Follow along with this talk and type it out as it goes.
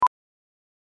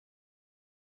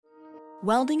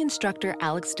Welding instructor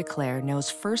Alex DeClaire knows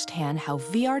firsthand how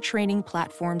VR training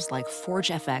platforms like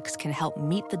ForgeFX can help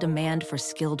meet the demand for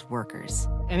skilled workers.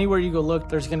 Anywhere you go look,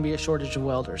 there's going to be a shortage of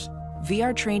welders.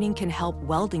 VR training can help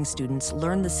welding students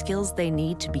learn the skills they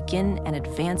need to begin and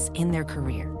advance in their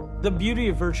career. The beauty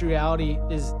of virtual reality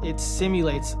is it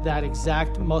simulates that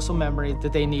exact muscle memory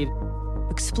that they need.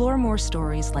 Explore more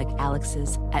stories like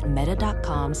Alex's at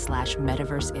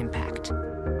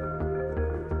meta.com/metaverseimpact.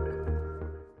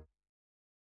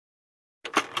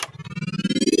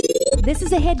 This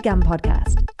is a HeadGum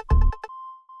podcast.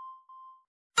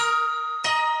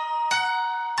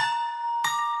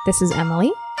 This is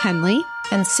Emily, Henley,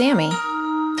 and Sammy,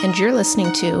 and you're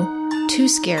listening to Too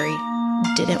Scary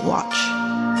Didn't Watch.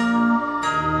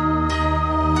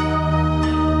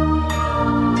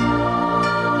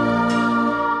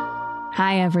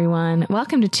 Hi everyone.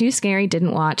 Welcome to Too Scary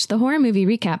Didn't Watch, the horror movie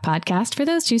recap podcast for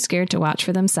those too scared to watch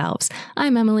for themselves.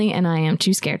 I'm Emily, and I am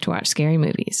too scared to watch scary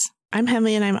movies. I'm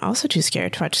Henley, and I'm also too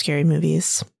scared to watch scary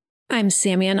movies. I'm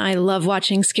Sammy, and I love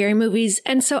watching scary movies,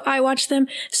 and so I watch them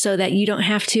so that you don't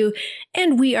have to.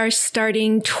 And we are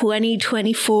starting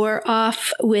 2024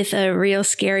 off with a real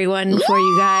scary one for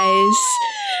you guys.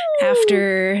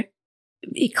 After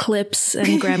Eclipse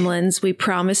and Gremlins, we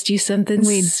promised you something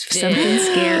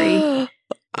scary.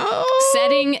 Oh.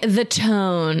 Setting the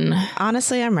tone.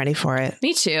 Honestly, I'm ready for it.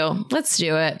 Me too. Let's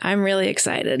do it. I'm really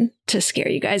excited to scare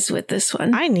you guys with this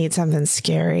one. I need something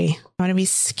scary. I want to be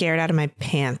scared out of my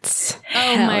pants.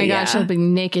 Oh my gosh, I'll be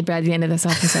naked by the end of this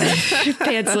episode.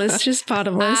 Pantsless, just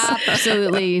bottomless.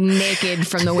 Absolutely naked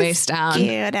from the waist down.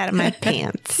 Scared out of my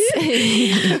pants.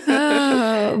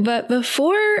 But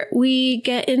before we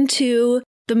get into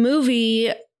the movie,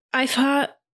 I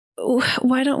thought,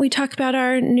 why don't we talk about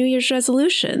our New Year's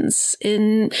resolutions?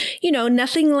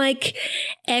 Nothing like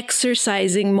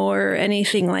exercising more or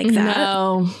anything like that.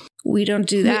 No, we don't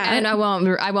do that. And I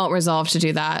won't resolve to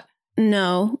do that.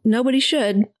 No, nobody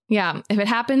should. Yeah. If it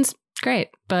happens, great.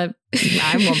 But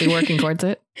I won't be working towards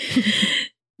it.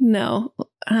 No.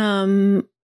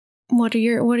 What are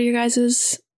your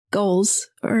guys' goals,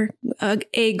 or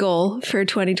a goal for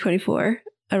 2024?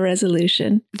 A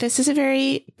resolution. This is a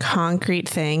very concrete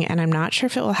thing, and I'm not sure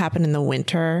if it will happen in the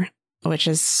winter, which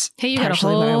is hey, you got a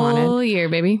whole year,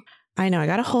 baby. I know. I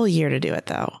got a whole year to do it,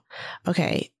 though.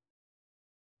 Okay.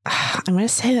 I'm going to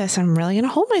say this. I'm really going to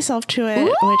hold myself to it,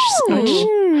 which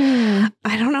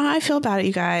I don't know how I feel about it,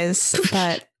 you guys,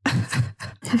 but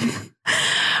I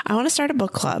want to start a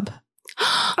book club.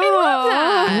 I love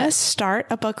that. I'm going to start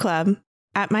a book club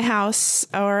at my house,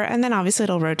 and then obviously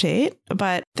it'll rotate.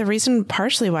 But the reason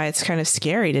partially why it's kind of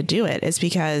scary to do it is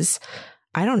because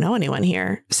I don't know anyone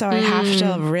here. So I have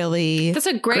to really... That's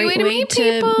a great way to meet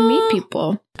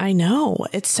people. I know.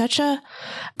 It's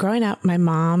growing up, my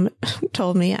mom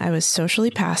told me I was socially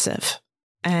passive.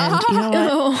 And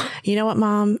you know what,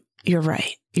 Mom? You're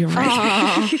right. You're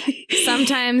right.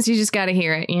 Sometimes you just got to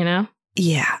hear it, you know?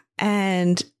 Yeah.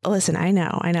 And listen, I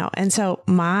know. And so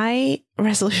my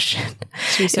resolution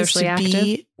is to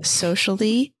be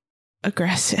socially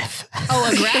aggressive.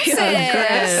 Oh,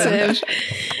 aggressive.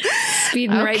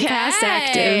 Speeding right past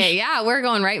active. Yeah, we're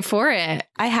going right for it.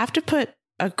 I have to put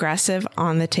aggressive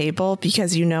on the table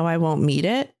because I won't meet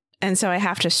it. And so I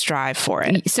have to strive for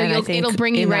it. So it'll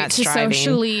bring you right to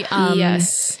socially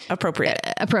appropriate,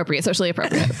 socially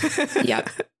appropriate. Yep.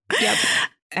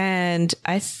 And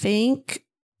I think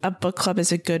a book club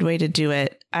is a good way to do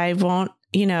it.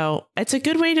 It's a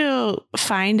good way to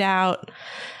find out,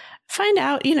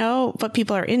 what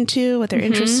people are into, what their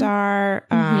interests are,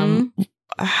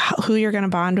 who you're going to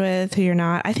bond with, who you're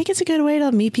not. I think it's a good way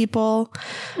to meet people.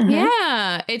 Mm-hmm.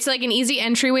 Yeah. It's like an easy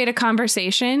entryway to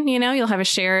conversation. You'll have a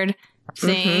shared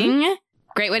thing.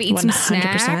 Great way to eat 100%. Some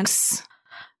snacks.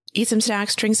 Eat some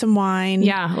snacks, drink some wine.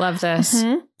 Yeah. Love this.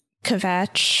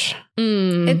 Kvetch.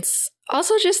 It's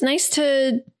also just nice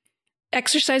to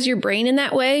exercise your brain in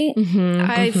that way.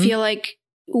 I feel like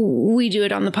we do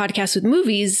it on the podcast with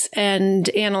movies and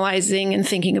analyzing and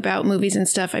thinking about movies and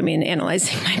stuff. I mean,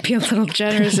 analyzing might be a little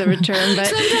generous of a term, but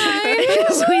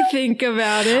sometimes we think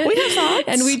about it. We have thoughts.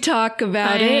 And we talk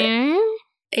about it.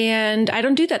 And I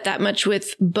don't do that much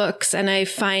with books. And I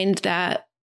find that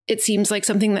it seems like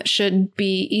something that should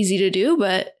be easy to do,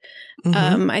 but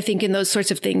I think in those sorts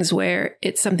of things where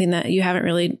it's something that you haven't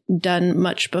really done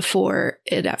much before,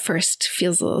 it at first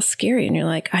feels a little scary. And you're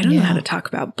like, I don't know how to talk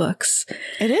about books.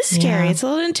 It is scary. Yeah. It's a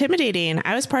little intimidating.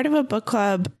 I was part of a book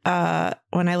club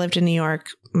when I lived in New York,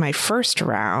 my first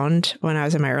round when I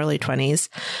was in my early 20s.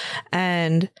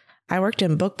 And I worked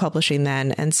in book publishing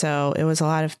then. And so it was a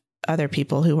lot of other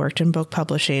people who worked in book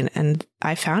publishing, and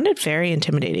I found it very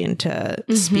intimidating to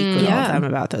speak with all of them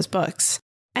about those books.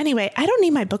 Anyway, I don't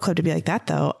need my book club to be like that,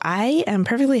 though. I am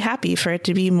perfectly happy for it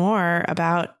to be more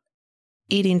about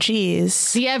eating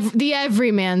cheese. The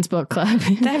everyman's book club.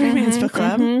 The everyman's book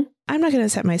club. I'm not going to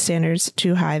set my standards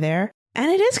too high there. And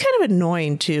it is kind of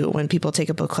annoying, too, when people take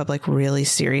a book club like really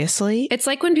seriously. It's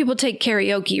like when people take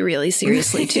karaoke really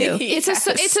seriously, too. It's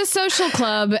a social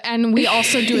club, and we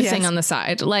also do a thing on the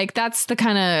side. Like, that's the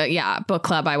kind of, book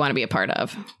club I want to be a part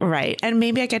of. Right. And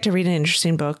maybe I get to read an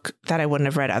interesting book that I wouldn't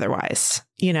have read otherwise.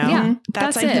 You know? Yeah,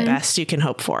 that's like the best you can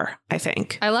hope for, I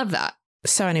think. I love that.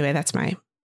 So anyway, that's my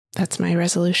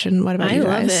resolution. What about you guys?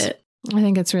 I love it. I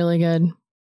think it's really good.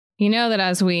 You know that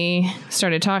as we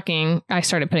started talking, I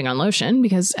started putting on lotion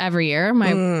because every year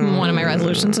one of my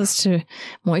resolutions is to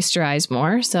moisturize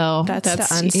more. So that's the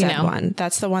unsaid one.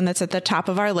 That's the one that's at the top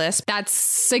of our list.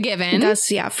 That's a given.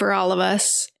 That's for all of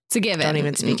us. It's a given. Don't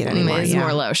even speak it anymore. It's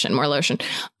more lotion.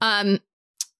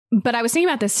 But I was thinking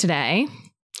about this today,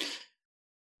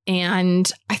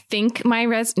 and I think my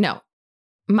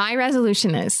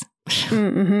resolution is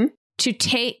to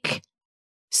take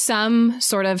some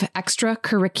sort of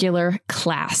extracurricular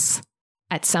class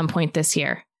at some point this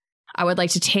year. I would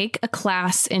like to take a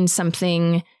class in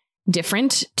something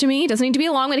different to me. It doesn't need to be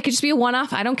a long one. It could just be a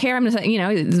one-off. I don't care. I'm just,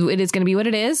 it is going to be what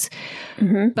it is.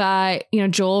 But,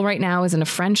 Joel right now is in a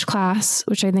French class,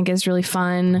 which I think is really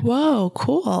fun. Whoa,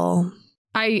 cool.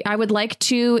 I would like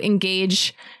to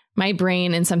engage my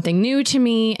brain in something new to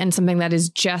me and something that is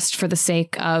just for the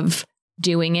sake of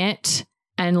doing it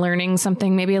and learning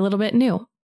something maybe a little bit new.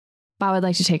 I would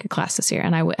like to take a class this year,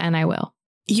 and I will.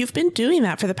 You've been doing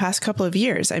that for the past couple of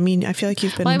years. I mean, I feel like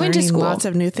you've been learning lots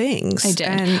of new things. I did.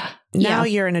 And now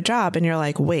you're in a job, and you're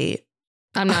like, wait.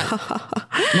 I'm not.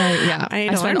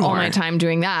 I spend all my time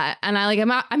doing that, and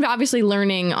I'm obviously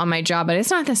learning on my job, but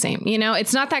it's not the same.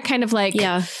 It's not that kind of like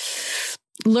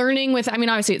learning with. I mean,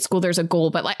 obviously at school there's a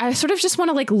goal, but like I sort of just want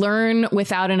to like learn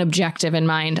without an objective in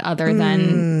mind, other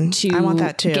than to I want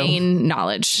that too. Gain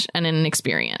knowledge and an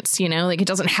experience. Like it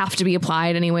doesn't have to be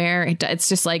applied anywhere. It's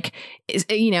just like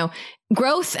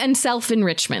growth and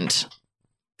self-enrichment.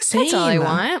 That's all I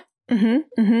want.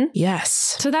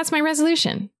 Yes. So that's my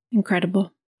resolution.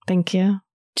 Incredible. Thank you.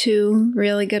 2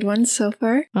 really good ones so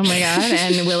far. Oh my God.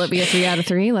 And will it be a 3 out of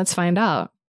 3? Let's find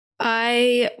out.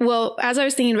 As I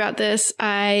was thinking about this,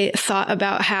 I thought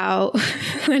about how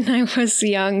when I was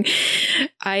young,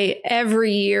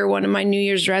 every year, one of my New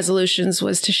Year's resolutions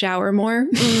was to shower more.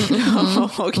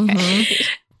 Okay.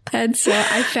 And so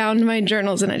I found my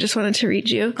journals and I just wanted to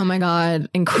read you. Oh my God.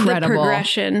 Incredible. The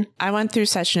progression. I went through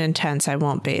such an intense I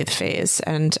won't bathe phase,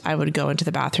 and I would go into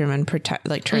the bathroom and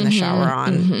turn the shower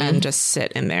on and just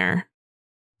sit in there.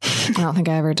 I don't think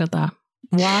I ever did that.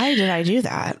 Why did I do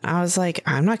that? I was like,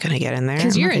 I'm not going to get in there.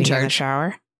 Because you're in charge. In the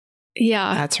shower.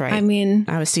 Yeah. That's right. I mean,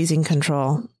 I was seizing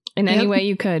control. In any way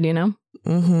you could,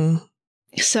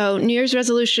 So New Year's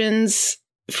resolutions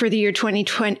for the year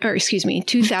 2020, or excuse me,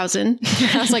 2000.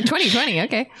 I was like 2020.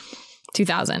 Okay.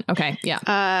 2000. Okay. Yeah.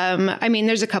 I mean,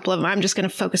 there's a couple of them. I'm just going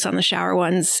to focus on the shower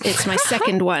ones. It's my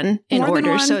second one in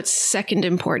order. So it's second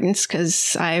importance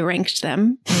because I ranked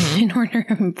them in order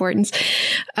of importance.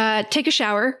 Take a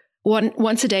shower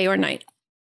once a day or night.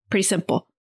 Pretty simple.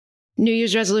 New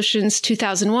Year's resolutions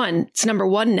 2001. It's number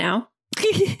 1 now.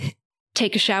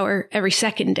 Take a shower every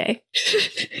second day.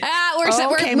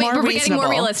 We're getting more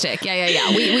realistic. Yeah.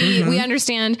 We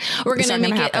understand. We're going to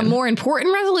make it a more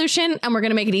important resolution, and we're going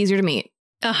to make it easier to meet.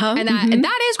 And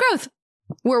that is growth.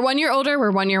 We're 1 year older. We're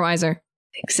 1 year wiser.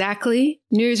 Exactly.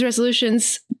 New Year's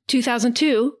resolutions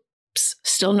 2002.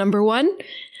 Still number 1.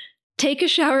 Take a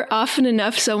shower often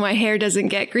enough so my hair doesn't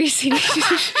get greasy. This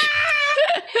progression,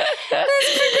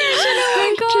 oh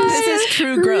my God. This is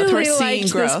true growth. Really We're seeing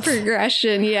growth. This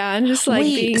progression, yeah. And just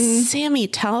like Sammy,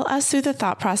 tell us through the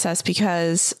thought process,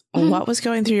 because what was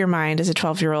going through your mind as a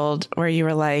 12-year-old where you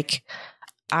were like,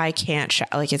 I can't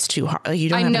like it's too hard. Like, you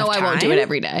don't have enough time. I won't do it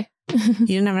every day. You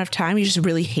didn't have enough time. You just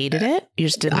really hated it. You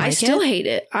just didn't. I still hate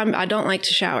it. I don't like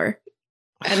to shower.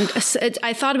 And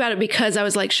I thought about it because I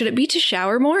was like, should it be to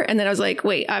shower more? And then I was like,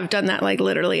 wait, I've done that like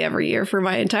literally every year for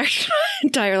my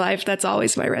entire life. That's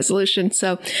always my resolution.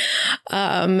 So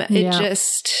it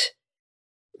just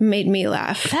made me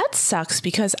laugh. That sucks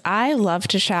because I love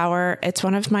to shower. It's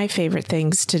one of my favorite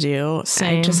things to do.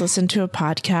 Same. I just listen to a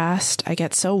podcast. I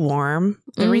get so warm.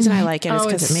 The reason I like it is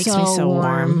because it makes me so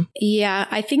warm. Yeah,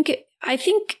 I think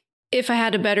if I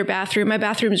had a better bathroom, my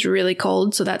bathroom's really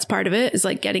cold. So that's part of it, is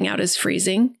like getting out is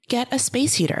freezing. Get a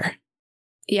space heater.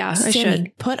 Yeah, Sammy, I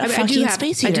should. Put a fucking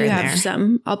space heater in there. I do have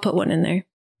some. I'll put one in there.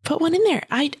 Put one in there.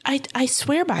 I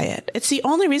swear by it. It's the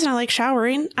only reason I like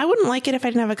showering. I wouldn't like it if I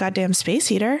didn't have a goddamn space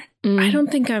heater. I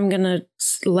don't think I'm going to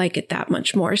like it that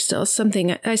much more still.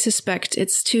 Something I suspect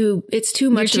it's too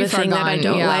much of a thing that I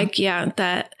don't like. Yeah.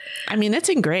 That. I mean, it's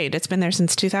ingrained. It's been there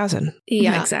since 2000.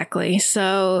 Yeah, exactly.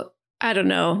 So I don't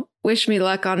know. Wish me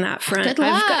luck on that front. Good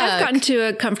luck. I've gotten to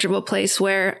a comfortable place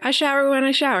where I shower when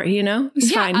I shower,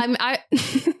 It's fine.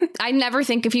 I never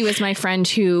think of you as my friend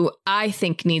who I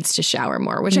think needs to shower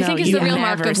more, which I think is the real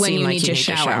mark of when you need to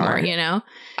shower more,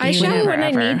 I shower when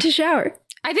I need to shower.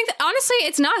 I think that, honestly,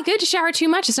 it's not good to shower too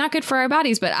much. It's not good for our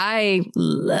bodies, but I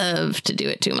love to do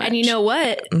it too much. And you know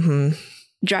what? Mm-hmm.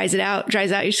 Dries out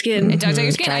your skin. It dries out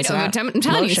your skin. I'm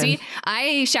telling you, see,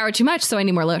 I shower too much, so I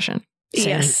need more lotion. Same.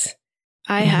 Yes.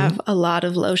 I have a lot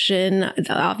of lotion.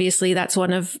 Obviously, that's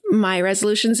one of my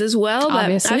resolutions as well.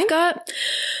 But I've got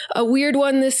a weird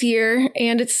one this year,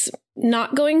 and it's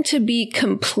not going to be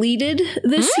completed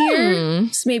this year.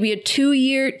 It's maybe a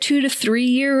 2 to 3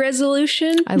 year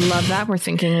resolution. I love that. We're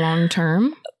thinking long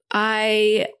term.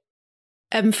 I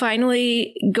am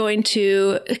finally going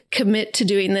to commit to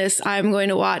doing this. I'm going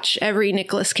to watch every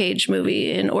Nicolas Cage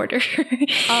movie in order.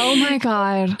 Oh my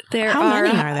God. How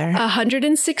many are there?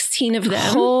 116 of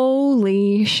them.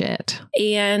 Holy shit.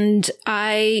 And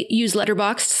I use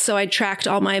Letterboxd, so I tracked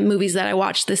all my movies that I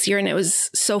watched this year, and it was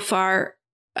so far,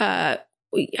 I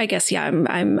guess,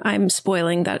 I'm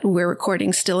spoiling that we're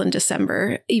recording still in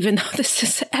December, even though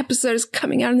this episode is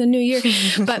coming out in the new year.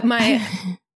 But my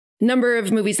number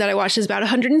of movies that I watched is about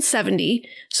 170.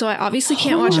 So I obviously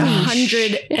can't watch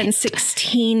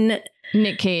 116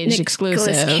 Nick Cage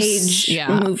exclusives. Cage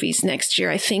movies next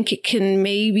year. I think it can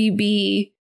maybe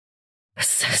be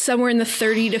somewhere in the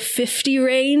 30 to 50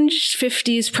 range.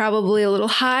 50 is probably a little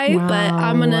high, but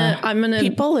I'm gonna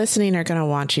people listening are gonna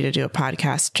want you to do a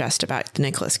podcast just about the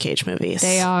Nicolas Cage movies.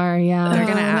 They are, yeah. They're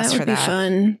gonna ask for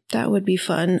that. That would be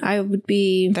fun.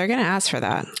 They're gonna ask for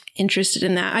that. Interested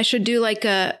in that. I should do like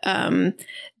a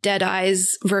Dead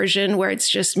Eyes version where it's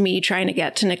just me trying to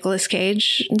get to Nicolas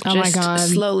Cage. Oh my God.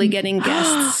 Slowly getting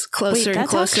guests closer and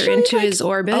closer into his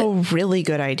orbit. A really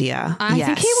good idea. I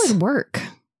think it would work.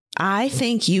 I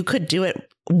think you could do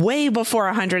it way before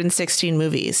 116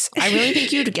 movies. I really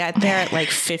think you'd get there at like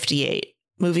 58.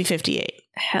 Movie 58.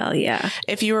 Hell yeah.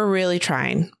 If you were really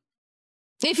trying.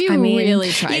 If you really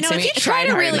tried, if you tried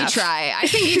to hard really enough. try. I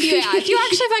think if you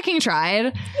actually fucking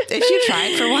tried. If you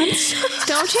tried for once.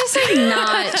 Don't just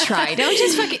not try. Don't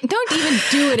even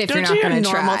do it if you're not going to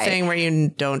try. Normal thing where you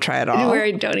don't try at all. Where I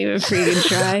don't even freaking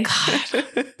try.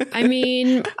 I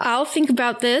mean, I'll think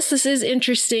about this. This is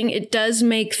interesting. It does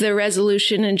make the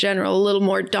resolution in general a little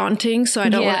more daunting. So I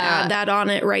don't want to add that on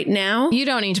it right now. You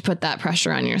don't need to put that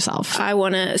pressure on yourself. I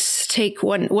want to take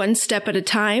one step at a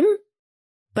time.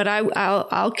 But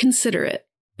I'll consider it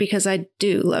because I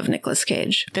do love Nicolas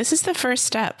Cage. This is the first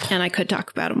step. And I could talk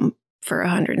about him for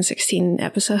 116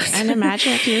 episodes. And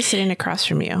imagine if he was sitting across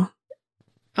from you.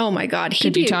 Oh my God.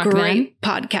 He'd be a great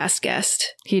podcast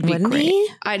guest. He'd be great.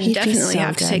 I'd definitely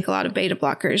have to take a lot of beta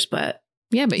blockers, but...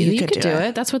 Yeah, but you could do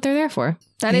it. That's what they're there for.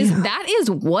 That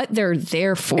is what they're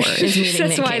there for, is meeting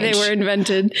That's Nick why Cage. They were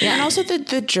invented. Yeah. And also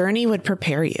the journey would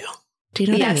prepare you. Do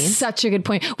you know what I mean? Such a good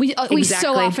point. We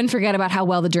so often forget about how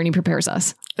well the journey prepares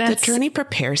us. The journey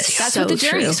prepares you. That's what the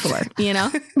journey's for,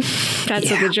 That's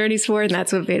what the journey's for, and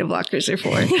that's what beta blockers are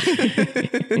for.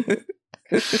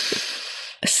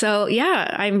 So,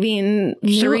 yeah, I mean,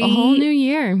 a whole new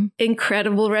year.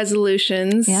 Incredible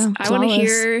resolutions. Yeah, I want to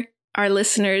hear our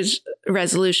listeners'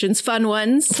 resolutions, fun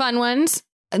ones.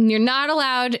 And you're not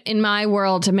allowed in my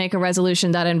world to make a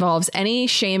resolution that involves any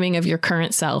shaming of your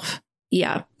current self.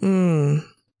 Yeah.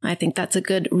 I think that's a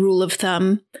good rule of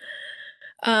thumb.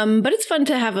 But it's fun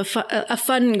to have a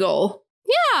fun goal.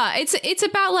 Yeah, it's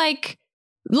about like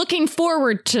looking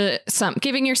forward to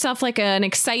giving yourself like an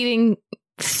exciting,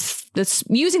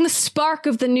 using the spark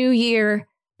of the new year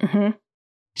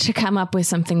to come up with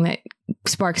something that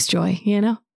sparks joy,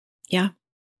 Yeah. Exactly.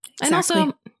 And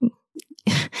also,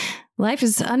 life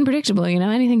is unpredictable,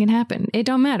 anything can happen. It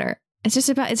don't matter. It's just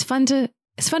it's fun to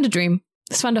dream.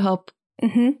 It's fun to hope.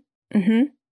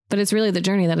 But it's really the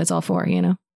journey that it's all for,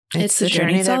 It's the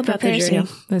journey. It's all about the journey.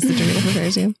 It's the journey that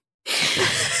prepares you.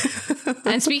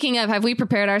 And speaking of, have we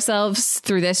prepared ourselves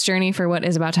through this journey for what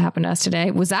is about to happen to us today?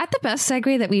 Was that the best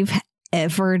segue that we've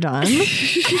ever done?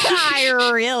 I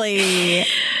really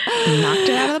knocked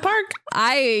it out of the park.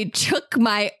 I took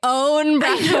my own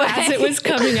breath away. As it was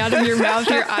coming out of your mouth,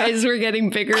 your eyes were getting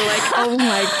bigger, like, oh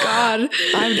my God.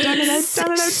 I've done it.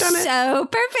 So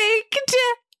perfect.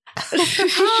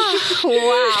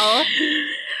 Wow.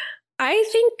 I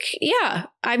think, yeah.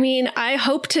 I mean, I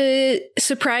hope to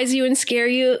surprise you and scare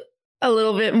you a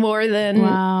little bit more than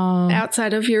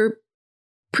outside of your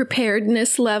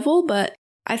preparedness level. But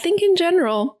I think in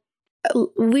general,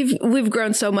 we've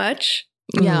grown so much.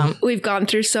 Yeah. We've gone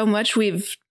through so much.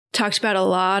 We've talked about a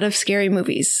lot of scary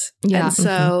movies. Yeah. And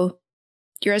so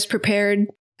you're as prepared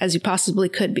as you possibly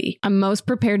could be. I'm most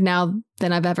prepared now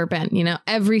than I've ever been. You know,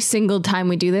 every single time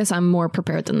we do this, I'm more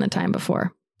prepared than the time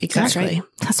before. Exactly.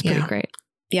 That's pretty great.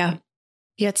 Yeah.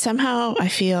 Yet somehow I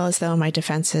feel as though my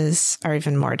defenses are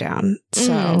even more down.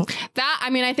 So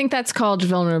I think that's called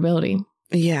vulnerability.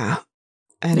 Yeah.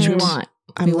 And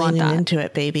I'm leaning into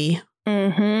it, baby.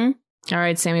 Mm-hmm. All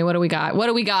right, Sammy, what do we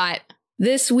got?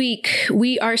 This week,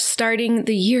 we are starting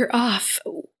the year off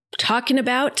talking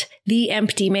about The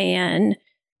Empty Man.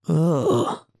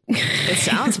 Oh, it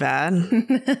sounds bad.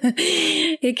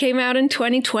 It came out in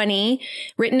 2020,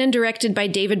 written and directed by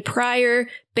David Pryor,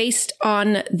 based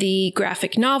on the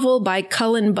graphic novel by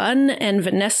Cullen Bunn and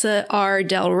Vanessa R.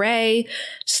 Del Rey,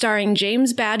 starring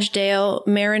James Badgedale,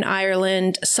 Marin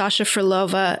Ireland, Sasha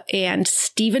Furlova, and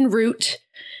Stephen Root.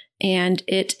 And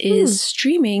it is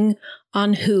streaming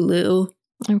on Hulu.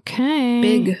 Okay.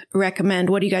 Big recommend.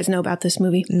 What do you guys know about this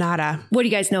movie? Nada. What do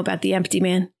you guys know about The Empty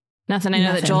Man? Nothing. I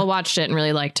know that Joel watched it and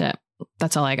really liked it.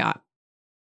 That's all I got.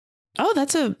 Oh,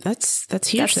 that's huge.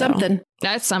 That's something.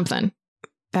 That's something.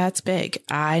 That's big.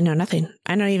 I know nothing.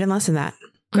 I don't even listen to that.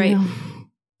 Great.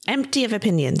 Empty of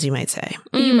opinions, you might say.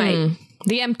 You might.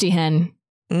 The Empty Hen.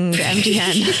 The Empty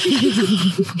Hen.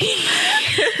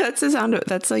 That's the sound of,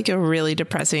 that's like a really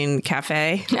depressing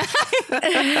cafe.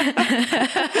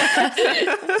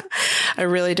 A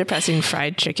really depressing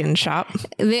fried chicken shop.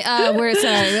 We're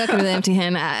sorry. Welcome to The Empty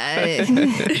Hen.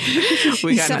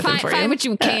 We got nothing for you. Find what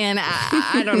you can.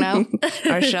 I don't know.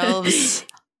 Our shelves,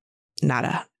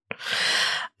 nada.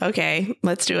 Okay,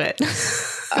 let's do it.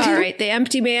 All right. The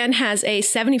Empty Man has a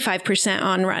 75%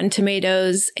 on Rotten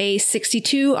Tomatoes, a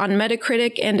 62 on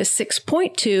Metacritic, and a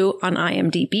 6.2 on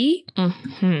IMDb.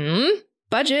 Mm-hmm.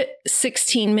 Budget,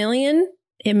 $16 million.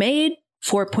 It made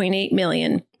 $4.8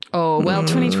 million. Oh, well,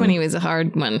 2020 was a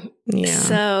hard one. Yeah.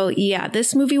 So, yeah,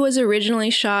 this movie was originally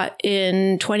shot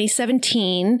in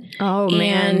 2017. Oh,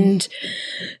 man. And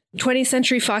 20th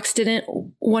Century Fox didn't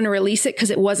want to release it because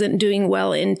it wasn't doing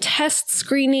well in test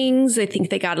screenings. I think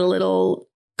they got a little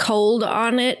cold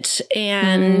on it,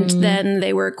 and then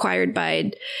they were acquired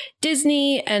by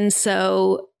Disney, and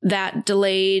so that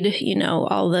delayed,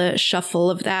 all the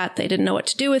shuffle of that. They didn't know what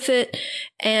to do with it,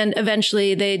 and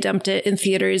eventually they dumped it in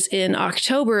theaters in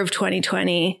October of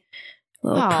 2020, a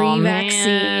little pre-vaccine.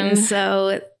 Man. So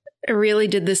it really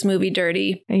did this movie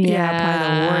dirty. Yeah,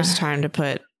 probably the worst time to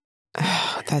put.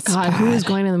 Oh, that's God. bad. Who was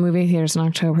going to the movie theaters in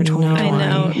October 2020? I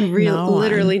know,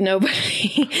 literally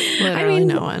nobody. Literally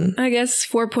no one. I guess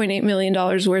 $4.8 million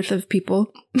worth of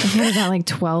people. I got like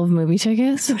 12 movie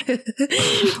tickets.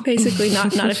 Basically,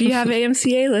 not if you have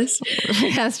AMC A-list.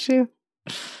 That's true.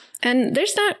 And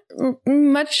there's not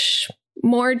much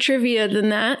more trivia than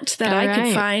that I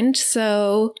could find.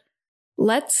 So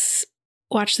let's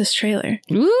watch this trailer.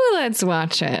 Ooh, let's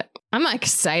watch it. I'm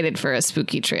excited for a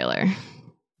spooky trailer.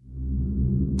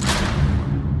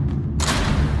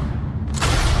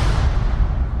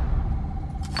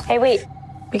 Hey, wait.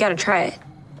 We gotta try it.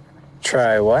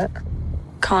 Try what?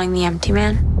 Calling the Empty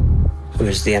Man.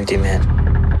 Who's the Empty Man?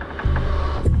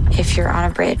 If you're on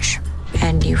a bridge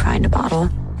and you find a bottle,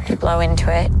 you blow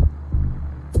into it,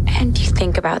 and you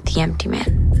think about the Empty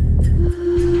Man.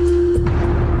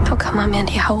 Oh, come on,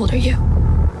 Mandy. How old are you?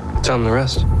 Tell him the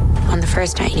rest. On the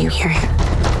first night, you hear him.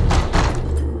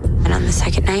 And on the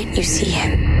second night, you see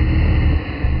him.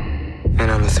 And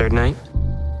on the third night?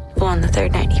 Well, on the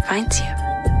third night, he finds you.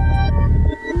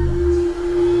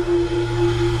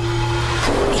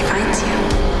 He finds you.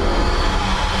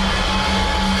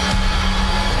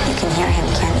 You can hear him,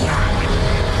 can't you?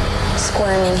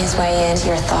 Squirming his way into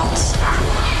your thoughts.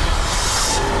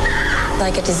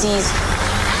 Like a disease.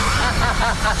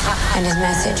 And his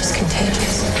message is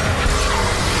contagious.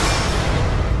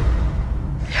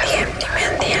 The Empty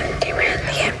Man, the Empty Man,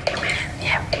 the Empty Man, the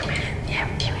Empty Man, the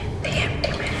Empty Man, the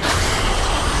Empty Man.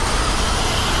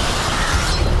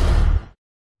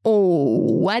 Oh,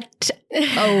 what?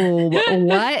 Oh,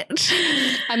 what?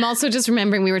 I'm also just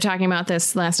remembering we were talking about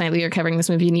this last night. We were covering this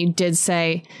movie, and you did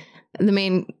say the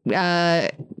main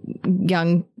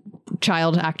young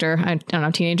child actor, I don't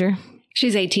know, teenager.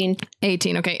 She's 18.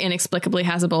 18, okay, inexplicably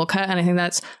has a bowl cut, and I think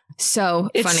that's so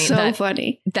it's funny. So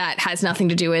funny. That has nothing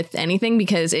to do with anything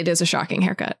because it is a shocking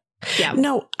haircut. Yeah.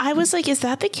 No, I was like, is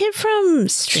that the kid from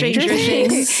Stranger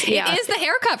Things? Yeah. It is the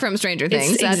haircut from Stranger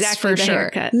Things. It's That's exactly for the sure.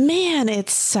 haircut. Man, it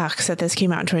sucks that this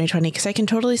came out in 2020 because I can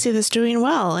totally see this doing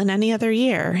well in any other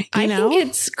year. I think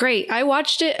it's great. I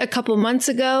watched it a couple months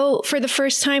ago for the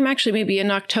first time, actually, maybe in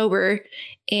October.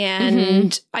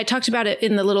 And I talked about it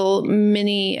in the little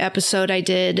mini episode I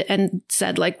did and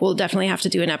said, like, we'll definitely have to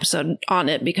do an episode on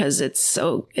it because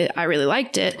I really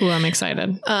liked it. Ooh, I'm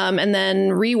excited. And then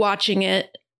rewatching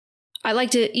it, I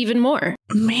liked it even more.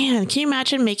 Man, can you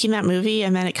imagine making that movie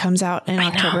and then it comes out in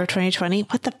October of 2020?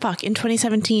 What the fuck? In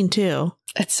 2017 too.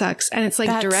 It sucks. And it's like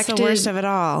That's directed the worst of it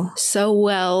all. so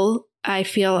well. I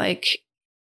feel like,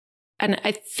 and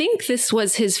I think this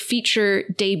was his feature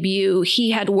debut. He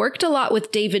had worked a lot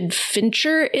with David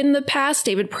Fincher in the past,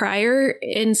 David Pryor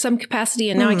in some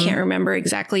capacity. And now I can't remember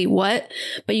exactly what,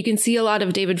 but you can see a lot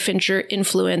of David Fincher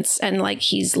influence and like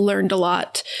he's learned a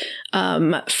lot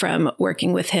from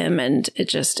working with him. And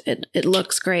it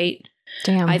looks great.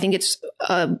 Damn. I think it's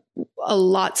a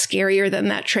lot scarier than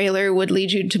that trailer would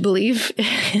lead you to believe.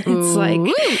 It's like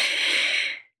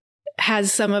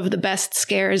has some of the best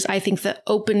scares. I think the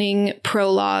opening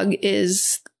prologue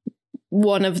is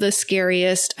one of the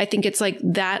scariest. I think it's like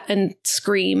that and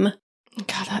Scream.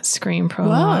 God, that Scream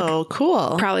prologue. Whoa,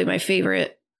 cool. Probably my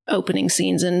favorite opening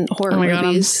scenes in horror Oh my God,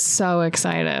 I'm movies. so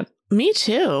excited. Me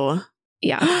too.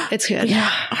 Yeah, it's good.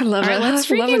 Yeah, I love All right, it.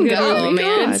 let's I love a freaking good go, movie.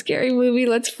 man. Good scary movie.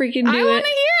 Let's freaking do I it. want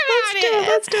to hear about it.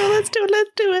 Let's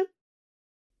do it.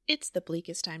 It's the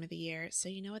bleakest time of the year, so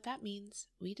you know what that means.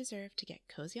 We deserve to get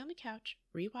cozy on the couch,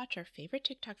 rewatch our favorite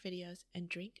TikTok videos, and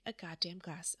drink a goddamn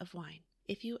glass of wine.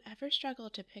 If you ever struggle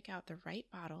to pick out the right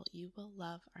bottle, you will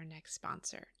love our next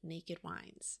sponsor, Naked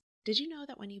Wines. Did you know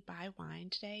that when you buy wine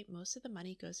today, most of the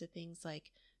money goes to things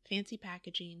like fancy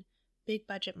packaging, big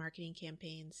budget marketing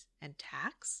campaigns, and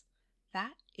tax?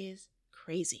 That is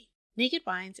crazy. Naked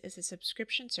Wines is a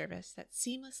subscription service that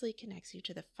seamlessly connects you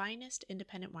to the finest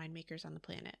independent winemakers on the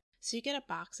planet. So you get a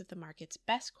box of the market's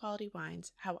best quality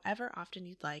wines, however often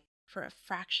you'd like, for a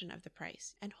fraction of the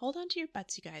price. And hold on to your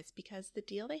butts, you guys, because the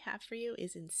deal they have for you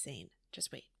is insane.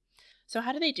 Just wait. So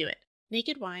how do they do it?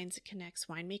 Naked Wines connects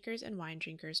winemakers and wine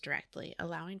drinkers directly,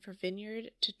 allowing for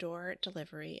vineyard-to-door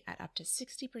delivery at up to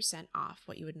 60% off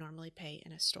what you would normally pay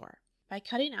in a store. By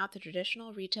cutting out the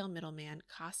traditional retail middleman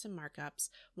costs and markups,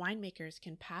 winemakers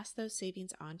can pass those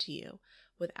savings on to you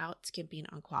without skimping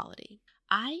on quality.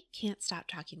 I can't stop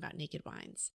talking about Naked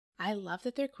Wines. I love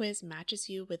that their quiz matches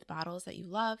you with bottles that you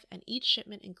love, and each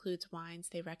shipment includes wines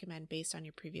they recommend based on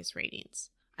your previous ratings.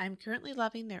 I'm currently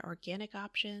loving their organic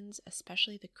options,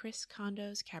 especially the Chris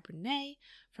Condos Cabernet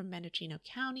from Mendocino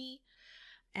County.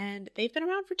 And they've been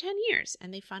around for 10 years,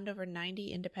 and they fund over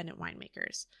 90 independent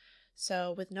winemakers.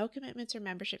 So with no commitments or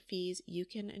membership fees, you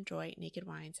can enjoy Naked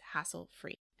Wines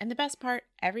hassle-free. And the best part,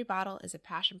 every bottle is a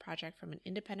passion project from an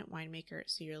independent winemaker,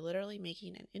 so you're literally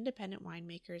making an independent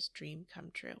winemaker's dream come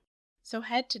true. So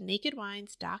head to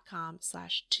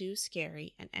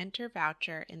nakedwines.com/2scary and enter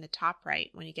voucher in the top right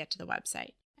when you get to the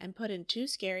website. And put in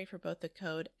 2scary for both the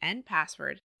code and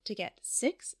password to get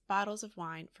 6 bottles of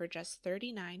wine for just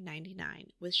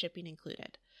 $39.99 with shipping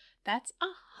included. That's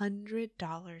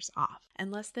 $100 off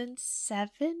and less than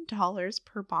 $7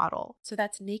 per bottle. So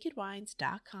that's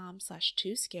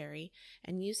nakedwines.com/2scary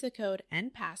and use the code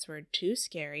and password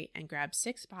 2scary and grab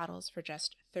 6 bottles for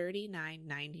just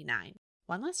 $39.99.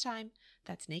 One last time,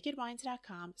 that's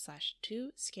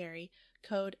nakedwines.com/2scary,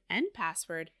 code and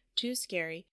password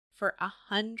 2scary for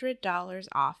 $100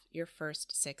 off your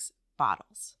first 6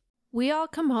 bottles. We all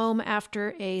come home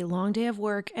after a long day of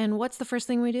work, and what's the first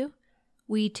thing we do?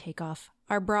 We take off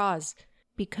our bras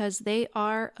because they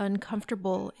are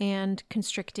uncomfortable and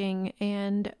constricting,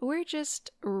 and we're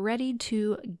just ready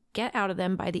to get out of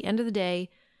them by the end of the day.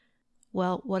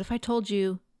 Well, what if I told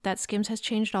you that Skims has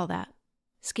changed all that?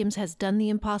 Skims has done the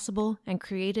impossible and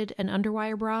created an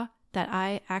underwire bra that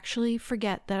I actually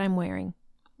forget that I'm wearing.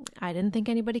 I didn't think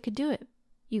anybody could do it.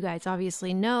 You guys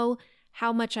obviously know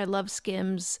how much I love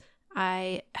Skims.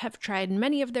 I have tried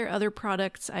many of their other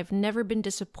products. I've never been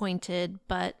disappointed,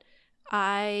 but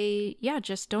I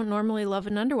just don't normally love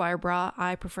an underwire bra.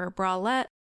 I prefer a bralette,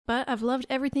 but I've loved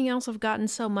everything else I've gotten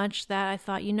so much that I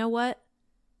thought, you know what?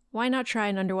 Why not try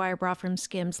an underwire bra from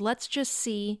Skims? Let's just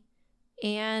see.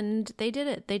 And they did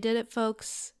it. They did it,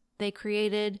 folks. They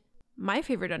created my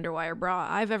favorite underwire bra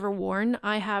I've ever worn.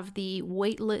 I have the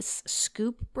weightless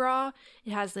scoop bra.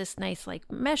 It has this nice like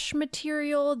mesh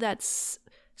material that's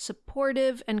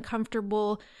supportive and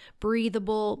comfortable,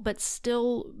 breathable, but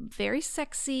still very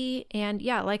sexy. And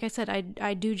yeah, like I said,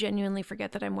 I do genuinely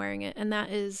forget that I'm wearing it, and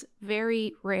that is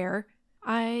very rare.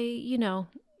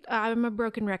 I'm a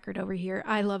broken record over here.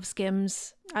 I love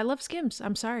Skims.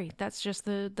 I'm sorry. That's just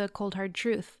the cold hard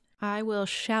truth. I will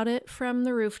shout it from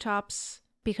the rooftops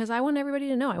because I want everybody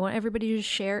to know. I want everybody to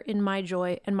share in my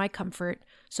joy and my comfort.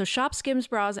 So shop Skims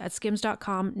bras at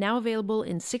skims.com, now available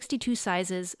in 62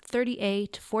 sizes,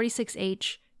 30A to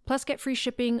 46H, plus get free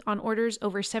shipping on orders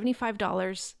over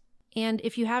 $75. And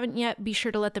if you haven't yet, be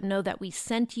sure to let them know that we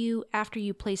sent you. After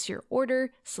you place your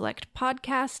order, select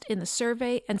podcast in the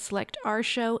survey and select our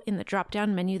show in the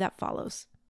drop-down menu that follows.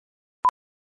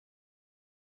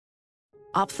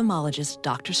 Ophthalmologist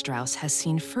Dr. Strauss has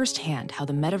seen firsthand how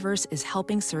the metaverse is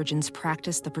helping surgeons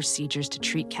practice the procedures to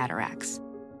treat cataracts.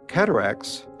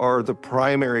 Cataracts are the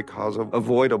primary cause of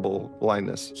avoidable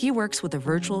blindness. He works with a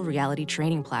virtual reality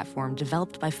training platform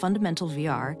developed by Fundamental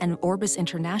VR and Orbis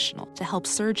International to help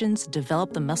surgeons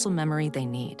develop the muscle memory they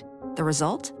need. The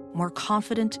result? More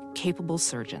confident, capable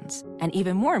surgeons. And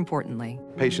even more importantly,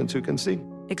 Patients who can see.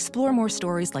 explore more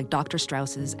stories like Dr.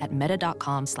 Strauss's at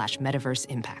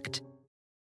meta.com/metaverseimpact.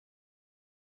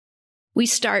 We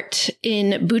start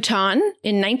in Bhutan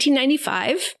in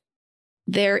 1995.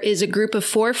 There is a group of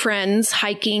 4 friends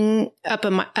hiking up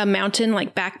a mountain,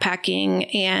 like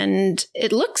backpacking, and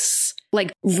it looks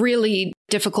like really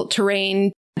difficult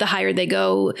terrain. The higher they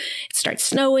go, it starts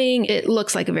snowing. It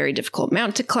looks like a very difficult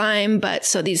mountain to climb. But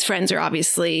so these friends are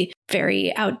obviously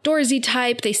very outdoorsy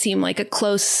type. They seem like a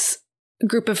close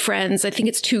group of friends. I think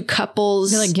it's 2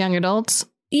 couples. They're like young adults?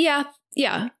 Yeah.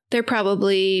 They're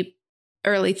probably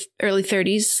early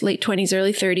 30s, late 20s,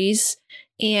 early 30s.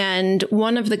 And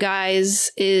one of the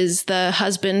guys is the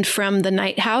husband from The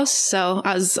Night House. So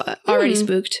I was already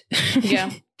spooked. Yeah.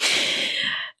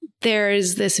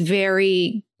 There's this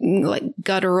very like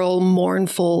guttural,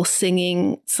 mournful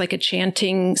singing. It's like a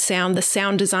chanting sound. The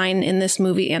sound design in this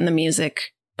movie and the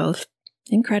music, both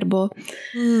incredible.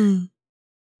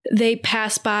 They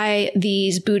pass by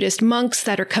these Buddhist monks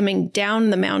that are coming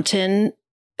down the mountain,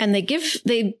 and they give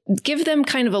them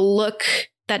kind of a look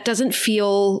that doesn't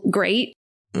feel great.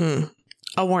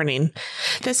 A warning.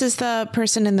 This is the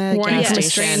person in the gas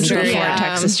station before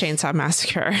Texas Chainsaw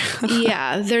Massacre.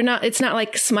 Yeah, they're not. It's not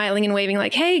like smiling and waving,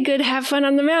 like, "Hey, good, have fun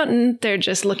on the mountain." They're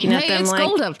just looking at them it's like,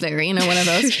 cold up there, one of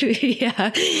those.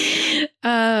 Yeah.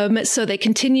 So they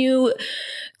continue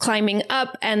climbing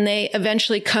up, and they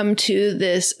eventually come to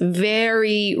this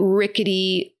very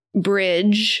rickety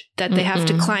bridge that they have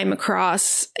to climb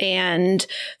across, and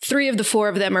 3 of the 4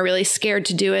 of them are really scared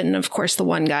to do it, and of course the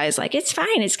one guy is like, "It's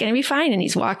fine, it's gonna be fine," and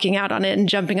he's walking out on it and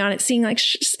jumping on it, seeing like,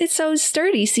 it's so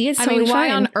sturdy, see, it's totally why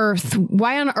fine.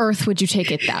 Why on earth would you take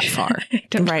it that far?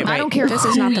 Right. I don't care. This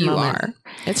is not the you moment. Are.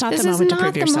 It's not This the is moment to not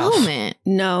prove the yourself. moment.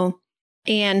 No.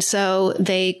 And so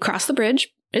they cross the bridge.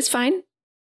 It's fine.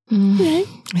 I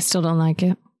still don't like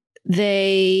it.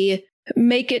 They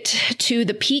make it to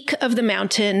the peak of the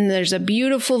mountain. There's a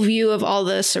beautiful view of all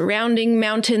the surrounding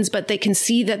mountains, but they can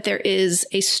see that there is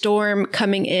a storm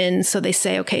coming in. So they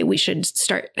say, okay, we should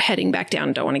start heading back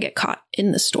down. Don't want to get caught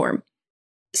in the storm.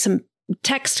 Some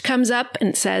text comes up and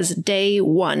it says day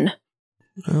 1.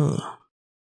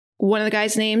 One of the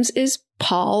guys' names is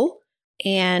Paul,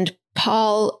 and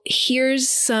Paul hears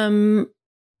some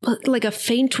like a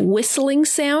faint whistling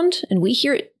sound, and we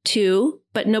hear it too,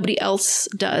 but nobody else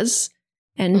does.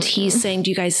 And he's saying,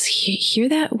 "Do you guys hear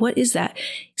that? What is that?"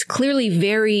 He's clearly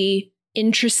very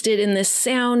interested in this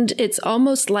sound. It's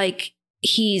almost like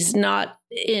he's not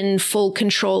in full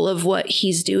control of what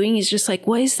he's doing. He's just like,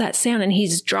 "What is that sound?" And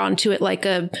he's drawn to it like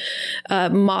a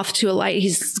moth to a light.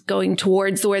 He's going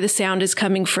towards where the sound is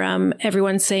coming from.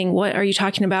 Everyone's saying, "What are you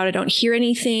talking about? I don't hear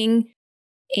anything."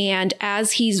 And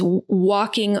as he's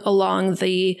walking along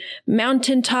the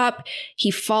mountaintop,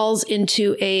 he falls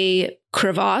into a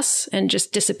crevasse and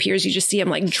just disappears. You just see him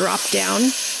like drop down.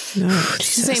 It's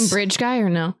the same bridge guy or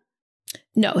no?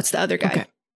 No, it's the other guy. Okay.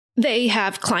 They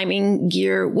have climbing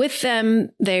gear with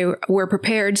them. They were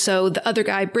prepared. So the other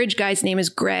guy, bridge guy's name is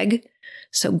Greg.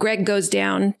 So Greg goes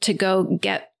down to go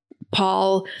get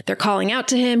Paul. They're calling out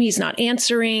to him. He's not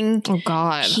answering. Oh,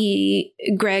 God.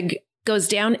 Greg goes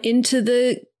down into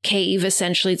the cave.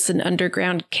 Essentially, it's an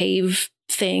underground cave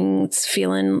thing. It's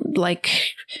feeling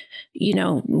like,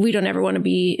 we don't ever want to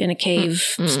be in a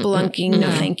cave spelunking.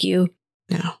 No, thank you.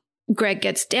 No. Greg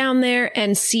gets down there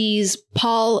and sees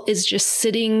Paul is just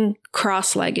sitting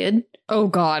cross-legged. Oh,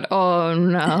 God. Oh,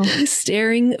 no.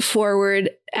 Staring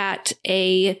forward at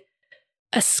a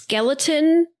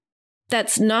skeleton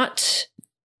that's not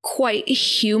quite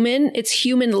human. It's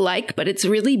human-like, but it's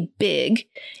really big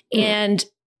and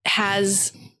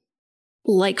has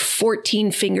like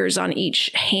 14 fingers on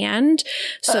each hand.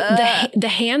 So the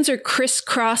hands are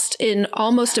crisscrossed in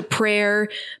almost a prayer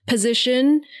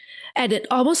position. And it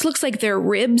almost looks like they're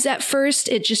ribs at first.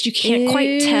 It just, you can't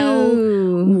quite tell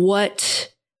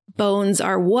what bones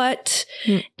are what.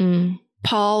 Mm-mm.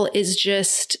 Paul is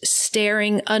just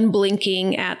staring,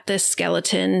 unblinking at this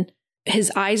skeleton.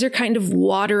 His eyes are kind of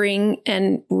watering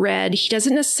and red. He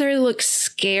doesn't necessarily look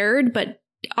scared, but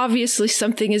obviously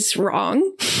something is wrong.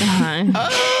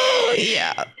 Oh,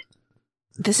 yeah.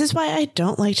 This is why I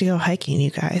don't like to go hiking,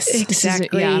 you guys.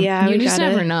 Exactly. Yeah. You just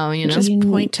never know, you know. Just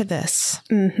point to this.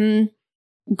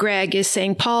 Mm-hmm. Greg is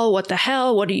saying, Paul, what the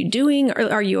hell? What are you doing?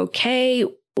 Are you okay?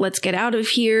 Let's get out of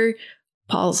here.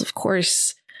 Paul's, of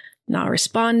course, not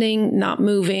responding, not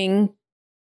moving.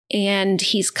 And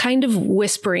he's kind of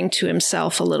whispering to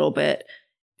himself a little bit.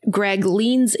 Greg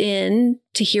leans in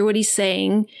to hear what he's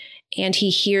saying. And he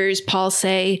hears Paul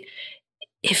say,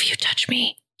 if you touch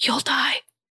me, you'll die.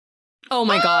 Oh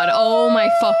my God. Oh my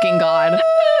fucking God.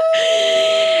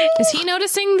 Is he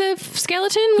noticing the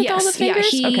skeleton with all the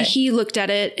fingers? Yeah, he looked at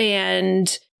it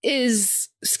and is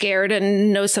scared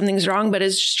and knows something's wrong, but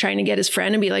is just trying to get his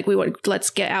friend and be like, let's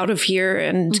get out of here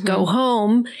and go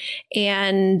home.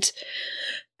 And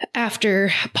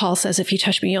after Paul says, if you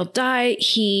touch me, you'll die,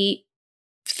 he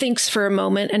thinks for a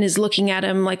moment and is looking at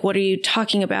him like, what are you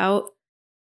talking about?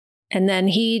 And then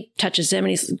he touches him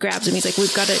and he grabs him. He's like,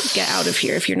 we've got to get out of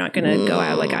here. If you're not going to go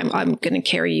out, like I'm going to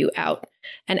carry you out.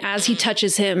 And as he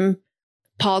touches him,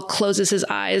 Paul closes his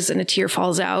eyes and a tear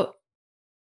falls out.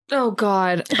 Oh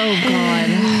God. Oh God.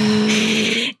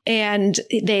 And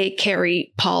they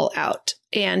carry Paul out.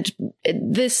 And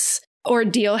this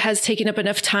ordeal has taken up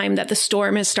enough time that the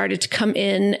storm has started to come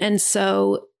in. And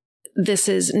so this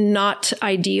is not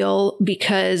ideal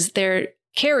because they're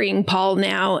carrying Paul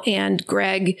now, and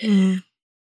Greg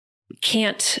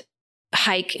can't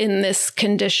hike in this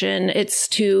condition. It's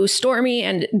too stormy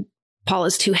and Paul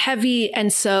is too heavy.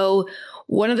 And so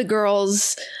one of the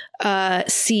girls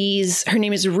sees, her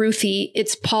name is Ruthie.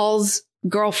 It's Paul's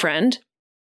girlfriend.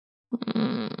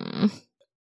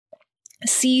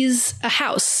 Sees a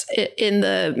house in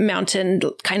the mountain,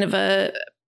 kind of a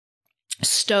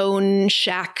stone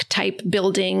shack type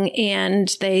building,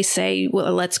 and they say,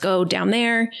 well, let's go down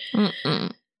there,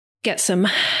 get some,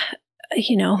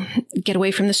 get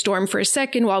away from the storm for a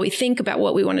second while we think about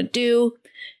what we want to do.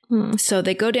 So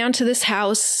they go down to this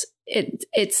house.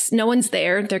 It's no one's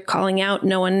there. They're calling out.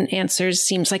 No one answers.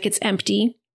 Seems like it's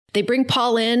empty. They bring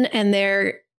Paul in and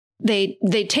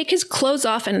they take his clothes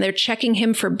off and they're checking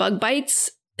him for bug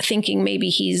bites, thinking maybe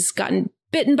he's gotten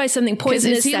bitten by something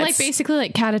poisonous. Is he basically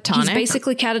like catatonic? He's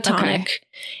basically catatonic. Okay.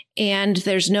 And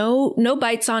there's no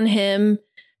bites on him.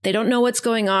 They don't know what's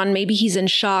going on. Maybe he's in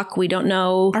shock. We don't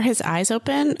know. Are his eyes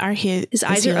open? His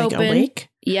eyes are open. Awake?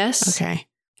 Yes. Okay.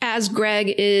 As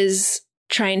Greg is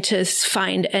trying to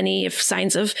find any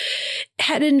signs of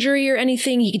head injury or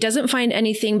anything, he doesn't find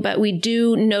anything, but we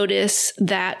do notice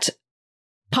that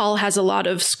Paul has a lot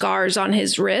of scars on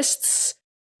his wrists.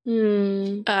 They,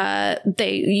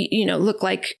 look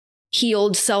like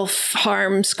healed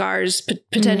self-harm scars,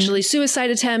 potentially suicide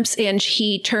attempts. And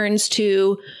he turns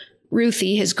to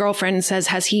Ruthie, his girlfriend, and says,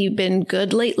 has he been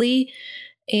good lately?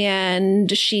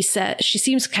 And she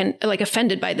seems kind of like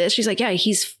offended by this. She's like, yeah,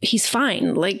 he's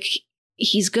fine. Like,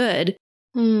 he's good.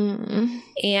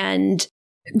 And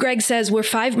Greg says, we're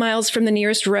 5 miles from the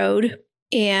nearest road.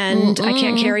 And I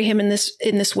can't carry him in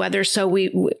this weather, so we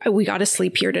got to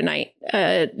sleep here tonight.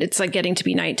 It's like getting to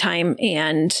be nighttime,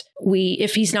 and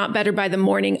if he's not better by the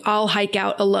morning, I'll hike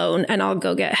out alone and I'll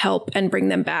go get help and bring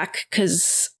them back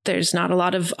because there's not a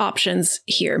lot of options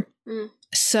here.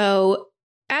 So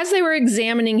as they were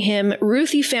examining him,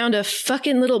 Ruthie found a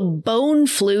fucking little bone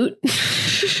flute.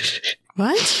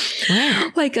 What?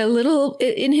 Wow. Like a little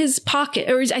in his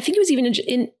pocket, or I think he was even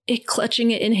in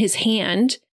clutching it in his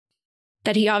hand.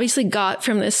 That he obviously got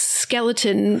from this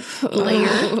skeleton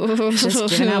layer. Just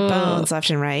giving out bones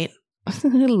left and right.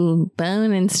 Little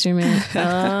bone instrument.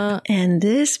 And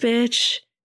this bitch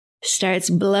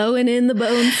starts blowing in the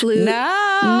bone flute.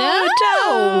 No,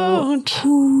 don't.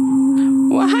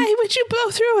 Why would you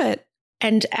blow through it?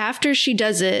 And after she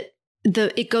does it,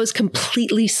 it goes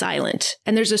completely silent.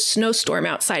 And there's a snowstorm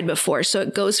outside before. So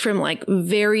it goes from like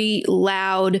very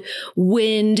loud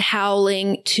wind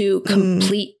howling to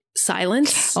complete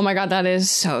silence. Oh my God, that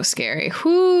is so scary.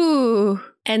 Whoo.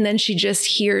 And then she just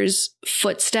hears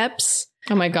footsteps.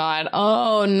 Oh my God.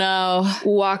 Oh no.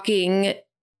 Walking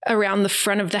around the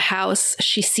front of the house.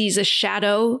 She sees a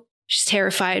shadow. She's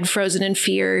terrified, frozen in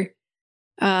fear.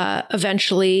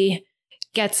 Eventually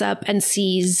gets up and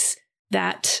sees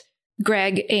that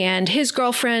Greg and his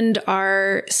girlfriend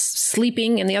are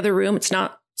sleeping in the other room. It's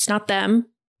not them.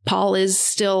 Paul is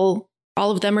still,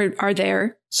 all of them are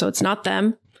there. So it's not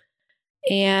them.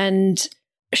 And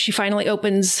she finally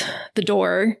opens the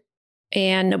door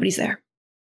and nobody's there.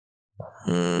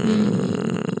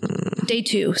 Day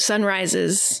 2, sun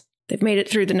rises. They've made it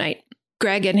through the night.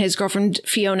 Greg and his girlfriend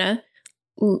Fiona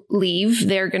leave.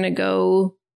 They're going to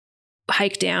go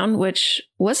hike down, which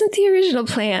wasn't the original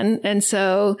plan. And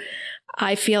so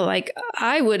I feel like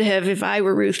I would have, if I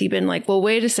were Ruthie, been like, well,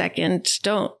 wait a second,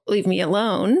 don't leave me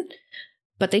alone.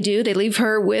 But they do. They leave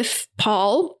her with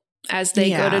Paul as they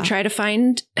go to try to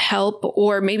find help,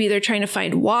 or maybe they're trying to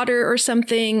find water or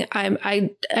something.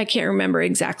 I can't remember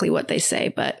exactly what they say,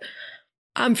 but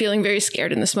I'm feeling very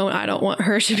scared in this moment. I don't want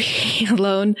her to be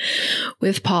alone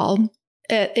with Paul.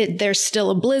 There's still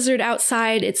a blizzard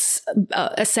outside. It's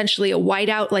essentially a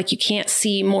whiteout, like you can't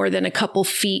see more than a couple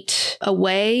feet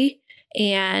away.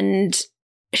 And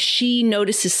she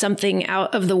notices something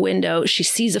out of the window. She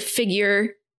sees a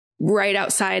figure right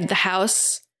outside the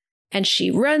house, and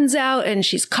she runs out and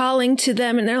she's calling to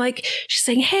them. And they're like, she's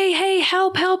saying, hey,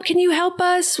 help, can you help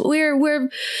us? We're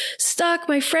stuck.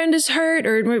 My friend is hurt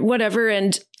or whatever.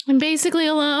 And I'm basically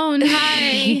alone.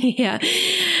 Hi. Yeah.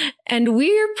 And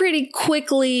we're pretty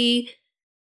quickly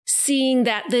seeing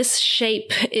that this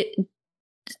shape,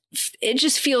 it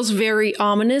just feels very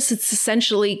ominous. It's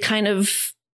essentially kind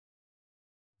of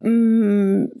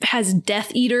has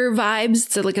Death Eater vibes.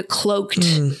 It's like a cloaked,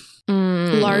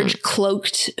 large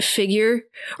cloaked figure,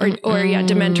 or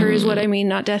Dementor is what I mean,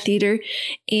 not Death Eater.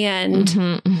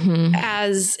 And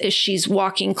as she's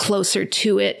walking closer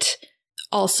to it,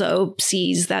 also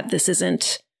sees that this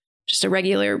isn't just a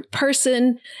regular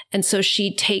person. And so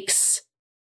she takes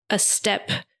a step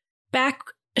back.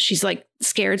 She's like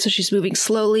scared, so she's moving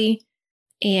slowly.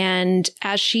 And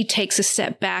as she takes a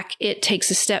step back, it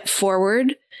takes a step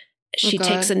forward. She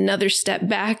takes another step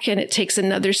back, and it takes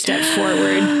another step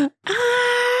forward.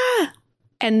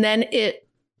 And then it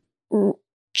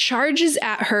charges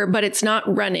at her, but it's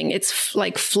not running. It's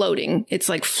like floating. It's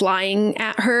like flying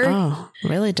at her. Oh,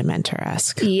 really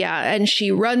Dementor-esque. Yeah. And she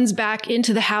runs back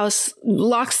into the house,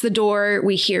 locks the door.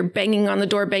 We hear banging on the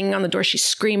door. She's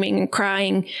screaming and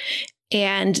crying.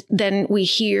 And then we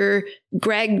hear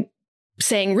Greg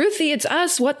saying, Ruthie, it's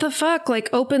us. What the fuck? Like,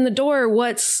 open the door.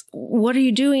 What are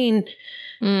you doing?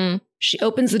 She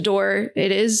opens the door.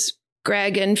 It is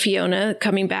Greg and Fiona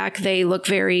coming back. They look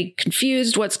very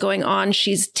confused. What's going on?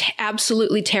 She's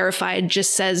absolutely terrified,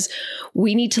 just says,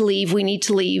 we need to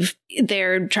leave.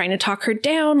 They're trying to talk her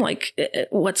down. Like,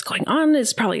 what's going on?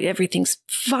 It's probably everything's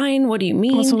fine. What do you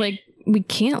mean? Also, like, we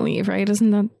can't leave, right?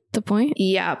 Isn't that the point?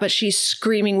 Yeah, but she's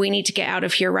screaming, we need to get out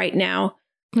of here right now.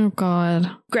 Oh,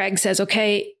 God. Greg says,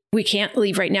 okay, we can't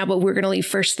leave right now, but we're going to leave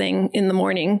first thing in the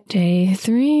morning. Day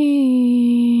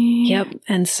 3. Yep.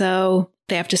 And so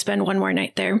they have to spend one more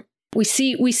night there. We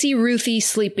see Ruthie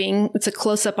sleeping. It's a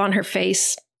close up on her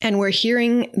face. And we're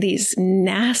hearing these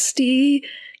nasty,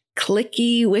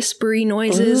 clicky, whispery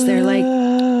noises. They're like,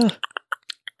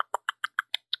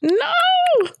 no!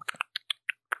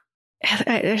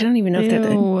 I don't even know if they're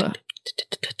the...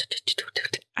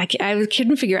 I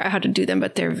couldn't figure out how to do them,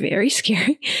 but they're very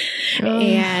scary.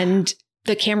 And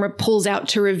the camera pulls out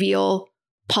to reveal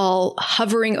Paul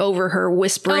hovering over her,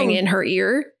 whispering in her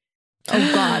ear.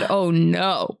 Oh, God. Oh,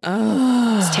 no.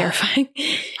 It's terrifying.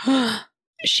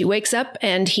 She wakes up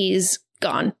and he's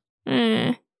gone.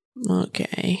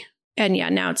 Okay. And yeah,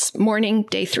 now it's morning,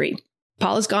 day 3.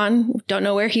 Paul is gone. Don't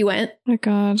know where he went. Oh,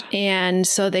 God. And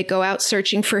so they go out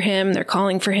searching for him. They're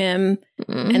calling for him.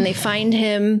 And they find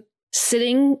him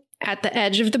sitting at the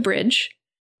edge of the bridge,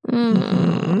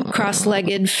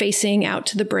 cross-legged, facing out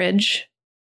to the bridge.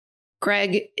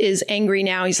 Greg is angry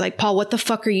now. He's like, Paul, what the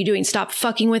fuck are you doing? Stop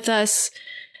fucking with us.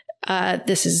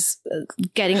 This is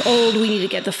getting old. We need to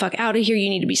get the fuck out of here. You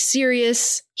need to be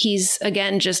serious. He's,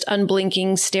 again, just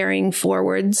unblinking, staring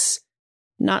forwards,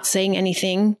 not saying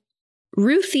anything.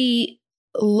 Ruthie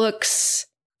looks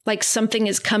like something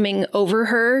is coming over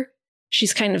her.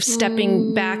 She's kind of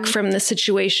stepping back from the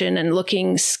situation and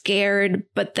looking scared,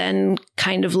 but then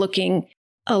kind of looking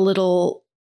a little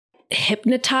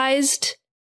hypnotized.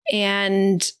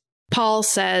 And Paul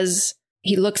says,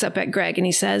 he looks up at Greg and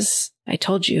he says, I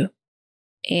told you.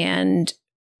 And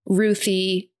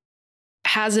Ruthie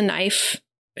has a knife.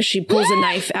 She pulls a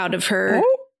knife out of her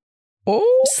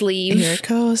sleeve. Here it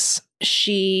goes.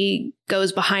 She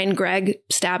goes behind Greg,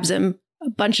 stabs him a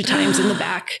bunch of times in the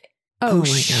back. Oh,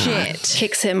 shit. God.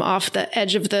 Kicks him off the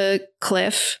edge of the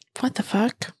cliff. What the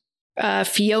fuck?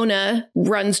 Fiona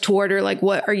runs toward her like,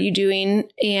 what are you doing?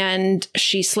 And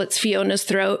she slits Fiona's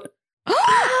throat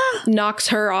knocks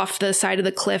her off the side of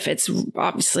the cliff. It's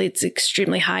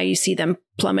extremely high. You see them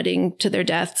plummeting to their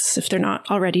deaths if they're not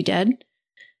already dead.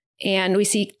 And we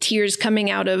see tears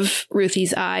coming out of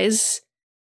Ruthie's eyes.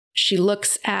 She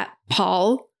looks at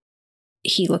Paul.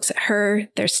 He looks at her.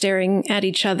 They're staring at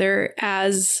each other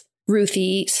as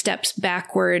Ruthie steps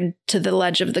backward to the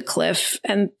ledge of the cliff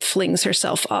and flings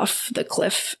herself off the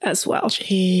cliff as well.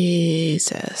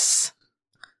 Jesus.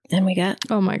 And we got,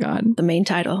 oh my God, the main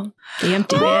title, The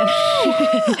Empty Man.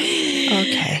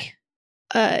 Okay.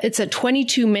 It's a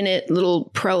 22-minute little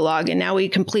prologue, and now we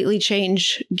completely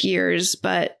change gears,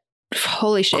 but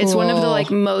holy shit. Cool. It's one of the like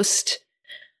most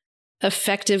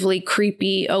effectively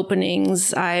creepy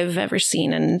openings I've ever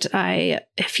seen. And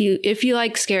if you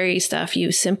like scary stuff,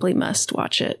 you simply must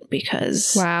watch it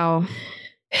because wow,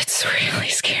 it's really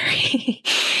scary.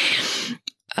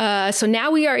 So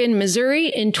now we are in Missouri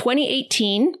in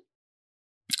 2018.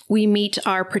 We meet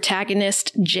our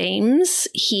protagonist, James.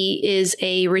 He is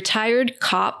a retired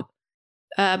cop,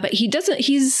 but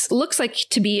looks like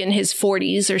to be in his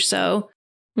 40s or so.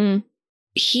 Mm.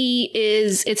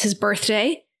 It's his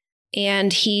birthday,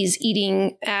 and he's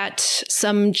eating at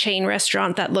some chain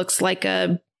restaurant that looks like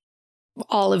a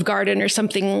Olive Garden or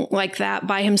something like that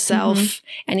by himself.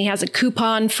 Mm-hmm. And he has a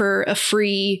coupon for a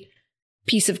free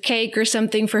piece of cake or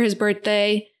something for his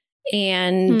birthday.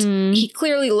 And he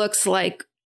clearly looks like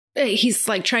he's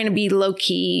like trying to be low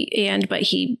key, but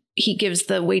he gives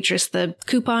the waitress the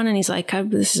coupon and he's like,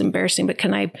 this is embarrassing, but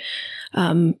can I,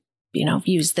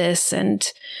 use this?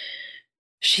 And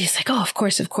she's like, oh, of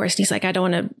course. And he's like, I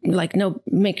don't want to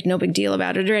make no big deal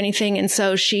about it or anything. And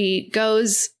so she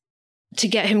goes to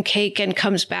get him cake and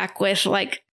comes back with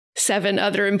like 7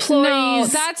 other employees. No,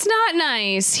 that's not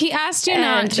nice. He asked you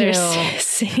not to. They're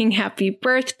singing happy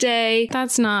birthday.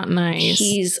 That's not nice.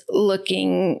 He's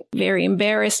looking very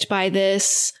embarrassed by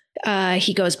this.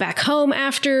 He goes back home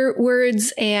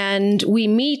afterwards and we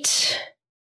meet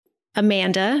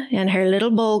Amanda and her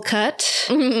little bowl cut.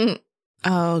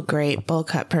 Oh, great. Bowl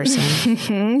cut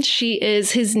person. She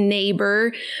is his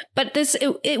neighbor. But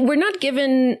we're not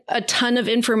given a ton of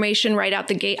information right out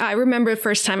the gate. I remember the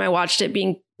first time I watched it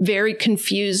being very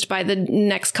confused by the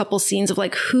next couple scenes of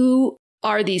like, who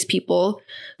are these people?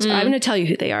 So I'm going to tell you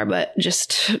who they are, but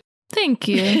just... Thank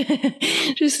you.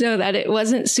 Just know that it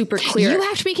wasn't super clear. You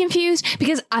have to be confused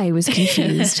because I was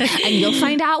confused. And you'll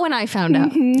find out when I found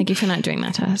out. Thank you for not doing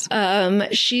that to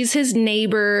us. She's his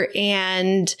neighbor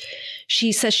and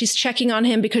she says she's checking on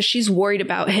him because she's worried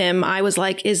about him. I was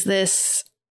like, is this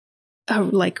a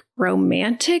like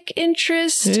romantic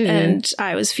interest? And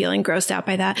I was feeling grossed out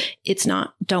by that. It's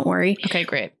not. Don't worry. Okay,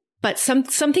 great. But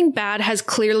something bad has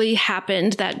clearly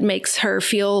happened that makes her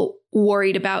feel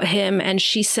worried about him. And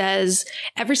she says,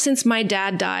 ever since my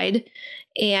dad died,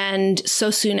 and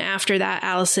so soon after that,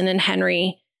 Allison and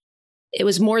Henry, it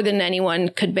was more than anyone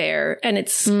could bear. And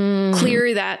it's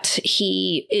clear that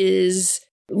he is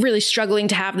really struggling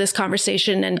to have this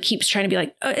conversation and keeps trying to be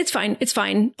like, oh, it's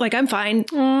fine. Like, I'm fine.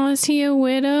 Oh, is he a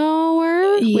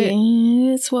widower?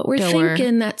 Yeah, it's what we're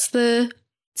thinking.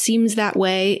 Seems that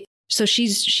way. So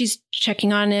she's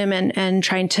checking on him and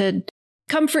trying to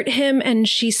comfort him. And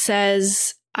she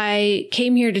says, I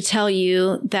came here to tell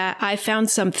you that I found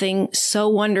something so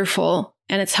wonderful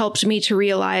and it's helped me to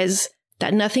realize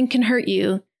that nothing can hurt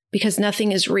you because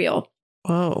nothing is real.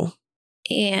 Whoa.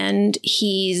 And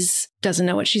doesn't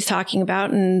know what she's talking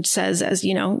about and says, as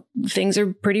you know, things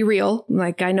are pretty real.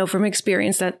 Like I know from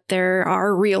experience that there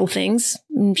are real things.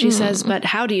 And she says, but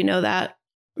how do you know that?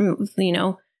 You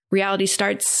know, reality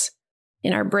starts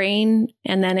in our brain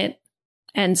and then it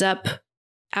ends up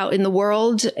out in the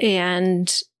world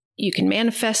and you can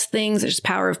manifest things. There's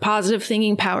power of positive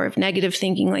thinking, power of negative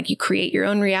thinking, like you create your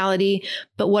own reality.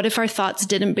 But what if our thoughts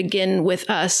didn't begin with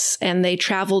us and they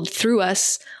traveled through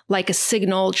us like a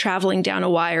signal traveling down a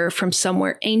wire from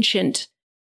somewhere ancient?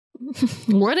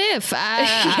 What if? He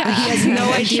has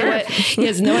no idea he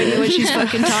has no idea what she's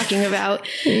fucking talking about.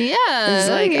 Yeah. He's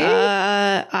like,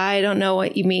 I don't know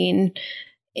what you mean.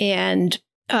 And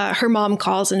her mom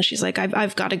calls and she's like,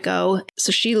 I've got to go.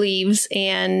 So she leaves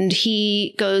and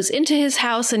he goes into his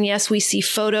house. And yes, we see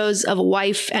photos of a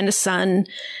wife and a son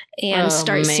and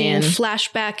start seeing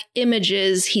flashback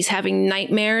images. He's having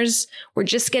nightmares. We're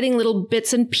just getting little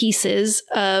bits and pieces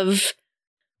of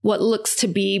what looks to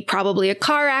be probably a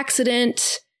car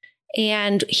accident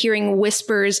and hearing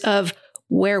whispers of,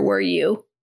 where were you?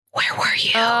 Where were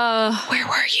you? Where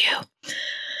were you?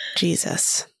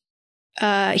 Jesus.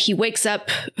 He wakes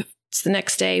up. It's the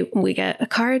next day. We get a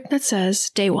card that says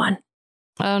day 1.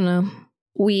 Oh, no.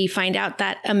 We find out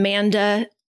that Amanda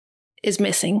is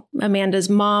missing. Amanda's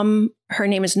mom, her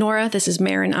name is Nora. This is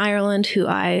Maren Ireland, who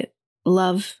I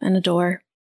love and adore.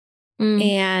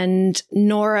 And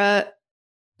Nora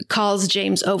calls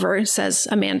James over, says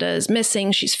Amanda is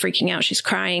missing. She's freaking out. She's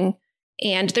crying.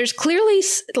 And there's clearly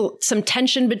some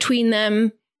tension between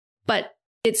them, but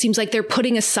it seems like they're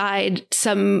putting aside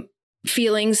some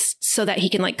feelings so that he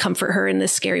can like comfort her in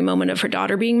this scary moment of her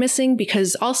daughter being missing,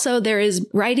 because also there is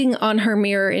writing on her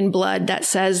mirror in blood that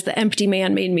says the empty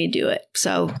man made me do it.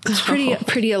 So it's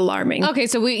pretty alarming. Okay,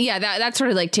 so that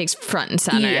sort of like takes front and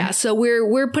center. Yeah, so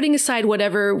we're putting aside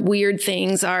whatever weird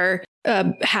things are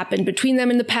happened between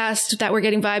them in the past that we're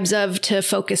getting vibes of to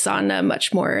focus on a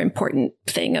much more important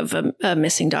thing of a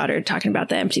missing daughter, talking about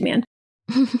the empty man.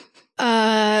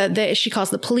 She calls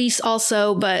the police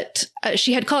also, but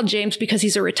she had called James because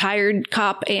he's a retired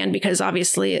cop and because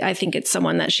obviously I think it's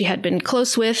someone that she had been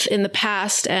close with in the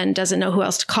past and doesn't know who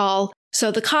else to call.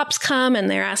 So the cops come and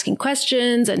they're asking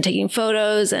questions and taking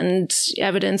photos and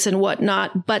evidence and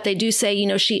whatnot. But they do say,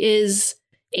 she is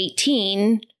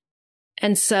 18.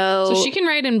 And so she can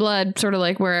write in blood sort of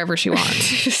like wherever she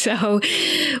wants. So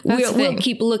we'll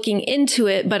keep looking into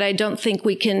it, but I don't think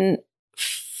we can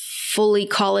fully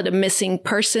call it a missing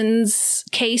persons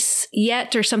case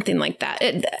yet or something like that.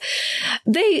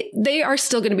 They are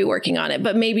still going to be working on it,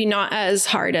 but maybe not as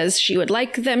hard as she would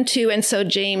like them to. And so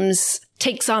James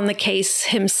takes on the case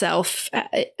himself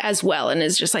as well and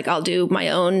is just like, I'll do my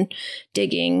own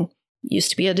digging. Used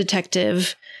to be a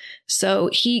detective. So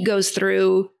he goes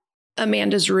through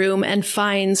Amanda's room and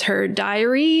finds her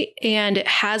diary, and it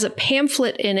has a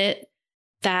pamphlet in it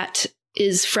that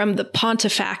is from the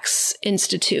Pontifex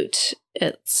Institute.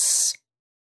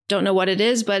 Don't know what it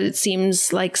is, but it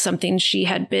seems like something she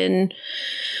had been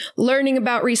learning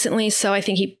about recently. So I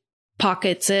think he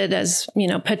pockets it as,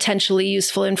 potentially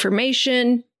useful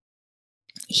information.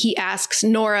 He asks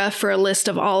Nora for a list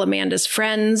of all Amanda's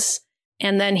friends,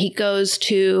 and then he goes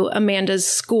to Amanda's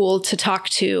school to talk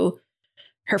to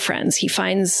her friends. He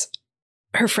finds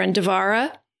her friend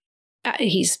Devara.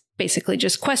 He's basically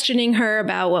just questioning her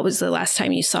about what was the last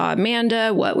time you saw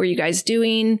Amanda? What were you guys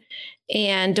doing?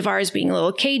 And Devara's being a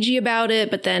little cagey about it,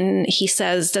 but then he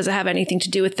says, does it have anything to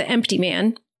do with the empty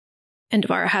man? And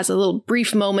Devara has a little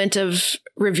brief moment of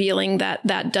revealing that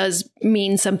that does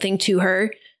mean something to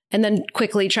her, and then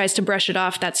quickly tries to brush it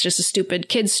off. That's just a stupid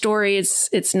kid's story.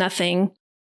 It's nothing.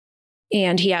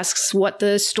 And he asks what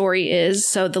the story is.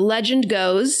 So the legend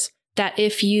goes that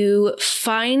if you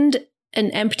find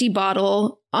an empty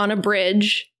bottle on a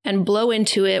bridge and blow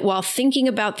into it while thinking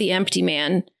about the empty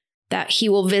man, that he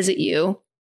will visit you.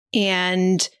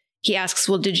 And he asks,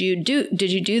 well, did you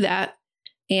do that?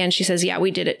 And she says, yeah,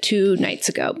 we did it 2 nights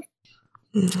ago.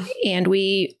 Mm-hmm. And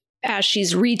as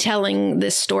she's retelling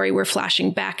this story, we're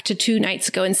flashing back to 2 nights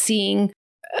ago and seeing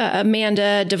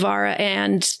Amanda, Devara,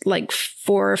 and like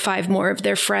 4 or 5 more of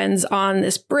their friends on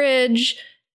this bridge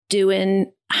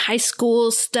doing high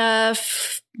school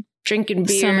stuff, drinking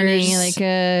beers. Summoning like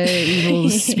a evil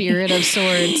spirit of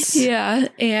sorts. Yeah.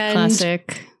 And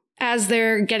classic. As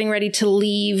they're getting ready to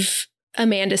leave,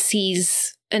 Amanda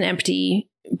sees an empty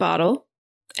bottle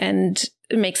and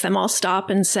makes them all stop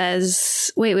and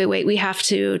says, wait, we have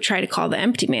to try to call the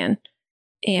empty man.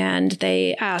 And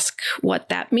they ask what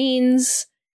that means.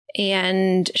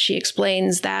 And she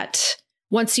explains that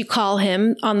once you call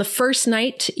him, on the first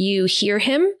night, you hear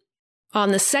him.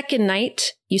 On the second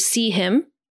night, you see him.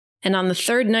 And on the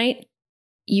third night,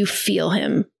 you feel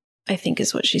him, I think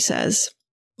is what she says.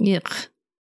 Yuck.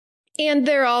 And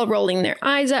they're all rolling their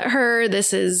eyes at her.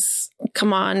 This is,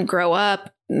 come on, grow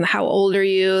up. How old are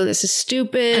you? This is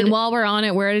stupid. And while we're on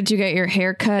it, where did you get your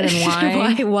hair cut and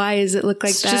why? Why does it look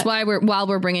like it's that? Just while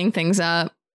we're bringing things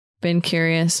up. Been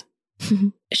curious.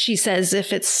 She says,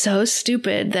 if it's so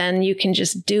stupid, then you can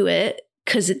just do it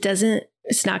because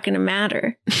it's not going to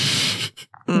matter.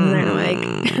 And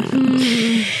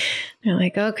they're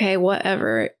like, okay,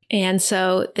 whatever. And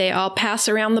so they all pass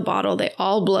around the bottle. They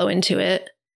all blow into it.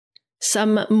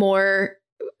 Some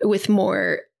with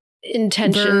more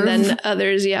intention than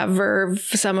others. Yeah, verve.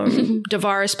 Some of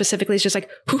Devara specifically is just like,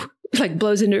 whew, like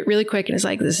blows into it really quick and is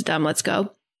like, this is dumb. Let's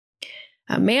go.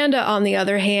 Amanda, on the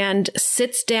other hand,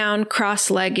 sits down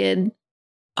cross-legged,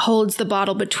 holds the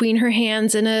bottle between her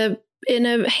hands in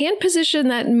a hand position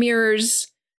that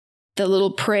mirrors the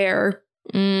little prayer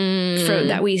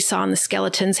that we saw in the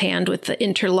skeleton's hand with the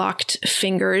interlocked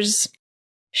fingers.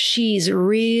 She's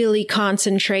really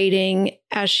concentrating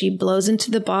as she blows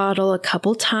into the bottle a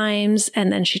couple times,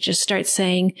 and then she just starts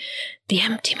saying, the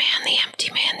empty man, the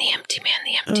empty man, the empty man,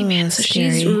 the empty man. So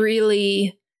she's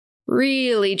really,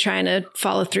 really trying to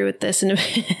follow through with this in a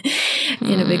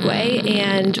big way.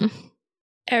 And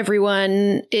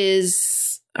everyone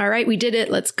is, all right, we did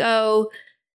it. Let's go.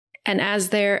 And as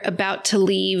they're about to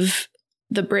leave,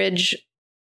 the bridge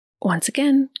once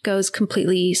again goes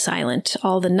completely silent.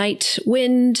 All the night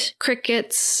wind,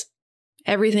 crickets,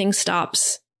 everything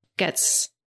stops, gets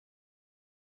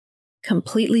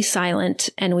completely silent.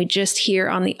 And we just hear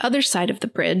on the other side of the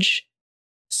bridge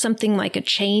something like a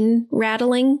chain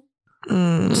rattling,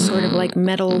 sort of like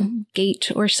metal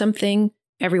gate or something.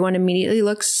 Everyone immediately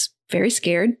looks very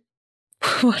scared.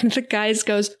 One of the guys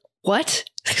goes, "What?"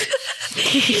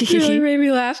 It really made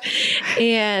me laugh.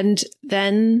 And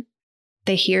then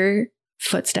they hear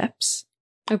footsteps.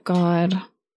 Oh, God.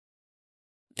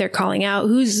 They're calling out,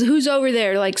 who's over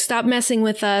there? Like, stop messing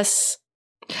with us.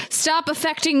 Stop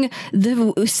affecting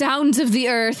the sounds of the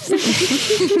earth.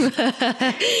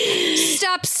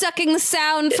 Stop sucking the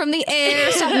sound from the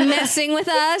air. Stop messing with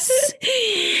us.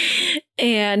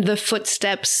 And the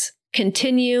footsteps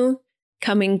continue,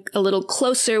 coming a little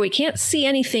closer. We can't see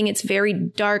anything. It's very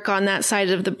dark on that side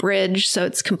of the bridge, so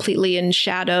it's completely in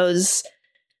shadows.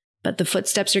 But the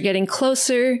footsteps are getting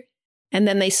closer, and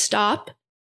then they stop.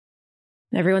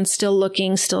 Everyone's still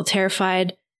looking, still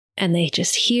terrified, and they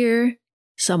just hear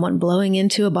someone blowing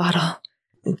into a bottle.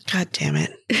 God damn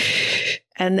it.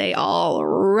 And they all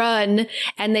run,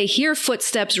 and they hear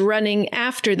footsteps running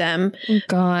after them. Oh,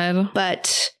 God.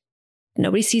 But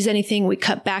nobody sees anything. We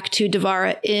cut back to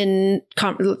Devara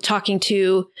talking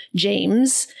to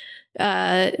James,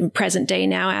 present day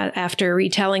now, after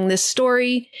retelling this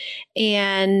story.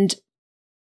 And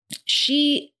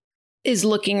she is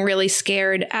looking really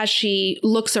scared. As she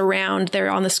looks around there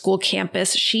on the school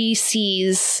campus, she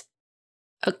sees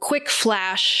a quick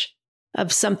flash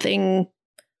of something,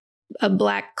 a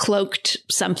black cloaked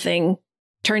something,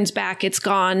 turns back, it's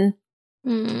gone.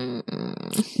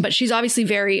 But she's obviously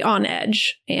very on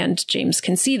edge, and James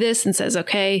can see this and says,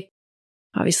 okay,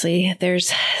 obviously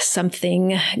there's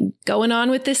something going on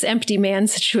with this empty man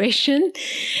situation.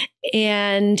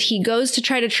 And he goes to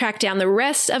try to track down the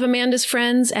rest of Amanda's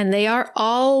friends, and they are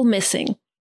all missing.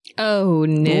 Oh,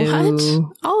 no.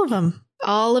 What? All of them?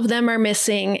 All of them are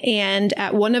missing. And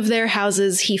at one of their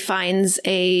houses, he finds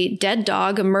a dead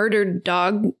dog, a murdered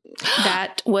dog.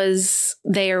 That was,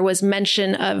 there was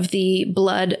mention of the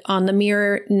blood on the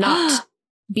mirror not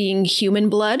being human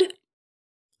blood.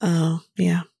 Oh,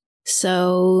 yeah.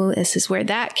 So this is where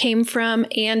that came from.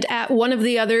 And at one of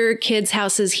the other kids'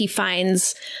 houses, he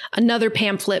finds another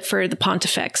pamphlet for the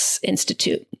Pontifex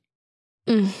Institute.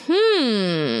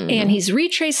 Mm-hmm. And he's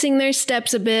retracing their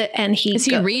steps a bit. And is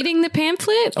he reading the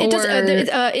pamphlet?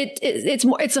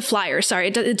 It's a flyer. Sorry,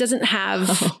 it doesn't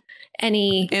have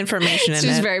any information in it. It's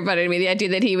just very funny to me, the idea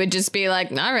that he would just be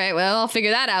like, all right, well, I'll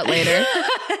figure that out later.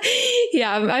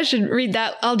 Yeah, I should read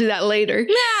that. I'll do that later.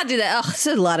 Nah, I'll do that. Oh, it's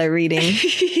a lot of reading.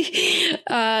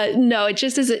 No, it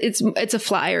just is. It's a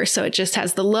flyer, so it just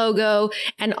has the logo,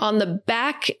 and on the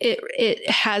back it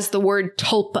has the word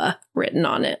Tulpa written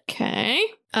on it. Okay.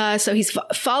 So he's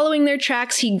following their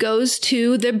tracks. He goes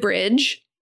to the bridge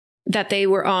that they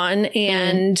were on,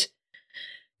 and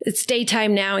it's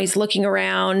daytime now. He's looking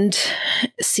around,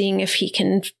 seeing if he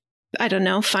can, I don't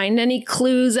know, find any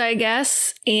clues, I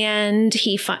guess. And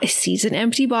he sees an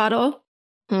empty bottle.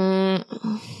 And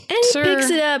he picks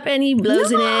it up and he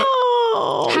blows in it.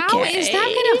 How is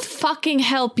that going to fucking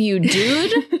help you,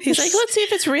 dude? He's like, let's see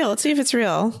if it's real. Let's see if it's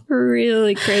real.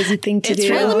 Really crazy thing to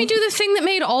do. Well, let me do the thing that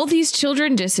made all these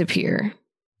children disappear.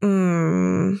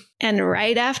 And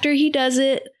right after he does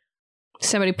it,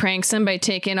 somebody pranks him by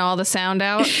taking all the sound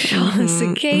out. All the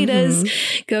cicadas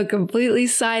go completely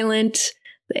silent.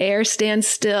 The air stands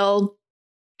still.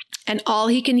 And all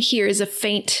he can hear is a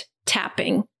faint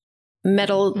tapping,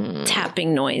 metal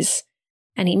tapping noise.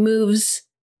 And he moves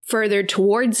further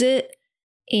towards it.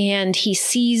 And he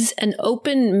sees an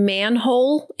open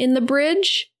manhole in the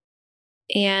bridge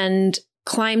and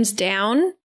climbs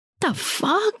down. The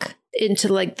fuck?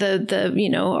 Into like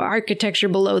the architecture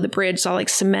below the bridge. It's all like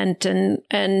cement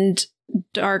and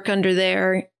dark under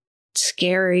there.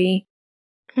 Scary.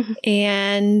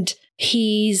 And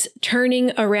he's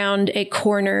turning around a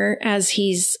corner as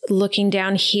he's looking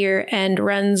down here and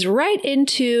runs right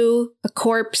into a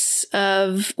corpse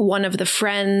of one of the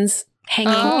friends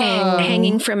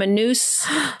hanging from a noose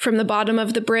from the bottom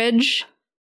of the bridge.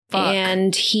 Fuck.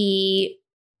 And he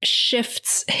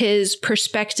shifts his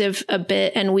perspective a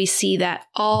bit, and we see that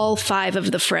all 5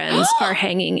 of the friends are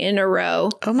hanging in a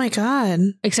row. Oh my God.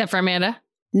 Except for Amanda.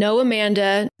 No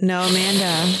Amanda. No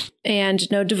Amanda. And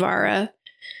no Devara.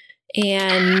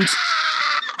 And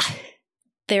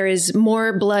there is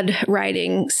more blood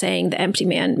writing saying the empty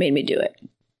man made me do it.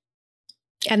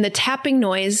 And the tapping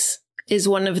noise is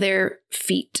one of their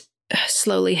feet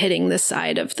slowly hitting the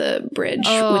side of the bridge with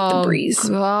the breeze.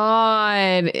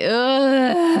 God.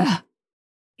 Ugh.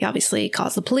 He obviously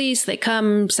calls the police. They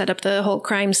come, set up the whole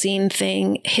crime scene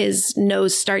thing. His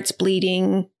nose starts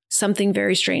bleeding. Something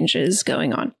very strange is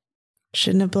going on.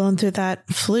 Shouldn't have blown through that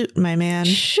flute, my man.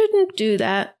 Shouldn't do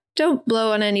that. Don't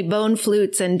blow on any bone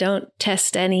flutes and don't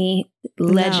test any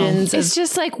legends. No. It's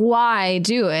just like, why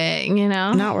do it, you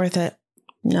know? Not worth it.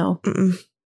 No. Mm-mm.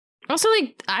 Also,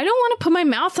 like, I don't want to put my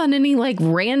mouth on any, like,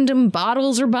 random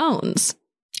bottles or bones.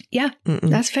 Yeah,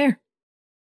 that's fair.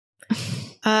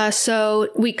 So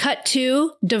we cut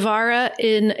to Devara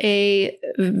in a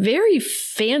very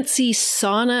fancy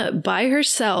sauna by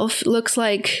herself. Looks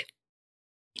like...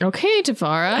 Okay,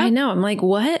 Devara. I know. I'm like,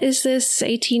 what is this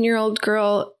 18-year-old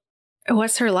girl?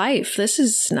 What's her life? This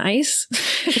is nice.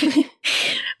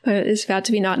 But it's about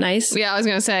to be not nice. Yeah, I was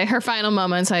going to say her final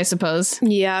moments, I suppose.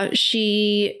 Yeah,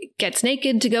 she gets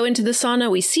naked to go into the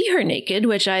sauna. We see her naked,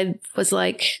 which I was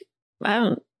like,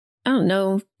 I don't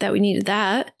know that we needed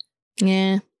that.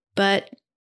 Yeah. But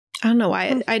I don't know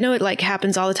why. I know it like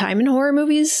happens all the time in horror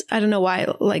movies. I don't know why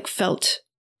it like felt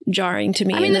jarring to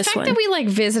me. I mean, in the this fact one. that we like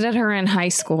visited her in high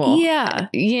school. Yeah.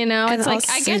 You know, And it's like,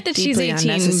 I get that she's 18.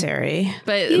 Unnecessary.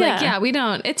 But like, yeah, we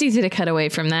don't, it's easy to cut away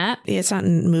from that. It's not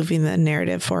moving the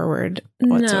narrative forward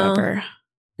whatsoever.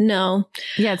 No.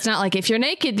 Yeah, it's not like if you're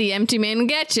naked, the empty man will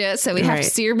get you. So we have to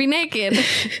see her be naked,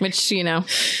 which, you know,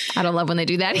 I don't love when they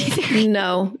do that either.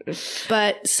 No.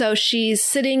 But so she's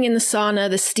sitting in the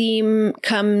sauna. The steam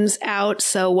comes out.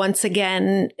 So once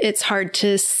again, it's hard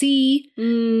to see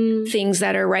things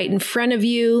that are right in front of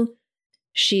you.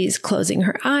 She's closing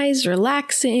her eyes,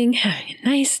 relaxing, having a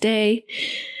nice day.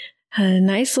 A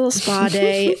nice little spa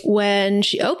day. When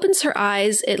she opens her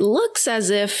eyes, it looks as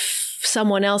if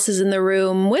someone else is in the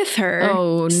room with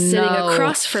her, sitting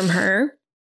across from her.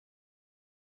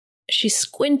 She's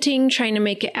squinting, trying to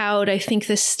make it out. I think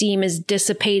the steam is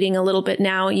dissipating a little bit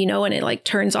now, you know, and it like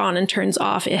turns on and turns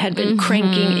off. It had been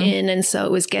cranking in, and so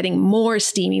it was getting more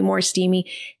steamy,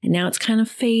 and now it's kind of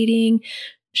fading.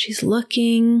 She's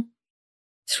looking.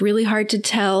 It's really hard to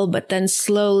tell, but then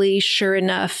slowly, sure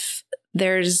enough,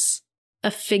 there's a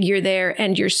figure there,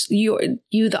 and you,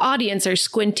 the audience, are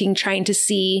squinting, trying to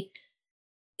see.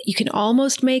 You can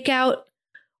almost make out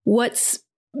what's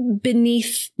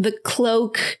beneath the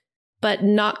cloak, but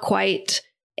not quite.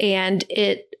 And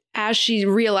as she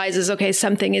realizes, okay,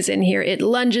 something is in here, it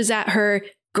lunges at her,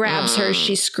 grabs her.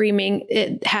 She's screaming.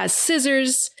 It has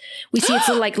scissors. We see its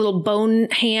little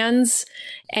bone hands,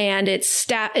 and it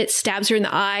stabs her in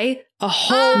the eye a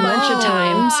whole bunch of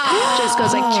times. Just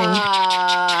goes like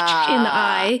in the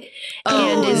eye,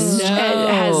 and has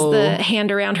the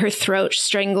hand around her throat,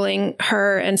 strangling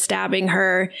her and stabbing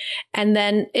her. And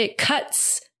then it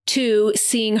cuts to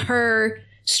seeing her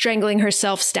strangling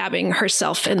herself, stabbing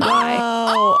herself in the eye.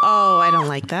 Oh, I don't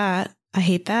like that. I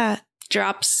hate that.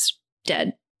 Drops,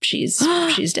 dead. She's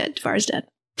dead. Devara's dead.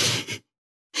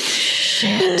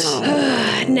 Shit.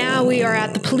 Now we are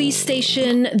at the police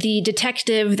station. The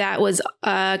detective that was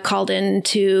called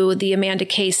into the Amanda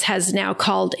case has now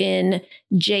called in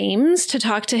James to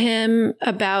talk to him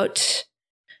about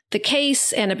the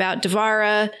case and about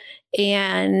Devara.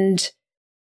 And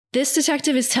this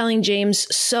detective is telling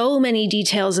James so many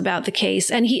details about the case.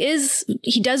 And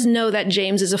he does know that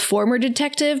James is a former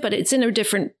detective, but it's in a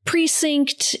different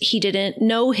precinct. He didn't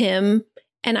know him.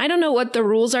 And I don't know what the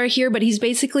rules are here, but he's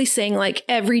basically saying like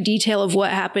every detail of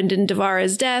what happened in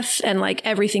Devara's death and like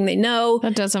everything they know.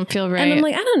 That doesn't feel right. And I'm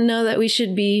like, I don't know that we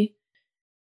should be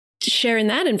sharing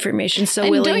that information so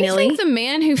willy-nilly. Don't you think the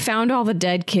man who found all the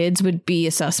dead kids would be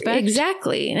a suspect?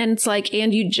 Exactly. And it's like,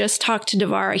 and you just talked to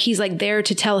Devara. He's like there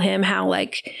to tell him how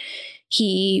like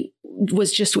he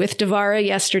was just with Devara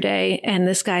yesterday. And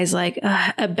this guy's like,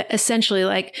 essentially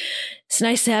like, it's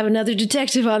nice to have another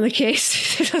detective on the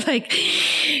case. Like,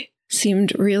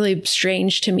 seemed really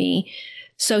strange to me.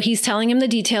 So he's telling him the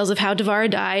details of how Devara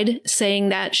died, saying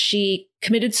that she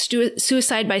committed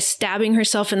suicide by stabbing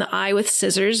herself in the eye with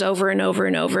scissors over and over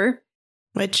and over.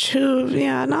 Which, that doesn't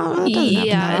happen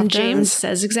that and often. James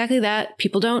says exactly that.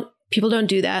 People don't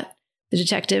do that. The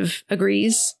detective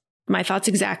agrees. My thoughts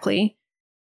exactly.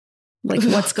 Like,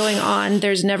 what's going on?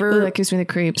 There's never... That gives me the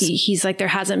creeps. He's like, there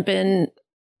hasn't been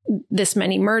this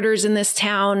many murders in this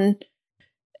town,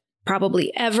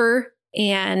 probably ever.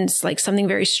 And like something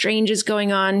very strange is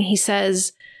going on. He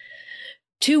says,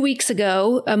 2 weeks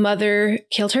ago, a mother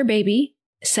killed her baby,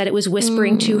 said it was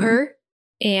whispering to her.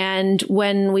 And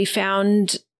when we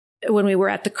were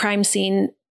at the crime scene,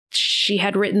 she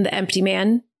had written "The Empty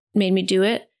Man Made Me Do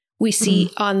It," We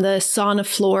see on the sauna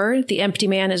floor, the empty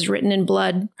man is written in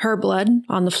blood, her blood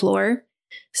on the floor.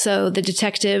 So the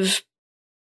detective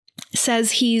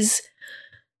says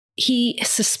he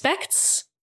suspects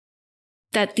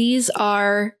that these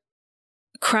are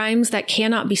crimes that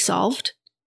cannot be solved,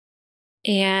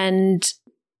 and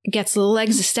gets a little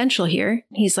existential here.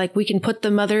 He's like, we can put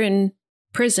the mother in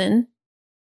prison.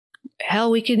 Hell,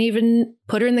 we can even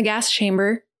put her in the gas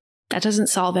chamber. That doesn't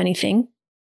solve anything.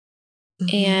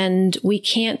 And we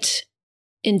can't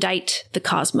indict the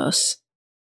cosmos.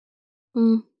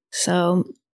 So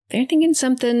they're thinking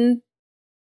something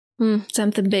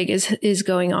big is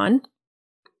going on.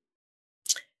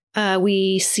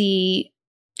 We see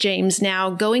James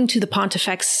now going to the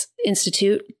Pontifex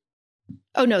Institute.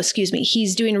 Oh, no, excuse me.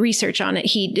 He's doing research on it.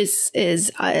 He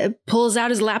pulls out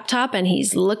his laptop and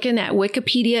he's looking at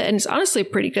Wikipedia, and it's honestly a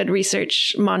pretty good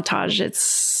research montage.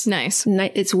 It's nice.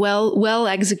 It's well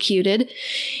executed.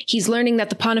 He's learning that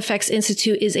the Pontifex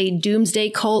Institute is a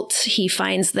doomsday cult. He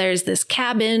finds there's this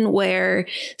cabin where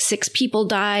 6 people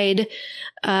died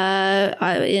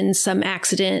in some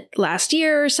accident last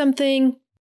year or something.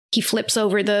 He flips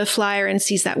over the flyer and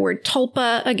sees that word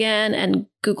tulpa again and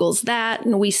Googles that.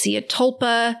 And we see a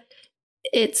tulpa.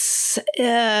 It's,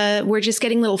 we're just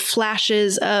getting little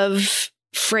flashes of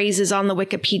phrases on the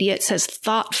Wikipedia. It says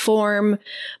thought form,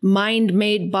 mind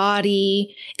made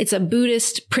body. It's a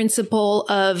Buddhist principle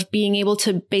of being able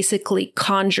to basically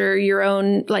conjure your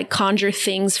own, conjure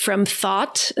things from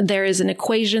thought. There is an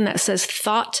equation that says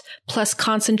thought plus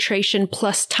concentration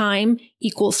plus time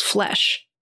equals flesh.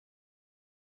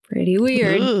 Pretty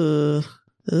weird. Ooh.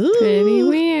 Pretty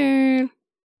weird.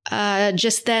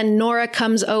 Just then Nora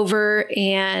comes over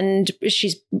and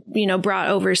she's, brought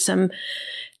over some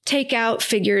takeout,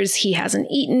 figures he hasn't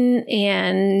eaten,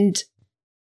 and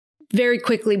very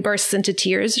quickly bursts into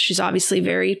tears. She's obviously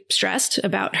very stressed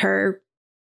about her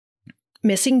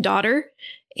missing daughter,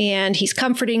 and he's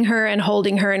comforting her and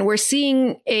holding her. And we're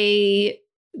seeing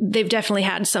they've definitely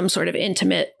had some sort of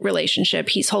intimate relationship.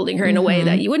 He's holding her in a way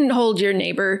that you wouldn't hold your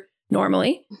neighbor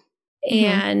normally.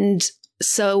 And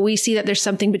so we see that there's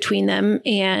something between them,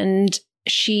 and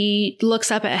she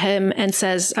looks up at him and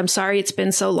says, I'm sorry it's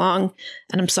been so long,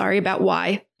 and I'm sorry about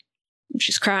why.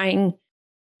 She's crying.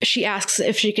 She asks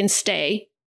if she can stay,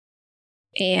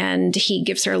 and he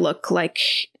gives her a look like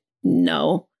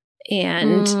no,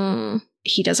 and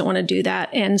he doesn't want to do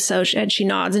that. And so she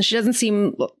nods, and she doesn't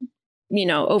seem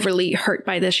overly hurt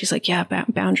by this. She's like, yeah,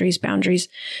 boundaries.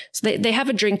 So they have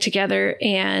a drink together,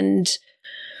 and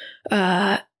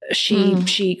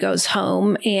she goes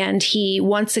home, and he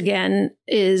once again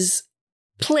is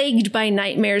plagued by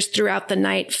nightmares throughout the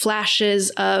night. Flashes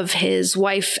of his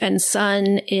wife and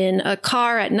son in a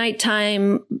car at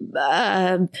nighttime,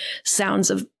 sounds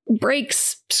of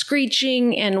brakes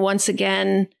screeching, and once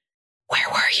again, where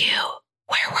were you?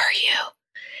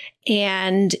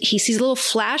 And he sees a little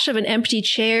flash of an empty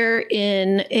chair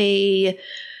in a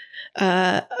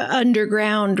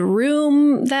underground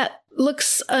room that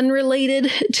looks unrelated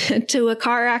to a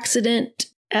car accident.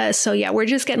 So yeah, we're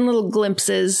just getting little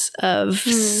glimpses of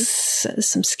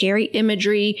some scary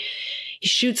imagery. He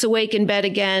shoots awake in bed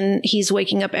again. He's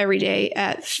waking up every day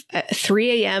at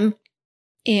 3 a.m.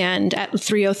 and at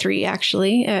 3:03,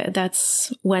 actually.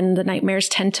 That's when the nightmares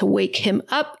tend to wake him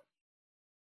up.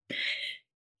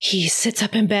 He sits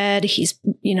up in bed. He's,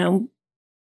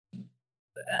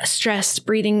 stressed,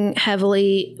 breathing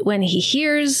heavily, when he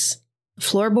hears the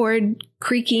floorboard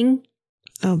creaking.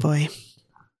 Oh, boy.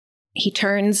 He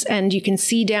turns, and you can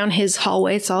see down his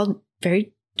hallway. It's all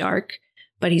very dark,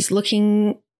 but he's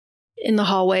looking in the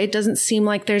hallway. It doesn't seem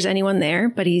like there's anyone there,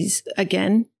 but hears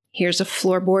a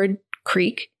floorboard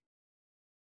creak.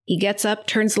 He gets up,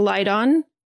 turns the light on.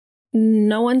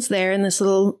 No one's there in this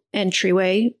little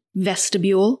entryway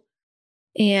vestibule,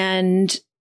 and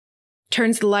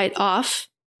turns the light off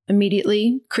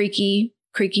immediately. Creaky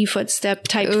footstep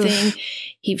type thing.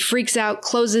 He freaks out,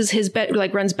 closes his bed,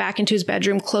 runs back into his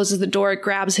bedroom, closes the door,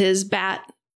 grabs his bat,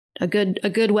 a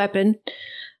good weapon,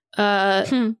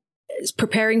 is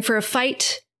preparing for a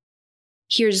fight.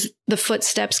 Hears the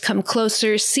footsteps come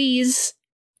closer, sees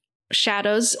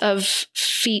shadows of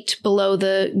feet below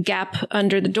the gap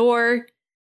under the door,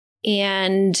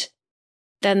 and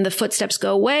then the footsteps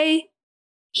go away.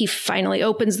 He finally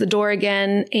opens the door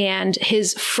again, and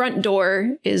his front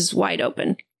door is wide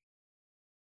open.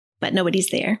 But nobody's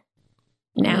there.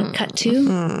 Now, cut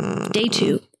to day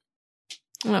 2.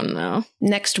 Oh, no.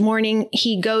 Next morning,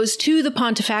 he goes to the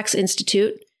Pontifex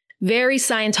Institute. very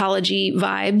Scientology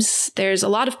vibes. There's a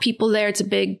lot of people there. It's a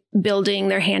big building.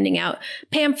 They're handing out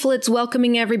pamphlets,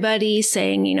 welcoming everybody,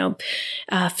 saying,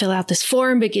 fill out this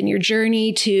form, begin your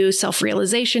journey to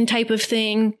self-realization type of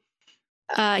thing.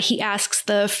 He asks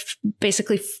the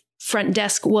basically front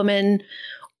desk woman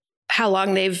how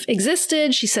long they've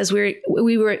existed. She says,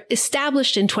 we were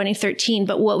established in 2013,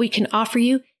 but what we can offer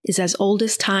you is as old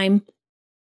as time.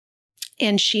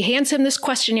 And she hands him this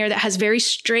questionnaire that has very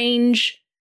strange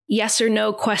yes or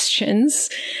no questions,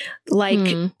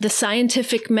 like the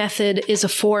scientific method is a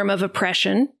form of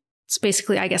oppression. It's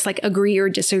basically, I guess, like agree or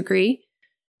disagree.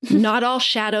 Not all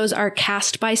shadows are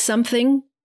cast by something.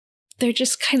 They're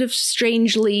just kind of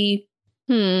strangely,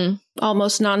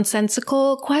 almost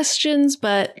nonsensical questions,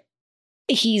 but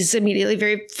he's immediately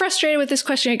very frustrated with this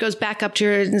question. He goes back up to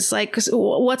her and is like,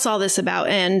 what's all this about?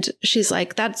 And she's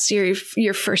like, that's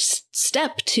your first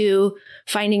step to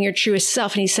finding your truest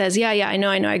self. And he says, yeah, I know.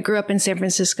 I grew up in San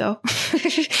Francisco.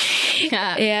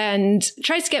 And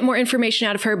tries to get more information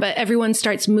out of her, but everyone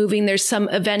starts moving. There's some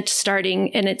event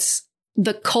starting and it's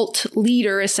the cult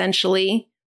leader, essentially.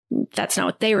 That's not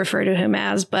what they refer to him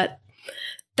as, but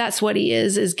that's what he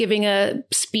is giving a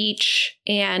speech.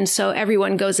 And so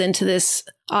everyone goes into this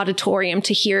auditorium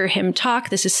to hear him talk.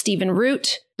 This is Stephen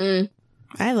Root.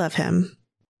 I love him.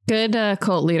 Good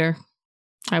cult leader,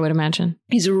 I would imagine.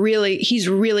 He's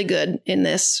really good in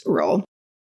this role.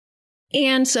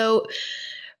 And so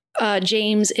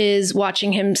James is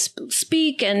watching him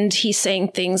speak, and he's saying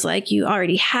things like, you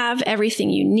already have everything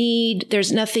you need.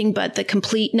 There's nothing but the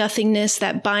complete nothingness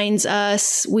that binds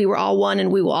us. We were all one and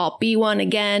we will all be one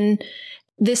again.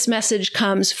 This message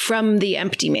comes from the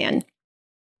empty man.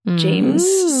 James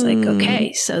is like,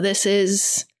 okay, so this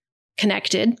is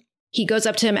connected. He goes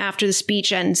up to him after the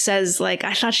speech and says, like,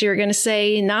 I thought you were going to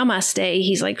say namaste.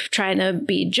 He's like trying to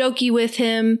be jokey with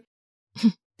him.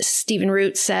 Stephen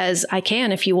Root says, I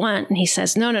can if you want. And he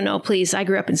says, no, please. I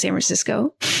grew up in San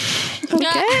Francisco.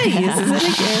 Okay, he uses it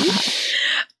again.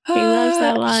 He loves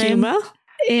that line. Humor.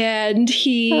 And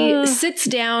he sits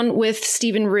down with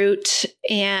Stephen Root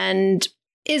and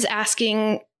is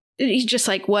asking, he's just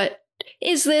like, what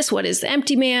is this? What is the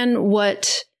empty man?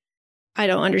 I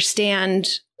don't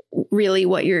understand really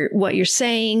what you're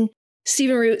saying.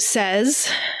 Stephen Root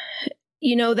says,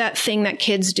 that thing that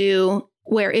kids do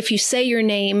where if you say your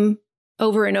name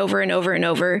over and over and over and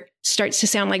over, starts to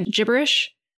sound like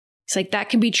gibberish. It's like that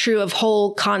can be true of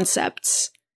whole concepts.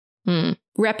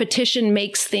 Repetition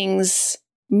makes things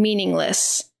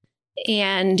meaningless.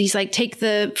 And he's like, take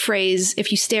the phrase,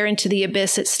 if you stare into the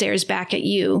abyss, it stares back at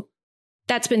you.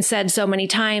 That's been said so many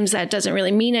times that doesn't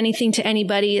really mean anything to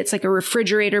anybody. It's like a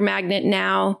refrigerator magnet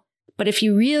now. But if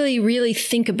you really, really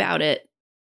think about it,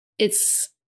 it's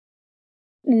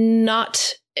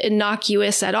not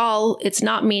innocuous at all. It's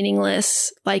not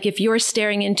meaningless. Like if you're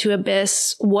staring into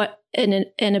abyss, an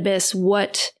abyss,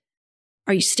 what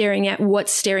are you staring at?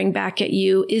 What's staring back at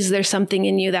you? Is there something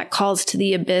in you that calls to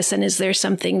the abyss? And is there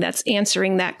something that's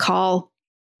answering that call?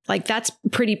 Like that's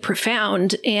pretty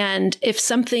profound. And if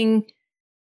something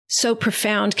so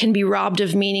profound can be robbed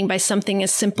of meaning by something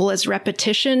as simple as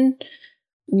repetition,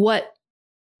 what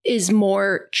is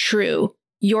more true?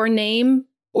 Your name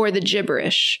or the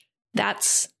gibberish?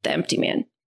 That's the empty man.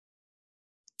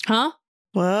 Huh?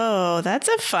 Whoa, that's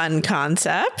a fun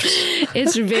concept.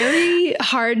 It's very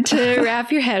hard to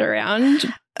wrap your head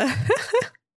around.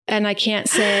 And I can't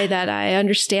say that I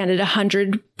understand it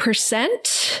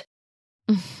 100%.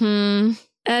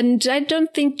 And I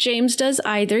don't think James does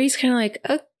either. He's kind of like,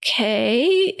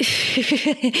 okay.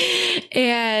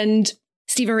 And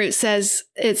Stephen Root says,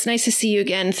 it's nice to see you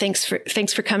again. Thanks for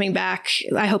coming back.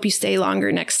 I hope you stay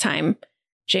longer next time.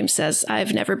 James says,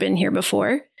 I've never been here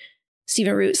before.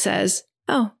 Stephen Root says,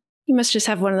 oh, you must just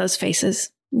have one of those faces.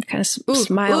 And kind of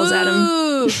smiles at him.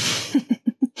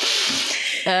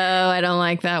 Oh, I don't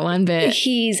like that one bit.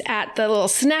 He's at the little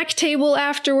snack table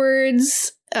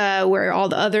afterwards, where all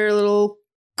the other little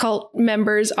cult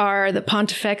members are, the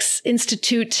Pontifex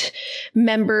Institute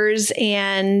members,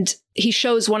 and he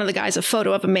shows one of the guys a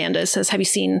photo of Amanda, says, have you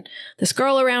seen this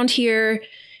girl around here?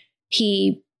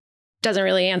 He doesn't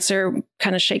really answer,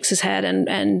 kind of shakes his head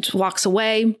and walks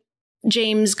away.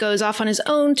 James goes off on his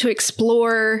own to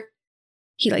explore.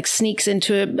 He sneaks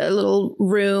into a little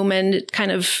room and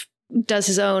kind of does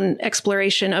his own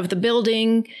exploration of the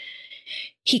building.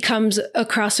 He comes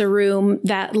across a room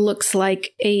that looks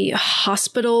like a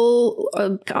hospital,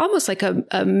 almost like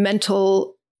a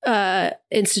mental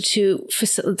institute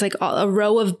facility. It's like a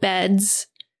row of beds,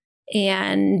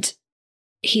 and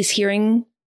he's hearing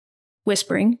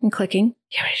whispering and clicking.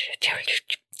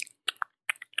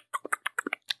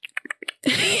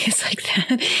 It's like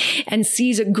that. And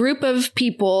sees a group of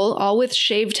people, all with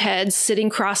shaved heads, sitting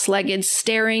cross-legged,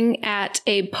 staring at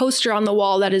a poster on the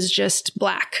wall that is just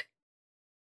black.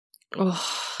 Ugh.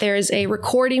 There's a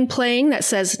recording playing that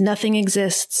says, "Nothing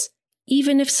exists.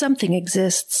 Even if something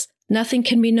exists, nothing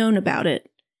can be known about it.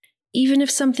 Even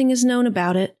if something is known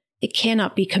about it, it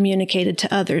cannot be communicated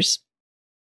to others."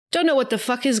 Don't know what the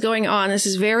fuck is going on. This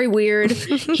is very weird.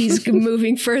 He's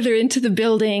moving further into the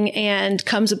building and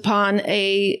comes upon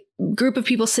a group of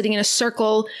people sitting in a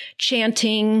circle,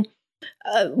 chanting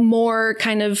more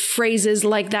kind of phrases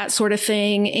like that sort of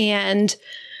thing. And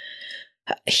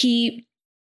he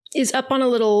is up on a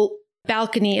little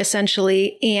balcony,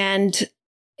 essentially, and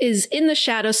is in the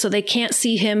shadows so they can't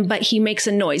see him, but he makes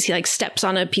a noise. He like steps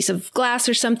on a piece of glass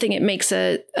or something. It makes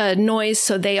a noise.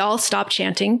 So they all stop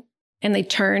chanting. And they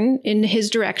turn in his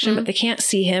direction, but they can't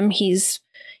see him. He's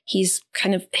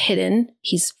kind of hidden.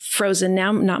 He's frozen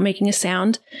now, not making a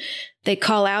sound. They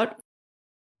call out,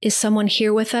 "Is someone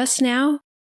here with us now?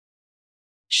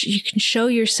 You can show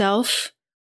yourself."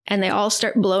 And they all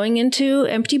start blowing into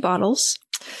empty bottles.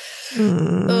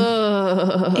 And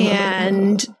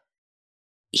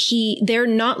they're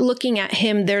not looking at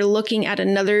him. They're looking at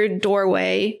another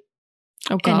doorway.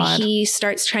 Oh, God. And he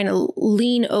starts trying to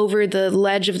lean over the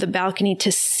ledge of the balcony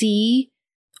to see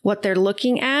what they're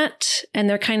looking at. And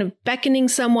they're kind of beckoning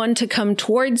someone to come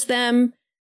towards them.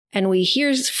 And we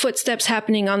hear footsteps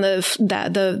happening on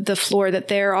the floor that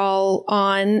they're all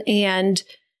on. And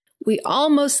we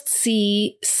almost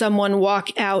see someone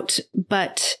walk out,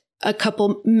 but a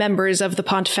couple members of the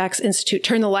Pontifex Institute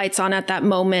turn the lights on at that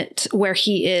moment where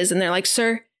he is. And they're like,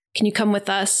 "Sir, can you come with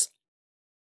us?"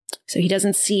 So he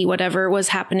doesn't see whatever was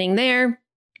happening there.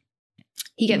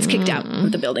 He gets kicked out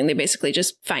of the building. They basically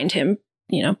just find him,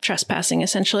 trespassing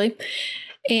essentially.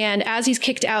 And as he's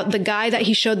kicked out, the guy that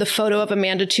he showed the photo of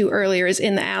Amanda to earlier is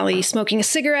in the alley smoking a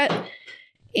cigarette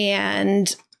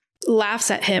and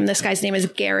laughs at him. This guy's name is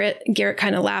Garrett. Garrett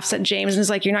kind of laughs at James and is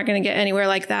like, "You're not going to get anywhere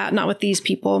like that. Not with these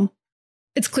people."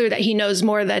 It's clear that he knows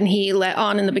more than he let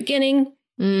on in the beginning.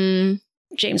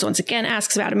 James once again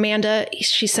asks about Amanda. He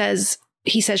says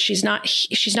she's not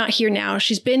here now.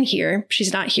 She's been here.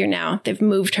 She's not here now. They've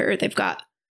moved her. They've got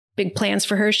big plans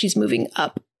for her. She's moving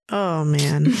up. Oh,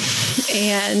 man.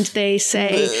 And they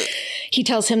say, he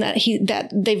tells him that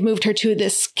they've moved her to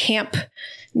this camp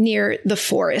near the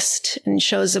forest and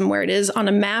shows him where it is on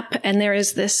a map. And there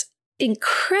is this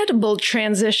incredible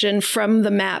transition from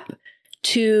the map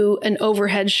to an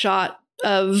overhead shot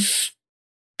of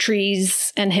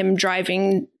trees and him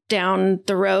driving down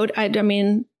the road. I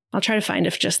mean, I'll try to find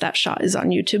if just that shot is on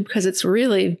YouTube because it's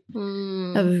really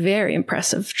a very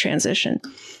impressive transition.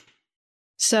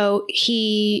 So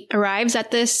he arrives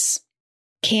at this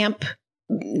camp.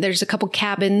 There's a couple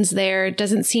cabins there. It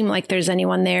doesn't seem like there's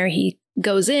anyone there. He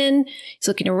goes in. He's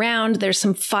looking around. There's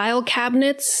some file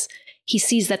cabinets. He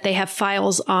sees that they have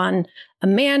files on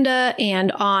Amanda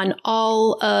and on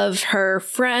all of her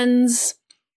friends.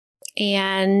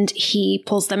 And he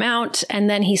pulls them out. And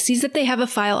then he sees that they have a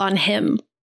file on him.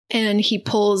 And he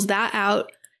pulls that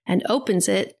out and opens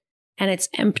it, and it's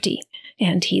empty.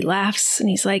 And he laughs, and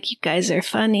he's like, "You guys are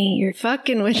funny. You're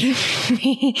fucking with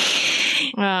me."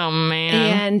 Oh, man.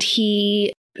 And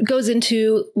he goes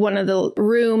into one of the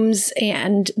rooms,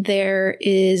 and there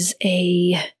is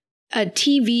a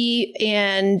TV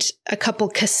and a couple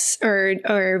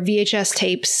or VHS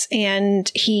tapes, and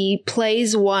he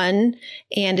plays one,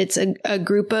 and it's a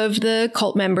group of the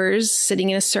cult members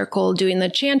sitting in a circle doing the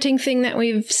chanting thing that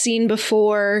we've seen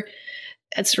before.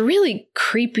 It's really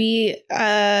creepy.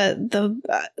 The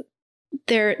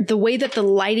way that the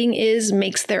lighting is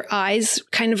makes their eyes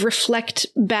kind of reflect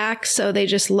back, so they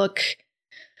just look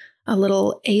a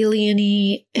little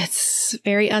alien-y. It's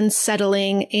very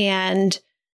unsettling, and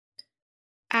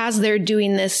as they're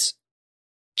doing this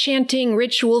chanting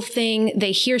ritual thing,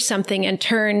 they hear something and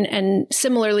turn, and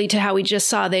similarly to how we just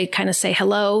saw, they kind of say,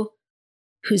 "Hello,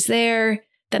 who's there?"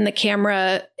 Then the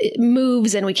camera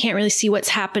moves and we can't really see what's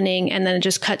happening. And then it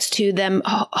just cuts to them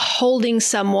holding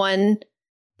someone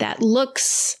that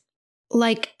looks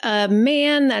like a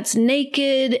man that's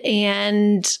naked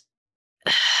and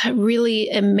really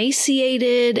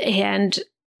emaciated. And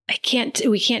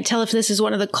we can't tell if this is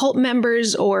one of the cult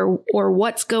members or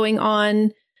what's going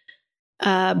on.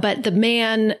 But the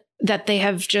man that they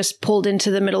have just pulled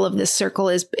into the middle of this circle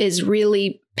is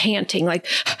really panting, like,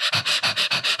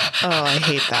 oh, I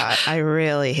hate that. I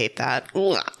really hate that.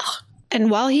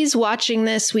 And while he's watching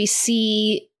this, we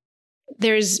see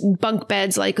there's bunk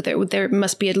beds, like there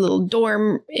must be a little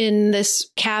dorm in this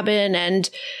cabin. And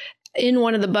in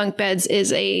one of the bunk beds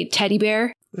is a teddy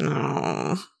bear. No.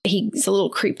 He's a little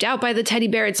creeped out by the teddy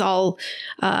bear. It's all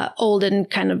old and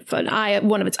kind of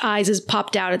one of its eyes is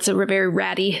popped out. It's a very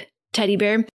ratty teddy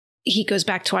bear. He goes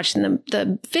back to watching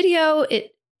the video.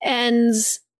 It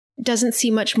ends, doesn't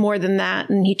see much more than that.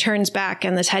 And he turns back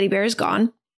and the teddy bear is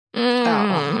gone.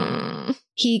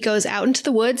 He goes out into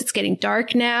the woods. It's getting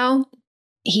dark now.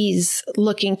 He's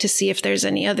looking to see if there's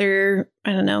any other,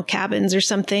 I don't know, cabins or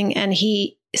something. And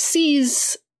he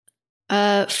sees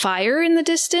a fire in the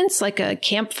distance, like a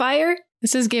campfire.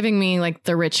 This is giving me like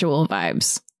the Ritual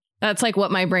vibes. That's like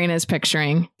what my brain is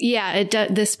picturing. Yeah,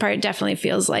 this part definitely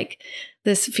feels like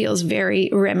this feels very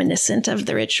reminiscent of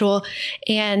the Ritual.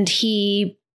 And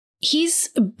he's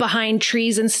behind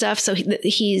trees and stuff, so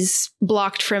he's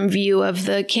blocked from view of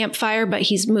the campfire, but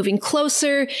he's moving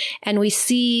closer, and we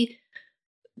see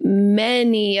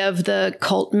many of the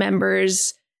cult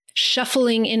members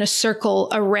shuffling in a circle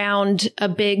around a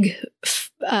big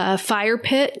fire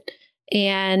pit,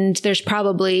 and there's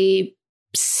probably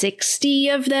 60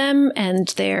 of them, and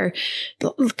they're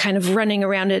kind of running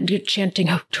around it, chanting.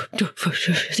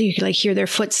 You can like hear their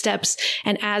footsteps,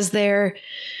 and as they're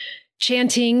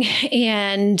chanting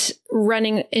and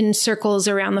running in circles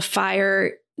around the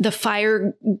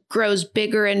fire grows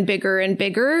bigger and bigger and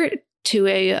bigger to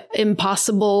a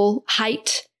impossible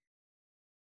height.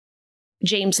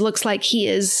 James looks like he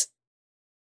is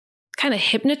kind of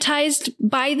hypnotized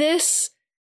by this.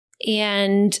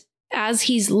 And as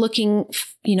he's looking,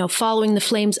 following the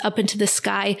flames up into the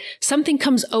sky, something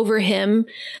comes over him.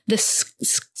 The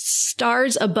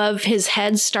stars above his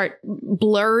head start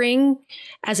blurring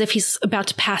as if he's about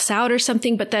to pass out or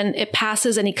something. But then it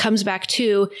passes and he comes back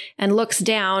to and looks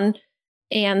down,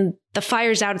 and the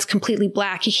fire's out. It's completely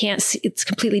black. He can't see. It's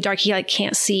completely dark. He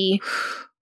can't see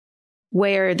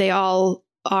where they all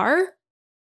are.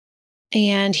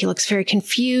 And he looks very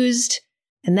confused.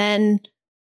 And then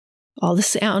all the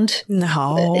sound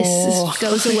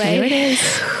goes away. Here it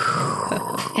is.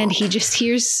 And he just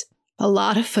hears a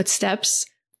lot of footsteps,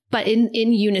 but in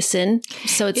unison.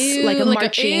 So it's like a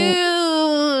marching.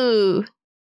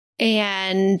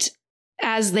 And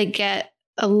as they get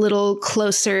a little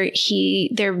closer,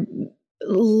 they're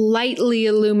lightly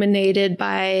illuminated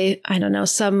by, I don't know,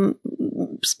 some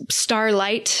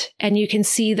starlight. And you can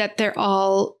see that they're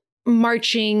all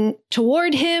marching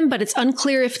toward him, but it's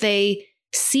unclear if they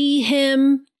see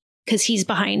him because he's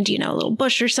behind, a little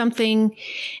bush or something,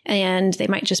 and they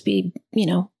might just be,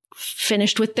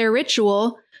 finished with their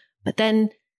ritual. But then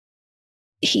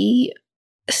he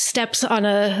steps on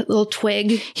a little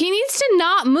twig. He needs to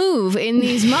not move in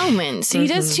these moments. He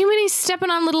does too many stepping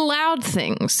on little loud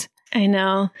things. I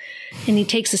know. And he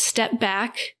takes a step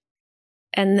back,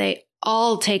 and they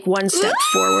all take one step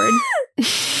forward.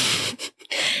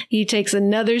 He takes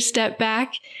another step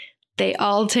back. They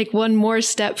all take one more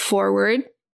step forward.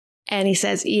 And he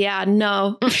says, yeah,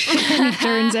 no. And he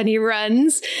turns and he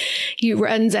runs. He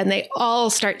runs and they all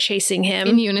start chasing him.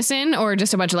 In unison, or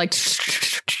just a bunch of like...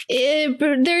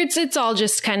 It's all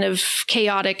just kind of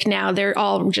chaotic now. They're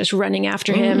all just running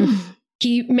after him.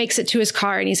 He makes it to his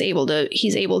car and he's able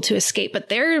to escape. But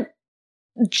they're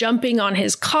jumping on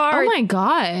his car. Oh my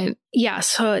God. Yeah,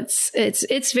 so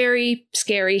it's very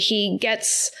scary. He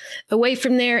gets away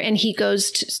from there and he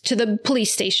goes to the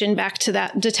police station, back to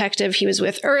that detective he was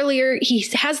with earlier. He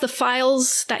has the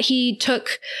files that he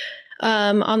took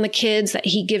on the kids that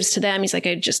he gives to them. He's like,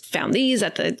 I just found these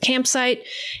at the campsite.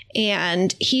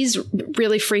 And he's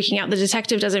really freaking out. The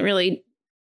detective doesn't really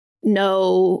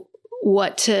know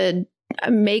what to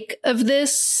make of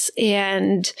this.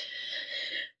 And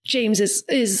James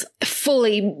is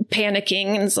fully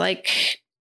panicking and is like,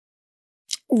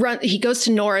 he goes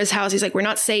to Nora's house. He's like, we're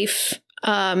not safe.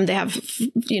 They have,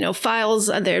 files.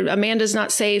 Amanda's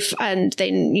not safe. And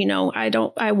they,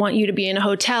 I want you to be in a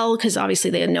hotel because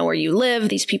obviously they know where you live.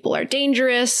 These people are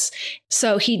dangerous.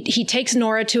 So he takes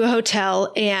Nora to a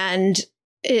hotel and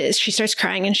she starts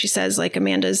crying and she says, like,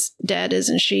 Amanda's dead,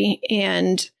 isn't she?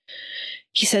 And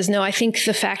he says, no, I think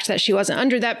the fact that she wasn't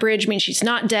under that bridge means she's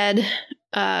not dead.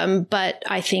 But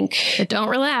I think... But don't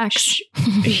relax.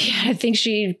 I think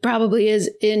she probably is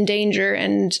in danger,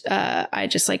 and I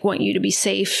just want you to be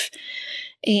safe.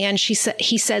 And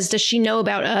he says, does she know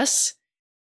about us?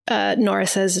 Nora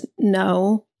says,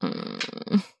 no.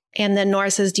 And then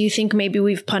Nora says, do you think maybe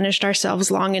we've punished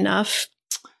ourselves long enough?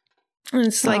 And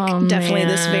it's definitely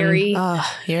this very...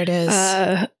 here it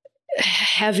is.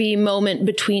 Heavy moment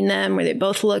between them where they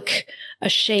both look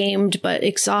ashamed but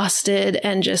exhausted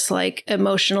and just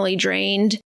emotionally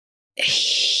drained.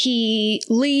 He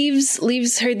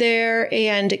leaves her there,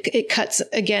 and it cuts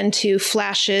again to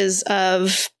flashes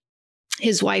of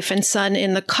his wife and son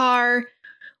in the car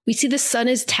We see the son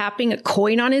is tapping a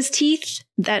coin on his teeth.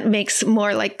 That makes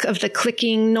more like of the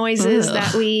clicking noises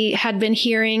that we had been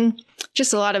hearing.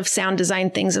 Just a lot of sound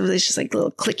design things. It was just like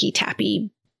little clicky,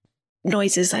 tappy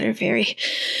noises that are very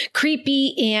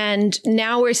creepy. And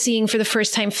now we're seeing for the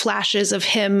first time flashes of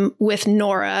him with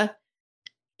Nora,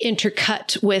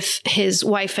 intercut with his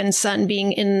wife and son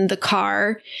being in the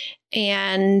car.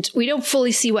 And we don't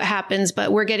fully see what happens,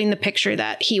 but we're getting the picture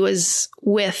that he was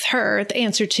with her. The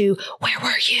answer to "where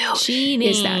were you?" Cheating.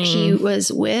 Is that he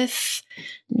was with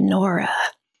Nora.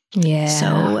 Yeah.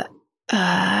 So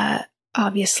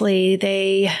obviously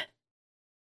they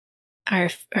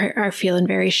are feeling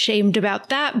very shamed about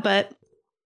that, but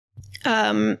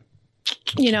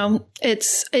you know,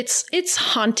 it's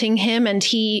haunting him, and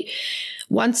he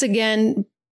once again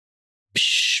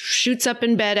shoots up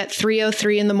in bed at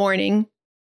 3:03 in the morning,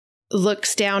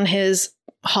 looks down his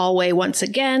hallway once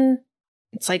again.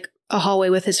 It's like a hallway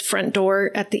with his front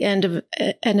door at the end of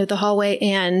the hallway,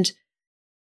 and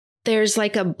there's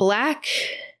like a black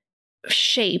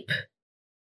shape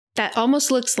that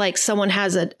almost looks like someone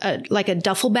has a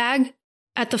duffel bag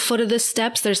at the foot of the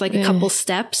steps. There's like a couple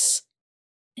steps,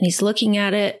 and he's looking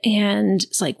at it, and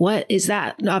it's like, what is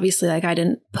that? And obviously, like, I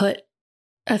didn't put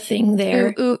a thing there.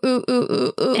 And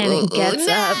it gets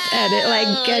up, and it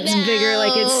like gets bigger,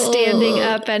 like it's standing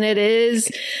up, and it is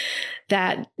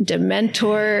that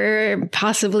Dementor,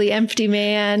 possibly Empty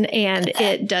Man, and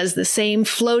it does the same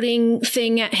floating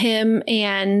thing at him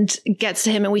and gets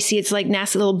to him, and we see it's like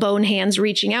nasty little bone hands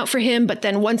reaching out for him, but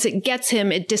then once it gets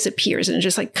him, it disappears, and it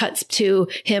just like cuts to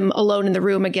him alone in the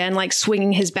room again, like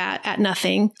swinging his bat at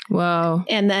nothing. Whoa.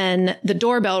 And then the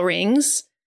doorbell rings,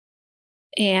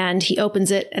 and he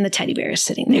opens it, and the teddy bear is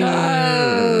sitting there.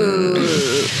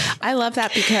 I love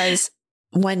that, because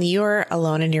when you're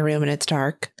alone in your room and it's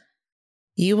dark,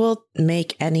 you will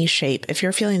make any shape. If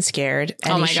you're feeling scared,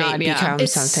 any shape becomes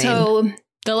it's something. So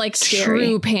the like scary.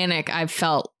 True panic I've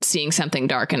felt seeing something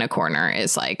dark in a corner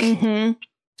is like. I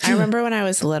remember when I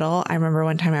was little, I remember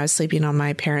one time I was sleeping on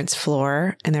my parents'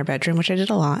 floor in their bedroom, which I did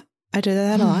a lot. I did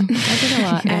that a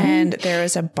lot. And there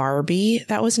was a Barbie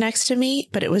that was next to me,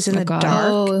 but it was in the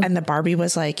dark, and the Barbie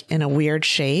was like in a weird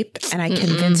shape. And I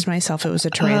convinced myself it was a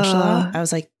tarantula. I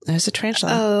was like, there's a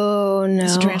tarantula. Oh, no.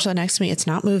 There's a tarantula next to me. It's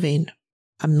not moving.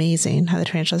 Amazing how the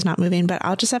tarantula is not moving, but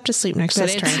I'll just have to sleep next to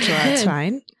this tarantula. It's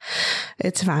fine.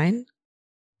 It's fine.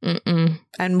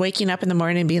 And waking up in the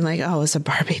morning and being like, oh, it's a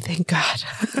Barbie. Thank God.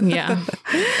 Yeah.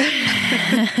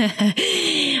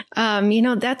 You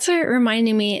know, that's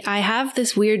reminding me, I have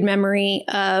this weird memory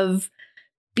of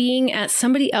being at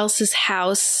somebody else's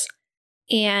house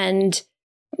and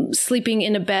sleeping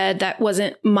in a bed that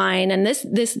wasn't mine. And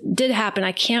this did happen.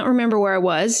 I can't remember where I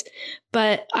was,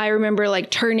 but I remember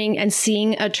like turning and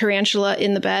seeing a tarantula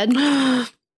in the bed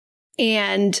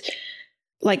and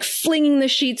like flinging the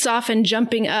sheets off and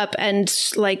jumping up and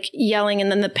like yelling.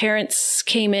 And then the parents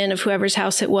came in of whoever's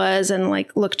house it was and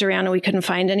like looked around, and we couldn't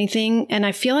find anything. And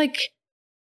I feel like,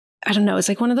 I don't know, it's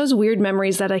like one of those weird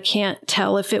memories that I can't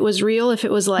tell if it was real, if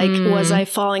it was like, was I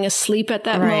falling asleep at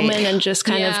that moment and just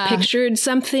kind of pictured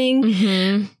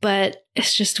something? But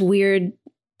it's just weird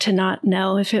to not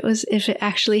know if it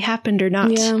actually happened or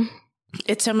not. Yeah.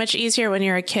 It's so much easier when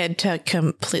you're a kid to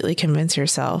completely convince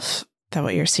yourself that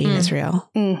what you're seeing is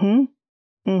real. And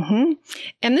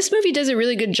this movie does a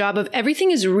really good job of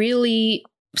everything is really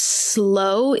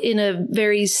slow in a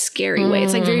very scary way.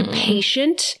 It's like very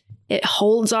patient. It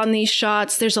holds on these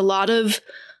shots. There's a lot of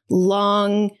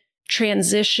long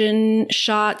transition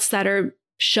shots that are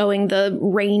showing the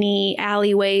rainy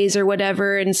alleyways or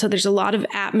whatever. And so there's a lot of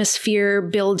atmosphere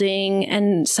building.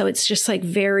 And so it's just like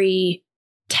very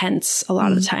tense a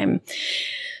lot of the time.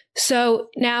 So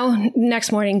now,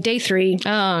 next morning, day 3.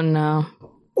 Oh, no.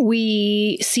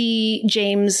 We see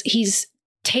James. He's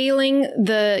tailing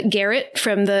the Garrett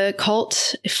from the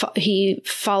cult. He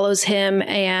follows him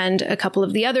and a couple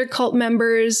of the other cult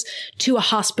members to a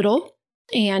hospital.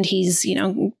 And he's,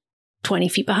 20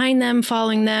 feet behind them,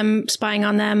 following them, spying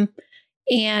on them.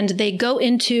 And they go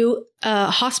into a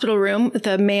hospital room with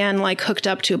a man like hooked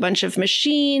up to a bunch of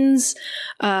machines,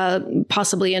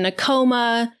 possibly in a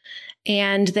coma.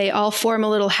 And they all form a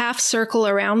little half circle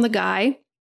around the guy,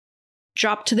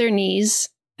 drop to their knees,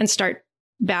 and start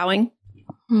bowing.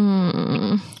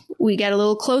 We get a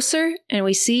little closer, and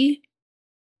we see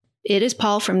it is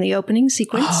Paul from the opening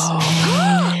sequence.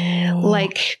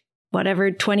 Like,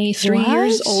 23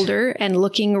 years older, and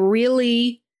looking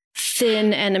really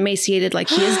thin and emaciated, like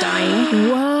he is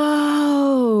dying.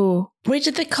 Whoa. Wait,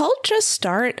 did the cult just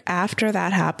start after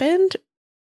that happened?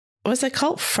 Was the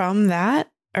cult from that?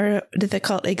 Or did the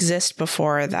cult exist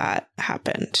before that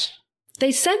happened?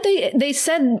 They said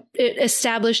it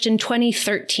established in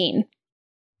 2013.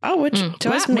 Oh, which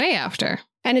was way after.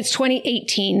 And it's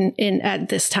 2018 at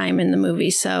this time in the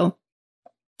movie. So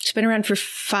it's been around for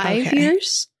 5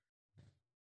 years.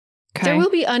 Okay. There will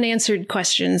be unanswered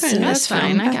questions. That's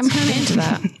fine. I'm kind of into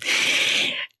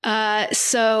that.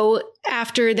 So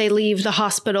after they leave the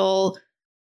hospital,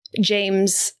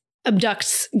 James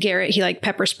abducts Garrett. He like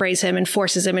pepper sprays him and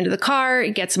forces him into the car,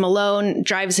 gets him alone,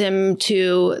 drives him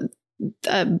to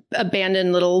an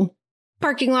abandoned little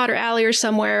parking lot or alley or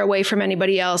somewhere away from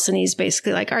anybody else. And he's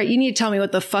basically like, all right, you need to tell me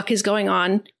what the fuck is going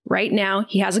on right now.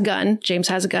 He has a gun. James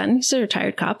has a gun. He's a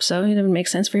retired cop, so it would make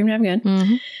sense for him to have a gun.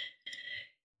 Mm-hmm.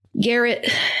 Garrett,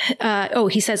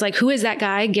 he says, like, who is that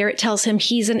guy? Garrett tells him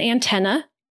he's an antenna.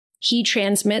 He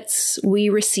transmits, we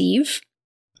receive.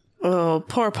 Oh,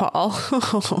 poor Paul.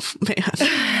 Oh,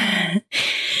 man.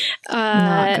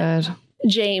 Not good.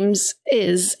 James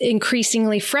is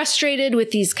increasingly frustrated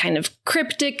with these kind of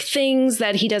cryptic things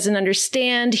that he doesn't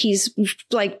understand. He's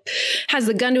like, has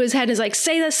the gun to his head and is like,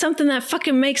 say that's something that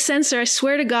fucking makes sense, or I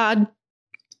swear to God.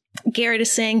 Garrett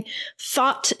is saying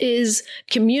thought is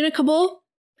communicable.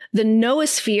 The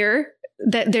noosphere,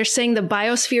 that they're saying the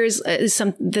biosphere is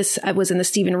this was in the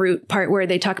Stephen Root part where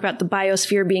they talk about the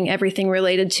biosphere being everything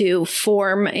related to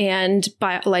form and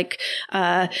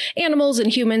animals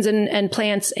and humans and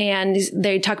plants. And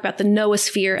they talk about the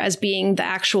noosphere as being the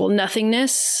actual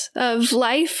nothingness of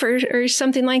life or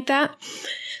something like that.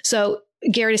 So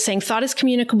Garrett is saying thought is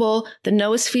communicable. The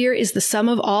noosphere is the sum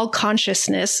of all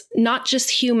consciousness, not just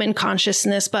human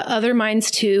consciousness, but other minds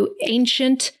too,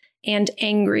 ancient and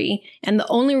angry, and the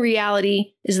only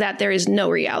reality is that there is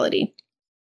no reality.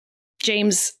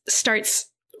 James starts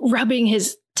rubbing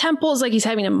his temples like he's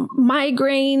having a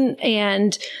migraine,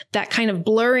 and that kind of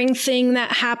blurring thing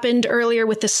that happened earlier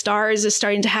with the stars is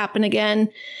starting to happen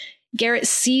again. Garrett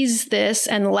sees this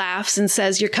and laughs and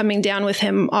says, you're coming down with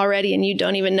him already and you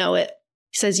don't even know it.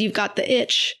 He says, you've got the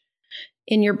itch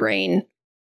in your brain.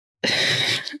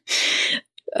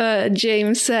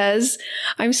 James says,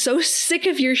 I'm so sick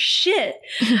of your shit.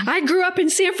 I grew up in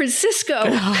San Francisco.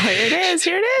 Oh,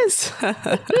 here it is.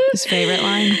 His favorite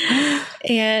line.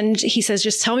 And he says,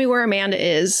 just tell me where Amanda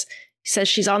is. He says,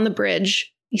 she's on the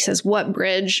bridge. He says, what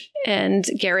bridge? And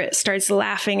Garrett starts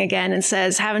laughing again and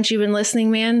says, haven't you been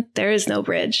listening, man? There is no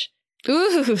bridge.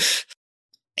 Ooh.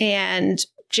 And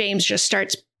James just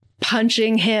starts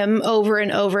punching him over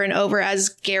and over and over as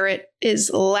Garrett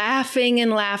is laughing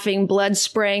and laughing, blood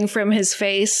spraying from his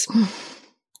face.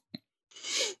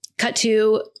 Cut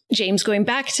to James going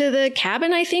back to the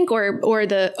cabin, I think, or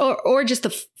just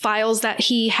the files that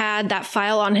he had, that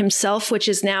file on himself, which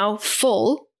is now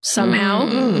full somehow.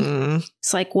 Mm.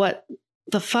 It's like, what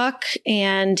the fuck?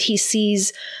 And he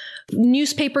sees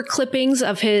newspaper clippings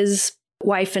of his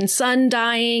wife and son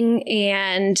dying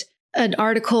and an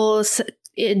article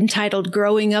entitled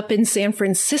 "Growing Up in San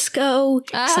Francisco."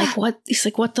 It's like, what? He's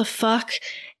like, what the fuck?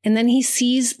 And then he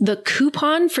sees the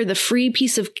coupon for the free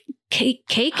piece of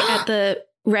cake at the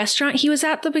restaurant he was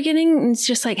at the beginning. And it's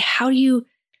just like, how do you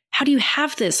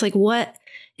have this? Like, what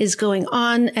is going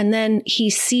on? And then he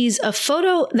sees a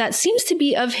photo that seems to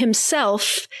be of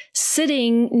himself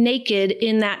sitting naked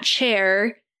in that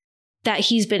chair that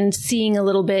he's been seeing a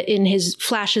little bit in his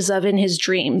flashes of in his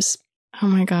dreams. Oh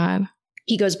my God.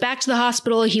 He goes back to the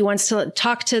hospital. He wants to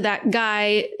talk to that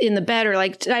guy in the bed, or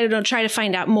like, I don't know, try to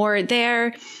find out more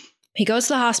there. He goes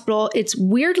to the hospital. It's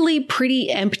weirdly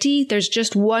pretty empty. There's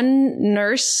just one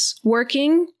nurse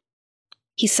working.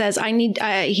 He says,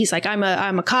 he's like, I'm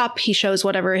a cop. He shows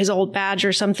whatever, his old badge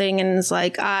or something. And is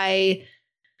like, I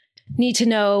need to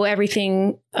know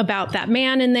everything about that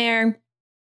man in there.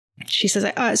 She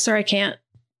says, sorry, I can't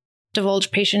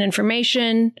divulge patient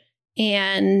information.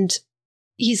 And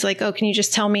he's like, oh, can you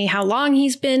just tell me how long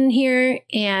he's been here?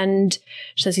 And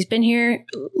she says, he's been here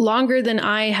longer than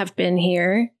I have been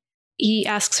here. He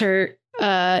asks her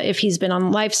if he's been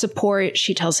on life support.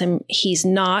 She tells him he's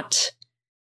not.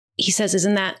 He says,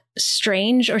 isn't that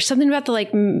strange? Or something about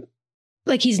the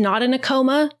like he's not in a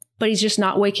coma, but he's just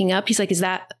not waking up. He's like, is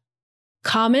that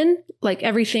common? Like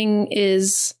everything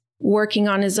is working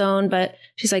on his own. But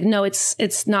she's like, no,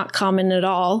 it's not common at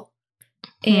all.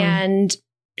 And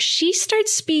she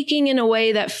starts speaking in a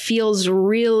way that feels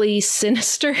really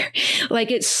sinister.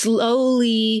 Like it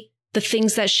slowly, the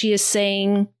things that she is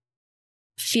saying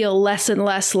feel less and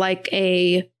less like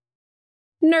a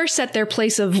nurse at their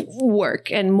place of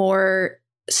work and more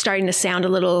starting to sound a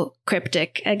little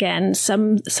cryptic again.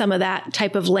 Some of that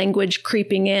type of language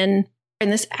creeping in.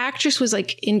 And this actress was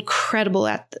like incredible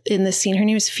in this scene. Her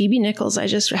name is Phoebe Nichols. I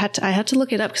had to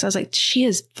look it up because I was like, she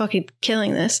is fucking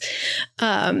killing this.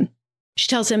 She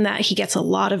tells him that he gets a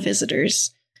lot of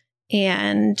visitors,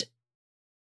 and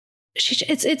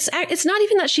it's not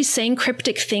even that she's saying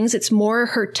cryptic things. It's more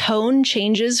her tone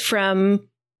changes from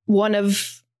one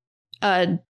of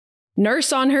a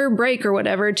nurse on her break or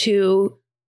whatever to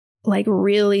like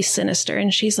really sinister.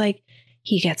 And she's like,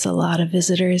 he gets a lot of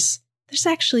visitors. There's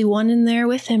actually one in there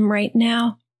with him right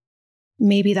now.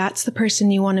 Maybe that's the person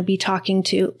you want to be talking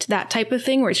to that type of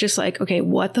thing, where it's just like, okay,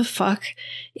 what the fuck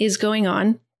is going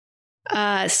on?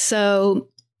 So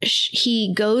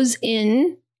he goes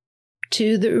in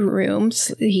to the room.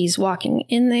 He's walking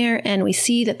in there, and we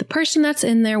see that the person that's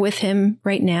in there with him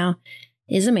right now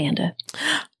is Amanda.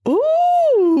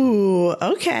 Ooh,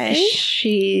 okay.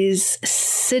 She's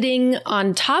sitting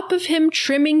on top of him,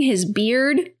 trimming his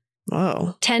beard.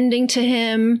 Whoa. Tending to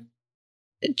him.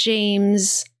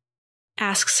 James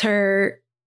asks her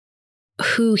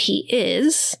who he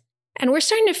is, and we're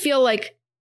starting to feel like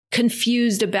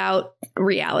confused about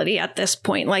reality at this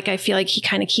point. Like, I feel like he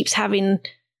kind of keeps having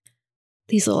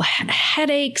these little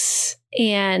headaches,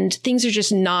 and things are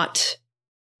just not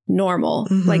normal.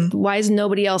 Mm-hmm. Like, why is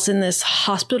nobody else in this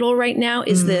hospital right now?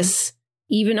 Is this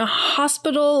even a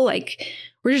hospital? Like,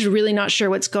 we're just really not sure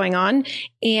what's going on.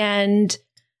 And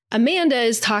Amanda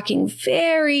is talking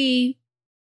very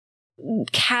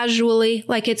casually,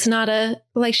 like it's not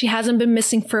like she hasn't been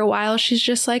missing for a while. She's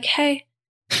just like, hey.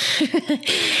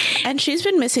 And she's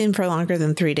been missing for longer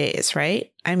than 3 days,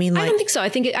 right? I mean, like, I don't think so. I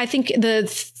think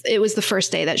it was the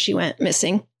first day that she went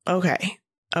missing. Okay.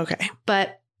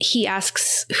 But he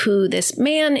asks who this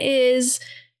man is.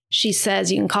 She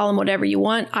says, you can call him whatever you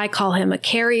want. I call him a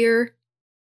carrier,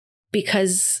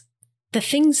 because the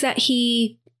things that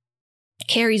he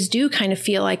carries do kind of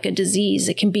feel like a disease.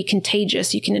 It can be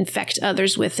contagious. You can infect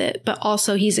others with it, but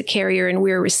also he's a carrier and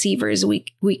we're receivers. We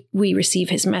receive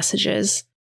his messages.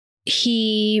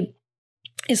 He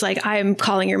is like, I'm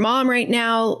calling your mom right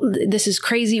now. This is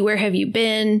crazy. Where have you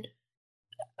been?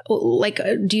 Like,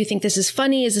 do you think this is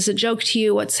funny? Is this a joke to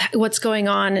you? What's going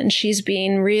on? And she's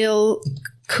being real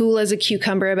cool as a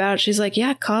cucumber about it. She's like,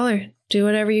 yeah, call her. Do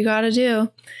whatever you got to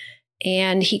do.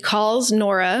 And he calls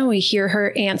Nora. We hear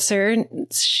her answer.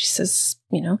 She says,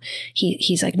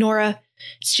 he's like, Nora,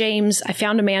 it's James. I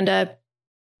found Amanda.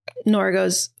 Nora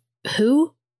goes,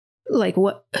 who? Like,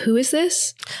 what? Who is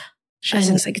this? And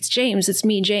he's like, it's James. It's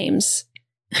me, James.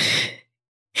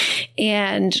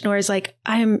 And Nora's like,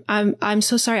 I'm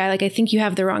so sorry. I think you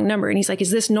have the wrong number. And he's like, is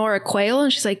this Nora Quayle?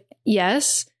 And she's like,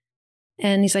 yes.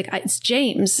 And he's like, it's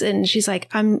James. And she's like,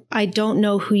 I don't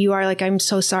know who you are. Like, I'm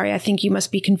so sorry. I think you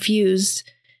must be confused.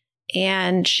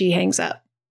 And she hangs up.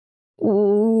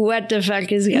 What the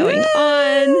fuck is going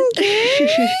on?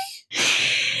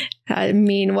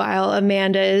 Meanwhile,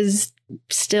 Amanda is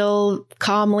still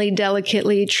calmly,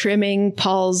 delicately trimming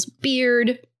Paul's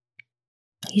beard.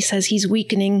 He says he's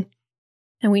weakening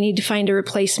and we need to find a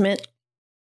replacement.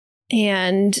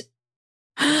 And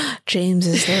James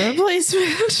is the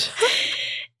replacement.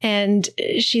 And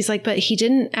she's like, but he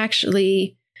didn't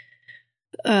actually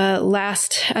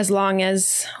last as long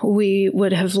as we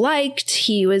would have liked.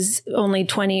 He was only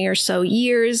 20 or so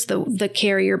years. The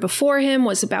carrier before him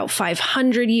was about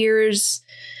 500 years.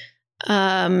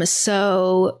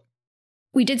 So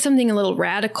we did something a little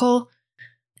radical,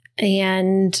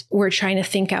 and we're trying to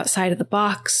think outside of the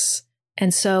box.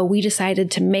 And so we decided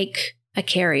to make a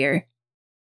carrier.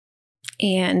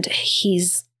 And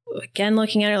he's again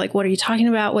looking at her like, what are you talking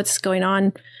about? What's going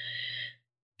on?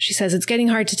 She says, it's getting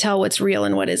hard to tell what's real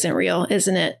and what isn't real,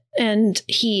 isn't it? And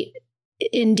he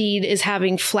indeed is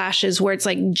having flashes where it's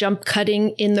like jump cutting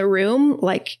in the room,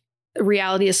 like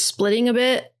reality is splitting a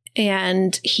bit,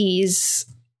 and he's,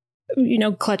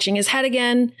 clutching his head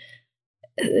again,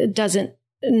 doesn't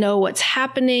know what's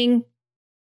happening.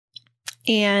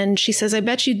 And she says, I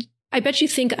bet you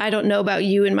think I don't know about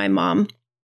you and my mom.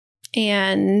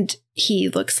 And he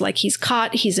looks like he's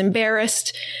caught. He's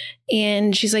embarrassed.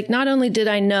 And she's like, not only did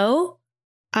I know,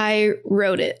 I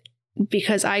wrote it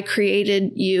because I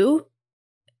created you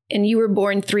and you were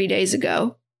born 3 days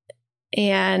ago.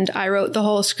 And I wrote the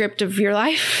whole script of your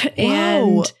life. Whoa.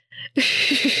 And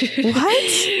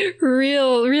what?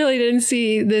 Really didn't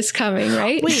see this coming,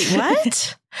 right? Wait,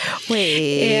 what?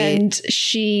 Wait. And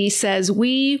she says,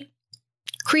 we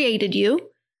created you.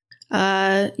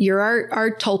 You're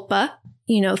our tulpa,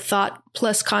 thought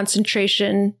plus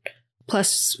concentration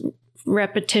plus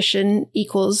repetition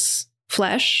equals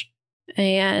flesh.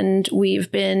 And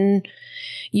we've been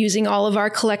using all of our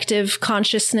collective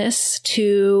consciousness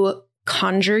to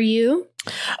conjure you.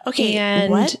 Okay,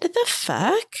 and what the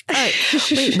fuck?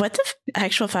 Wait, what the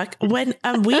actual fuck? When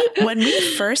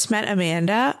we first met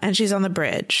Amanda and she's on the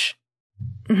bridge,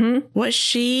 Mm-hmm. Was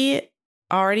she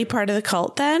already part of the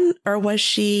cult then? Or was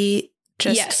she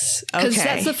just... Yes, because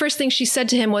that's the first thing she said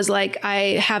to him was like,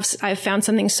 I've found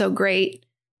something so great.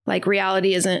 Like,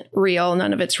 reality isn't real.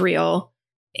 None of it's real.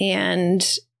 And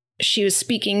she was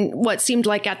speaking what seemed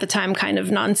like at the time kind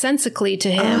of nonsensically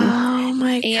to him. Oh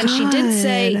my God. And she did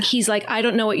say, he's like, I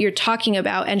don't know what you're talking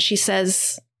about. And she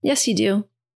says, yes, you do.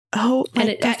 Oh, and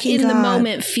it in the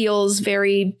moment feels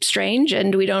very strange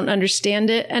and we don't understand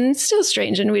it. And it's still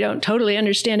strange and we don't totally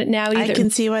understand it now either. I can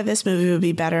see why this movie would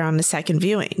be better on a second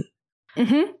viewing.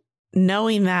 Mm-hmm.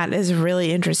 Knowing that is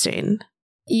really interesting.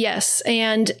 Yes.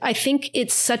 And I think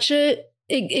it's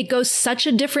it goes such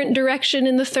a different direction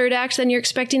in the third act than you're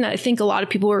expecting that I think a lot of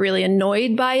people were really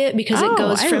annoyed by it because it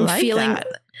goes from feeling... That.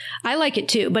 I like it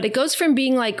too, but it goes from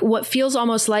being like what feels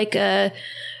almost like a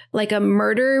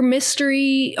murder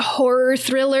mystery horror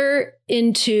thriller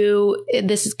into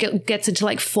this gets into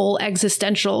like full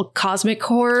existential cosmic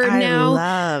horror now.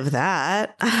 I love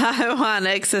that. I want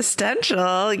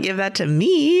existential. Give that to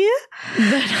me.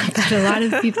 But a lot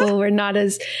of people were not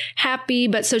as happy.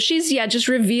 But so she's, just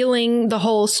revealing the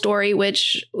whole story,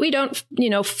 which we don't,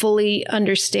 fully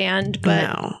understand.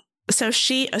 But no.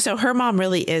 So her mom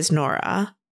really is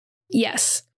Nora.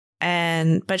 Yes.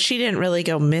 But she didn't really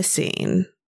go missing.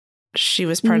 She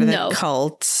was part of the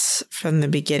cult from the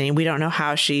beginning. We don't know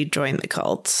how she joined the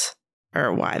cult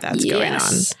or why that's going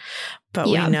on. But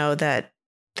we know that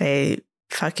they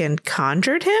fucking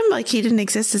conjured him. Like he didn't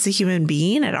exist as a human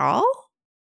being at all.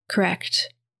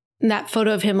 Correct. And that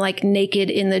photo of him like naked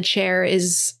in the chair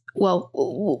is, well,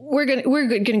 we're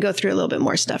gonna go through a little bit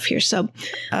more stuff here. So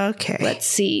okay, let's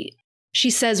see. She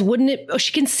says,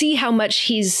 she can see how much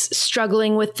he's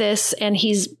struggling with this. And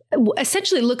he's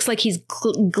essentially looks like he's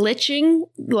glitching,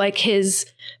 like his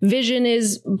vision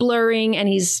is blurring and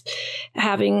he's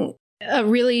having a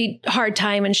really hard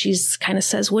time. And she's kind of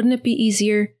says, wouldn't it be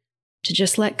easier to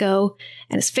just let go?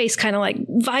 And his face kind of like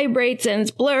vibrates and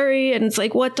it's blurry. And it's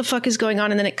like, what the fuck is going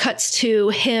on? And then it cuts to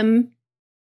him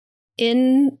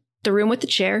in the room with the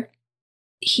chair.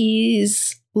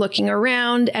 He's looking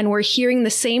around and we're hearing the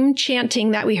same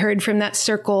chanting that we heard from that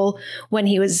circle when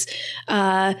he was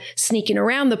sneaking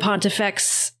around the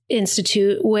Pontifex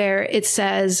Institute, where it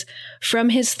says, from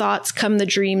his thoughts come the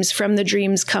dreams, from the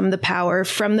dreams come the power,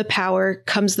 from the power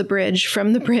comes the bridge,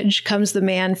 from the bridge comes the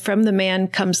man, from the man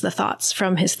comes the thoughts,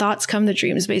 from his thoughts come the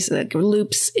dreams. Basically, like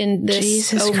loops in this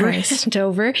Jesus over Christ. and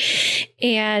over.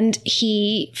 And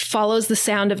he follows the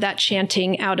sound of that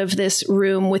chanting out of this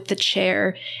room with the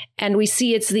chair. And we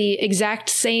see it's the exact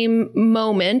same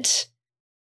moment.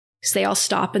 So they all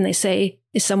stop and they say,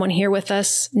 is someone here with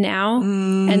us now?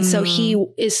 And so he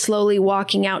is slowly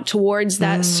walking out towards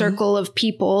that circle of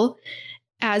people.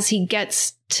 As he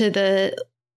gets to the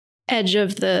edge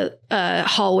of the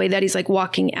hallway that he's like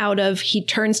walking out of, he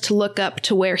turns to look up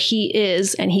to where he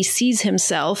is and he sees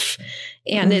himself.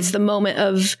 And it's the moment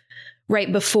of right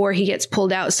before he gets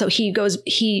pulled out. So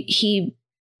he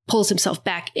pulls himself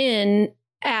back in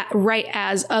right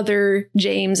as other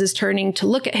James is turning to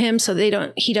look at him. So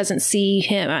he doesn't see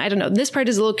him. I don't know. This part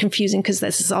is a little confusing because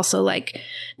this is also like,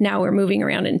 now we're moving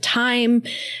around in time.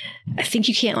 I think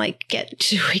we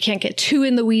can't get too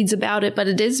in the weeds about it, but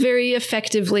it is very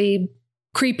effectively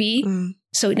creepy.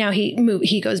 So now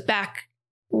he goes back,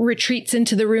 retreats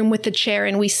into the room with the chair,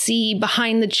 and we see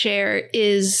behind the chair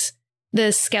is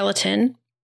the skeleton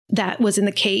that was in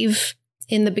the cave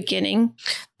in the beginning.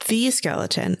 The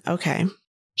skeleton. Okay.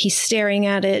 He's staring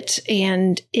at it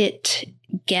and it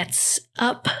gets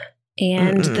up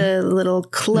and the little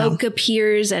cloak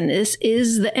appears and this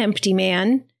is the empty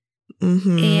man.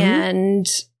 And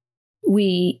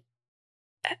we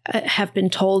have been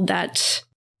told that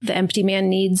the empty man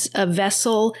needs a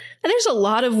vessel. And there's a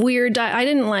lot of weird, I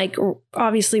didn't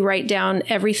obviously write down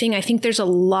everything. I think there's a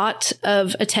lot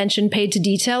of attention paid to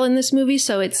detail in this movie.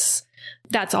 So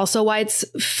that's also why it's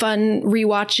fun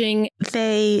rewatching.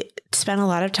 They spent a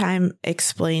lot of time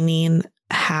explaining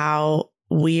how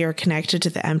we are connected to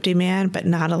the empty man, but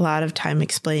not a lot of time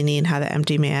explaining how the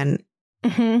empty man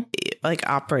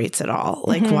operates at all,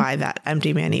 why that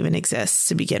empty man even exists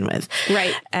to begin with.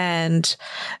 Right. And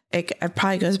it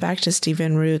probably goes back to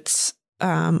Stephen Root's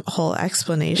whole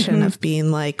explanation of being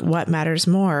like, what matters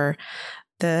more,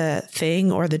 the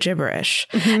thing or the gibberish?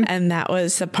 And that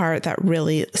was the part that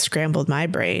really scrambled my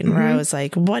brain, where I was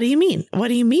like, what do you mean? What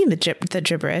do you mean the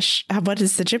gibberish? What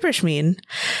does the gibberish mean?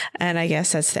 And I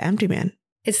guess that's the empty man.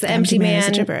 It's the empty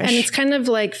man. And it's kind of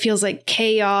like, feels like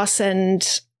chaos and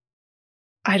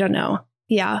I don't know.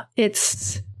 Yeah,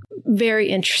 it's very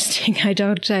interesting. I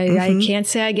can't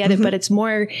say I get it, but it's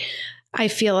more I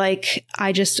feel like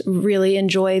I just really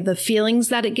enjoy the feelings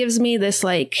that it gives me, this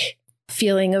like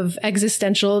feeling of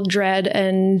existential dread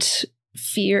and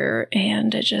fear.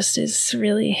 And it just is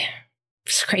really,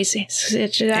 it's crazy.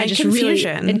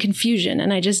 Confusion. And confusion.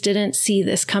 And I just didn't see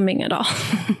this coming at all.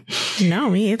 No,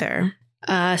 me either.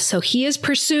 So he is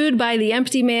pursued by the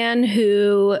empty man,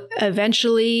 who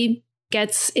eventually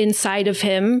gets inside of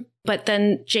him. But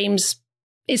then James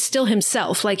is still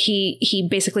himself. Like he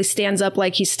basically stands up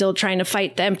like he's still trying to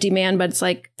fight the empty man, but it's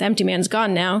like the empty man's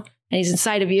gone now and he's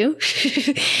inside of you.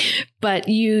 But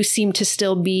you seem to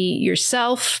still be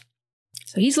yourself.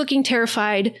 So he's looking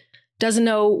terrified, doesn't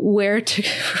know where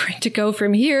to go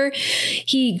from here.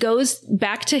 He goes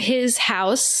back to his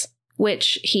house,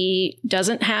 which he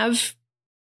doesn't have.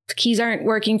 Keys aren't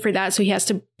working for that, so he has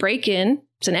to break in.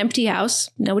 It's an empty house.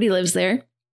 Nobody lives there.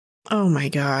 Oh my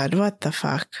God, what the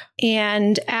fuck?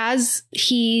 And as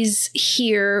he's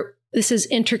here, this is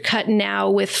intercut now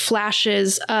with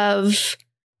flashes of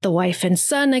the wife and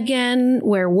son again.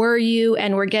 Where were you?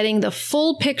 And we're getting the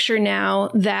full picture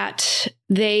now that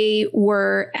they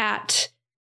were at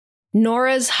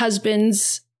Nora's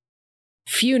husband's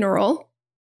funeral,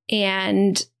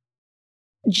 and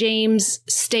James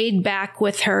stayed back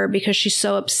with her because she's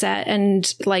so upset.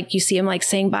 And like, you see him like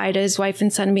saying bye to his wife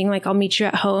and son, being like, I'll meet you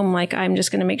at home. Like, I'm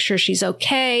just going to make sure she's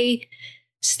okay.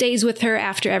 Stays with her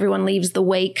after everyone leaves the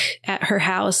wake at her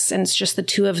house. And it's just the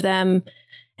two of them.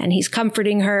 And he's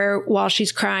comforting her while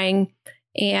she's crying.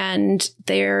 And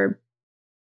they're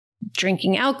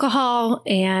drinking alcohol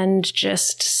and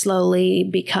just slowly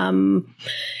becomes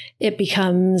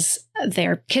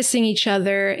they're kissing each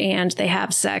other and they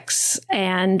have sex.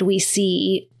 And we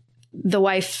see the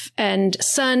wife and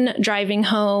son driving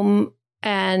home.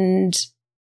 And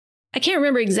I can't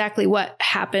remember exactly what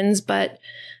happens, but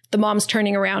the mom's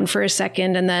turning around for a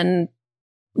second. And then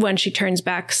when she turns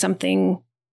back, something,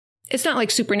 it's not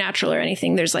like supernatural or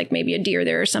anything. There's like maybe a deer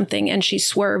there or something. And she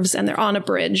swerves and they're on a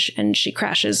bridge and she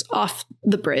crashes off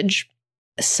the bridge.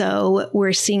 So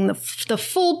we're seeing the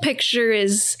full picture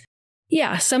is,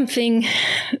 yeah, something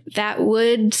that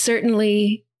would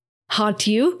certainly haunt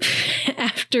you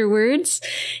afterwards.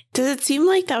 Does it seem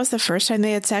like that was the first time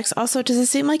they had sex? Also, does it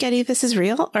seem like any of this is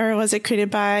real, or was it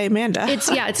created by Amanda? It's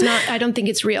not. I don't think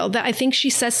it's real. I think she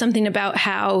says something about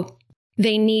how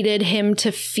they needed him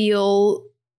to feel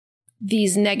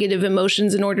these negative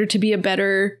emotions in order to be a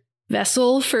better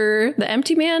vessel for the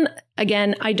empty man.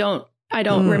 Again, I don't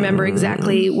remember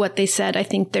exactly what they said. I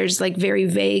think there's like very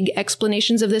vague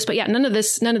explanations of this, but yeah, none of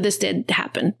this did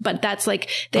happen. But that's like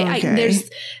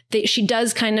she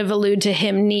does kind of allude to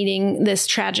him needing this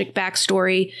tragic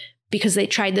backstory because they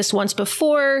tried this once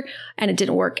before and it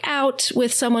didn't work out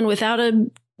with someone with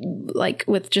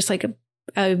just like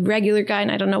a regular guy.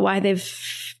 And I don't know why they've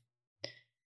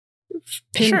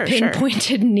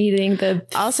pinpointed needing the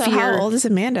also fear. How old is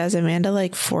Amanda? Is Amanda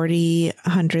like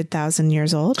 100,000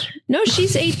 years old? No,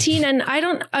 she's 18, and I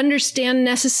don't understand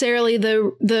necessarily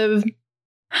the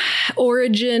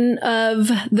origin of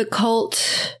the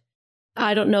cult.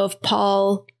 I don't know if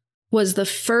Paul was the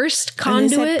first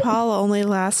conduit. And they said Paul only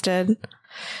lasted.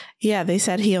 Yeah, they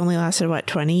said he only lasted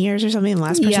 20 years or something. The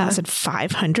last person lasted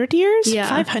 500 years. Yeah,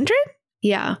 500.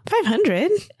 Yeah,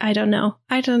 500. I don't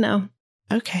know.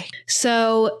 Okay.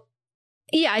 So,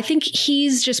 yeah, I think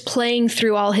he's just playing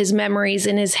through all his memories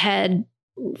in his head,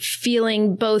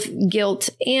 feeling both guilt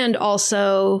and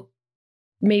also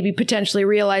maybe potentially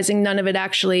realizing none of it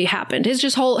actually happened.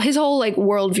 His whole like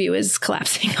worldview is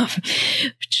collapsing off,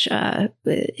 which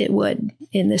it would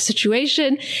in this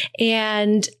situation.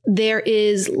 And there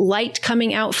is light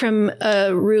coming out from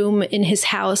a room in his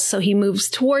house. So he moves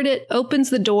toward it, opens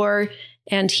the door,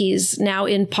 and he's now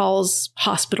in Paul's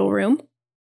hospital room.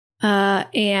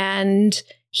 And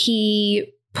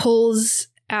he pulls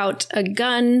out a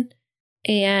gun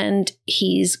and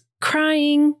he's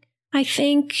crying, I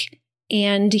think.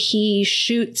 And he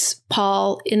shoots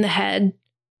Paul in the head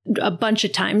a bunch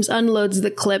of times, unloads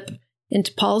the clip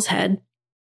into Paul's head.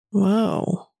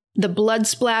 Whoa. The blood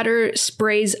splatter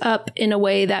sprays up in a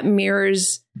way that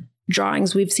mirrors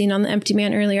drawings we've seen on the empty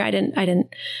man earlier. I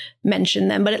didn't mention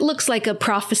them, but it looks like a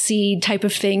prophecy type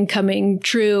of thing coming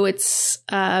true. It's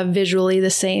visually the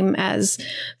same as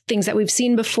things that we've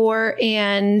seen before.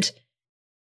 And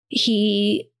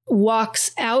he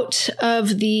walks out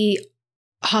of the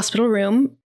hospital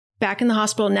room, back in the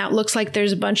hospital. Now it looks like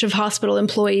there's a bunch of hospital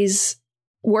employees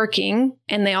working,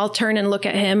 and they all turn and look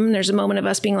at him. There's a moment of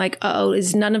us being like, uh-oh,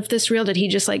 is none of this real? Did he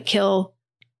just like kill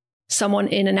someone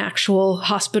in an actual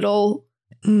hospital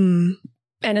and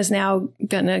is now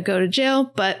gonna go to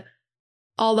jail? But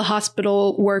all the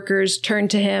hospital workers turn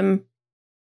to him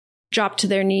drop to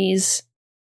their knees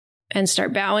and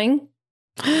start bowing.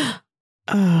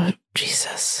 Oh,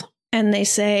 Jesus. And they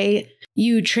say,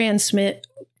 you transmit,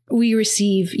 we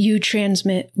receive, you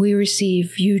transmit, we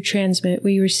receive, you transmit,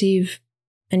 we receive.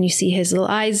 And you see his little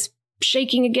eyes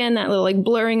shaking again, that little like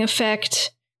blurring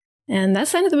effect. And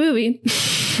that's the end of the movie.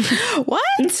 What?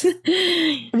 What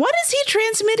is he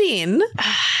transmitting?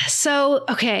 So,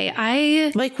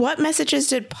 okay, like, what messages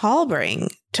did Paul bring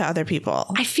to other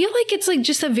people? I feel like it's like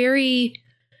just a very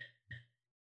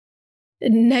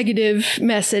negative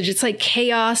message. It's like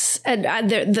chaos. And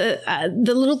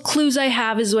the little clues I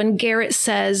have is when Garrett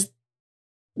says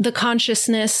the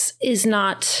consciousness is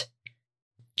not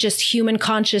just human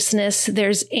consciousness.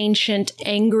 There's ancient,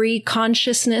 angry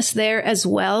consciousness there as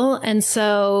well. And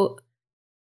so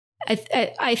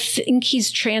I think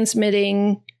he's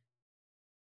transmitting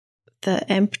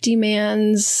the empty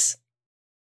man's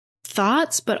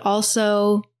thoughts, but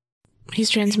also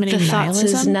he's transmitting the nihilism?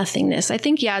 thoughts is nothingness. I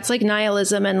think, yeah, it's like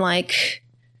nihilism and like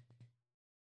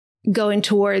going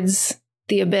towards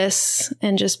the abyss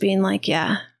and just being like,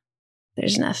 yeah,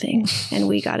 there's nothing. And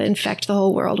we got to infect the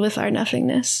whole world with our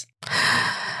nothingness.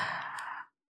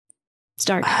 It's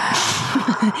dark.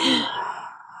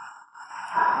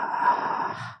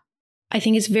 I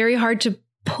think it's very hard to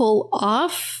pull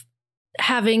off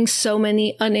having so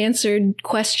many unanswered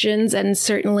questions. And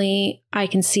certainly I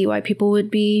can see why people would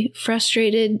be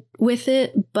frustrated with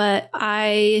it. But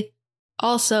I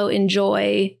also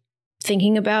enjoy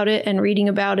thinking about it and reading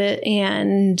about it.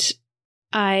 And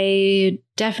I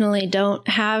definitely don't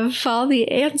have all the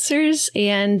answers.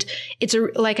 And it's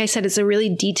like I said, it's a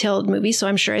really detailed movie. So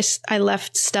I'm sure I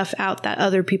left stuff out that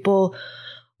other people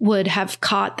would have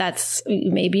caught that's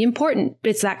maybe important.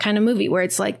 It's that kind of movie where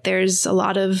it's like there's a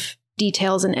lot of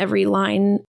details in every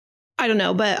line. I don't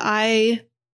know, but I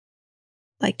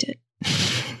liked it.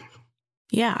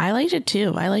 Yeah, I liked it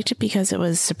too. I liked it because it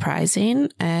was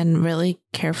surprising and really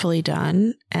carefully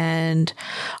done, and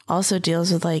also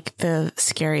deals with like the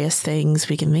scariest things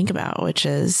we can think about, which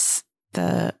is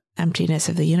the emptiness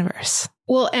of the universe.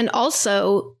 Well, and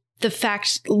also the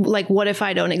fact, like, what if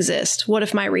I don't exist? What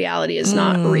if my reality is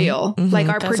not real? Mm-hmm. Like,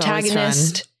 our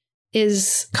protagonist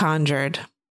is conjured.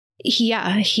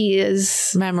 Yeah, he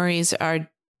is. Memories are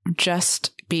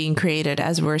just being created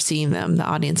as we're seeing them, the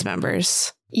audience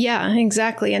members. Yeah,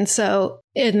 exactly. And so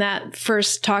in that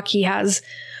first talk he has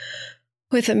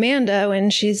with Amanda, when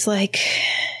she's like,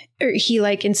 or he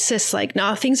like insists like,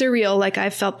 no, things are real. Like,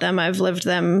 I've felt them. I've lived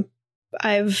them.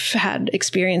 I've had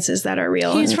experiences that are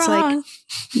real. He's and it's wrong.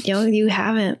 Like, you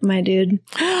haven't, my dude.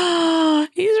 He's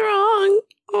wrong.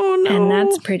 Oh, no. And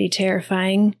that's pretty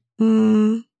terrifying.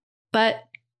 Mm. But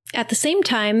at the same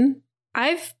time,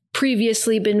 I've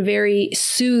previously been very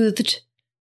soothed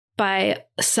by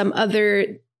some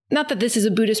other, not that this is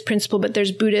a Buddhist principle, but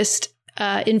there's Buddhist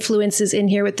influences in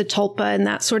here with the tulpa and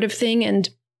that sort of thing. And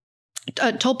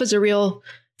tulpa is a real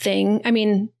thing. I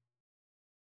mean,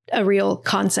 a real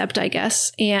concept, I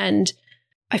guess. And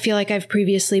I feel like I've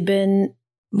previously been.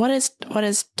 What is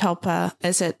tulpa?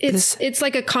 Is it? It's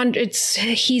like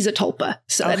he's a tulpa.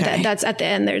 So okay. That's at the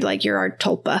end. They're like, you're our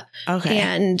tulpa. Okay.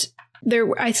 And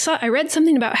I read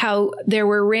something about how there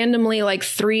were randomly like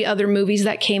 3 other movies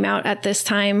that came out at this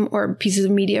time, or pieces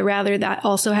of media rather, that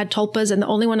also had tulpas. And the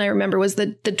only one I remember was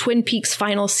the Twin Peaks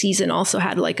final season also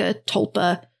had like a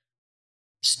tulpa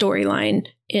storyline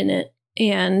in it.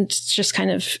 And it's just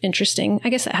kind of interesting. I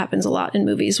guess that happens a lot in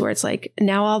movies where it's like,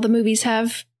 now all the movies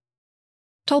have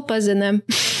tulpas in them.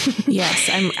 Yes,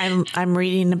 I'm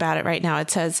reading about it right now. It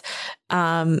says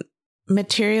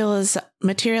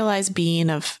materialized being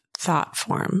of thought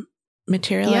form.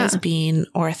 Materialized being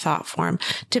or thought form,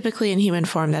 typically in human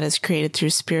form that is created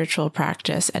through spiritual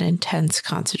practice and intense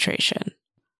concentration.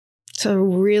 It's a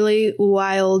really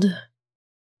wild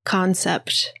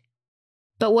concept.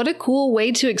 But what a cool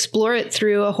way to explore it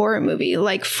through a horror movie,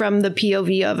 like from the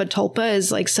POV of a tulpa,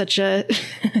 is like such a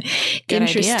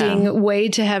interesting way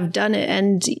to have done it.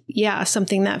 And yeah,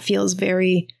 something that feels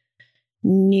very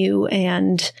new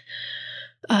and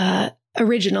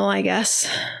original, I guess.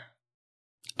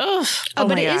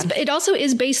 But it also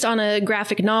is based on a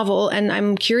graphic novel, and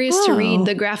I'm curious to read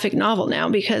the graphic novel now,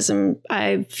 because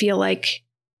I feel like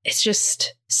it's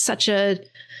just such a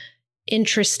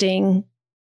interesting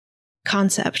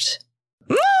concept.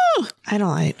 I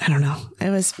don't know.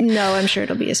 No, I'm sure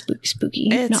it'll be a spooky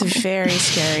It's novel. Very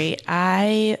scary.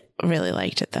 I really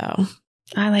liked it though.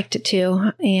 I liked it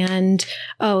too. And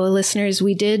listeners,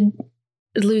 we did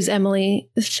lose Emily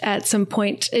at some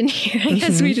point in here. I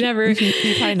guess we'd never. You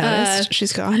probably noticed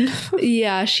she's gone.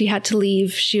 Yeah, she had to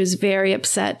leave. She was very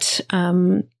upset.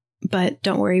 But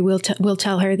don't worry, we'll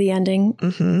tell her the ending.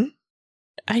 Mm-hmm.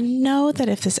 I know that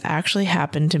if this actually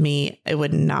happened to me, it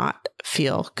would not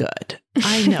feel good.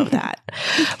 I know that.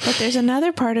 But there's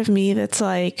another part of me that's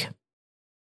like,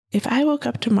 if I woke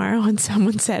up tomorrow and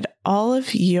someone said all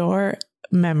of your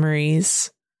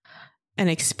memories and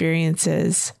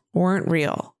experiences weren't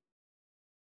real,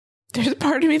 there's a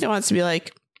part of me that wants to be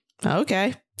like,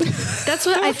 okay. That's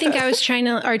what I think I was trying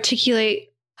to articulate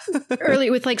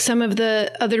earlier with like some of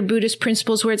the other Buddhist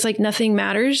principles where it's like nothing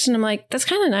matters. And I'm like, that's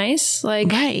kind of nice.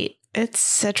 Like, right.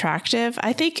 It's attractive.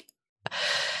 I think,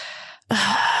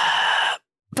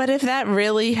 but if that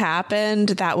really happened,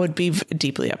 that would be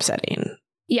deeply upsetting.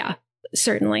 Yeah,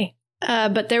 certainly.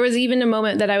 But there was even a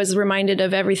moment that I was reminded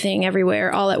of Everything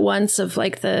Everywhere All at Once, of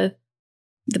like the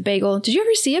bagel. Did you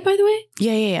ever see it, by the way?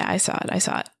 Yeah. I saw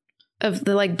it. Of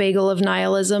the like bagel of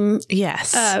nihilism.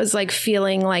 Yes. I was like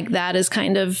feeling like that is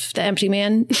kind of the empty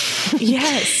man.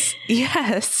 Yes.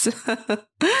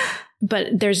 But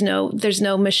there's no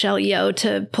Michelle Yeoh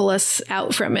to pull us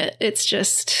out from it. It's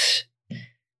just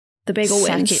the bagel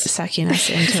wins. Sucking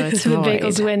us into its void. The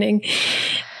bagel's winning.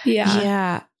 Yeah.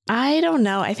 Yeah. I don't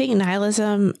know. I think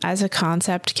nihilism as a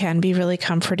concept can be really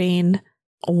comforting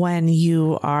when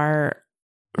you are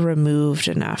removed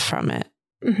enough from it.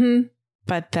 Mm-hmm.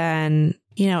 But then,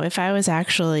 if I was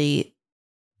actually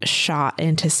shot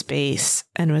into space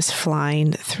and was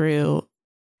flying through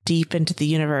deep into the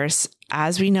universe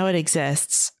as we know it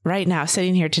exists right now,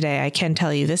 sitting here today, I can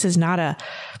tell you this is not a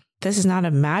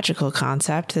magical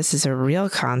concept. This is a real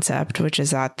concept, which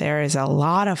is that there is a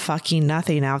lot of fucking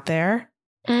nothing out there.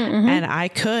 Mm-hmm. And I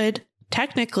could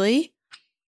technically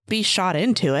be shot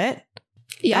into it.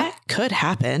 Yeah. That could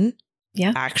happen.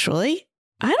 Yeah. Actually,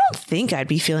 I don't think I'd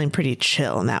be feeling pretty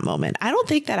chill in that moment. I don't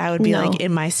think that I would be like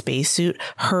in my spacesuit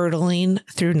hurtling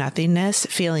through nothingness,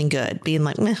 feeling good, being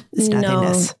like, meh, it's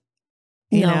nothingness.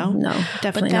 No,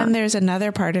 definitely But then there's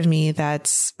another part of me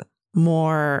that's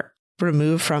more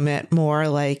removed from it, more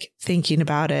like thinking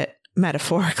about it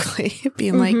metaphorically,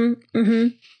 being like,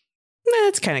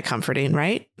 it's kind of comforting,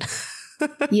 right?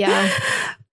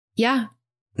 Yeah.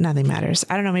 Nothing matters.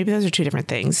 I don't know. Maybe those are two different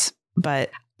things,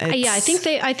 but I think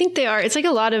they are. It's like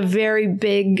a lot of very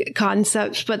big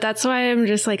concepts, but that's why I'm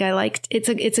just like,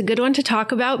 it's a good one to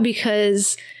talk about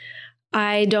because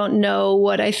I don't know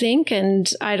what I think, and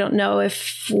I don't know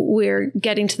if we're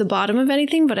getting to the bottom of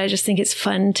anything, but I just think it's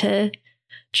fun to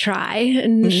try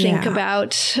and think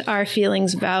about our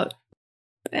feelings about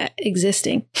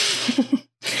existing.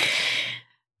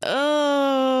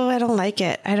 Oh, I don't like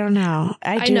it. I don't know.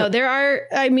 I know there are.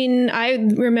 I mean, I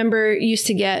remember used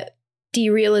to get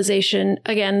derealization.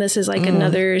 Again, this is like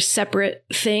another separth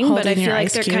thing, but I feel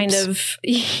like they're kind of,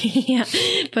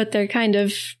 but they're kind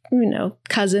of,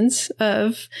 cousins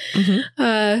of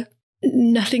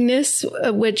nothingness,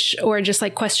 or just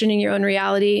like questioning your own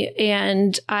reality.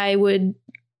 And I would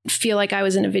feel like I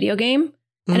was in a video game.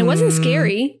 And it wasn't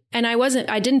scary. And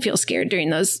I didn't feel scared during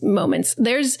those moments.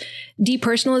 There's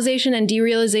depersonalization and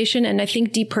derealization. And I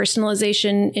think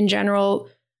depersonalization in general,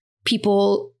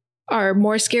 people are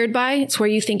more scared by. It's where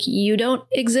you think you don't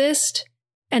exist.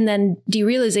 And then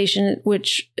derealization,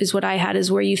 which is what I had,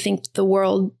 is where you think the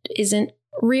world isn't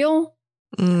real.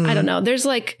 I don't know. There's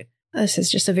like, this is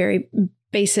just a very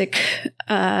basic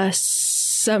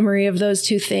summary of those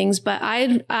two things, but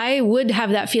I would have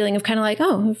that feeling of kind of like,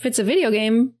 oh, if it's a video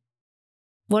game,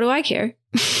 what do I care?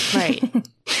 Right.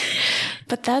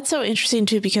 But that's so interesting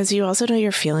too, because you also know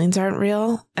your feelings aren't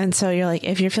real. And so you're like,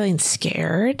 if you're feeling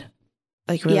scared,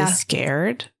 like really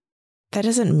scared, that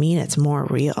doesn't mean it's more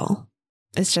real.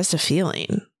 It's just a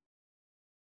feeling.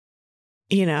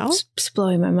 It's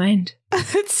blowing my mind.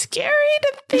 It's scary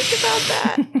to think about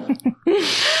that.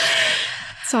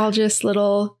 It's all just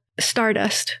little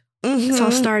stardust. It's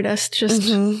all stardust, just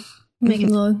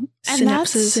making little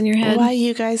synapses in your head. Why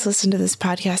you guys listen to this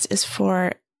podcast is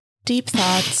for deep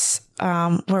thoughts,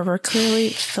 where we're clearly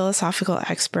philosophical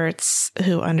experts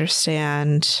who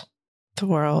understand the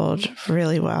world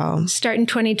really well. Starting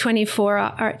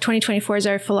 2024, 2024 is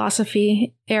our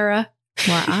philosophy era.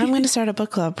 Well, I'm going to start a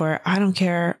book club where I don't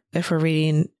care if we're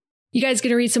reading. You guys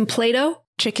going to read some Plato?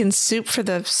 Chicken Soup for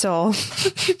the Soul.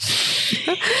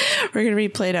 We're going to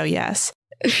read Plato, yes.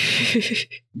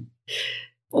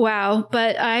 Wow.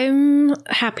 But I'm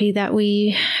happy that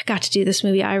we got to do this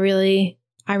movie. I really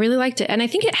liked it. And I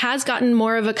think it has gotten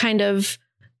more of a kind of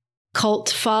cult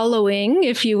following,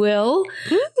 if you will,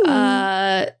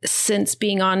 since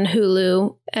being on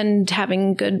Hulu and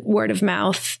having good word of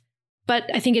mouth. But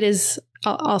I think it is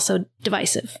also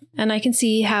divisive. And I can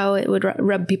see how it would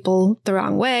rub people the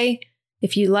wrong way.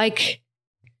 If you like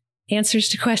answers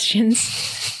to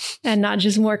questions, and not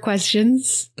just more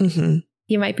questions,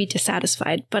 you might be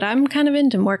dissatisfied. But I'm kind of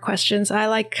into more questions. I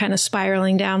like kind of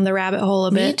spiraling down the rabbit hole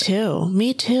a bit.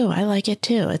 Me too. I like it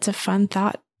too. It's a fun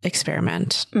thought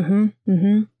experiment.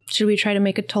 Should we try to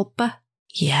make a tulpa?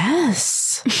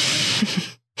 Yes.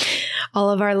 All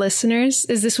of our listeners.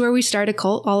 Is this where we start a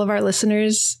cult? All of our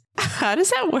listeners. How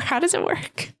does that work? How does it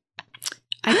work?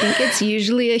 I think it's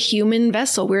usually a human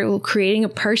vessel. We're creating a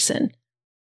person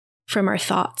from our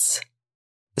thoughts.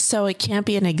 So it can't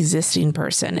be an existing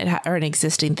person or an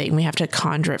existing thing. We have to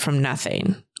conjure it from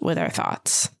nothing with our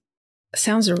thoughts.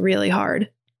 Sounds really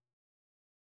hard.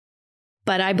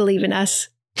 But I believe in us.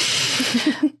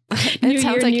 New It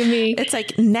sounds year, like new me. It's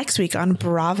like next week on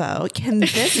Bravo. Can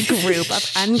this group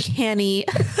of uncanny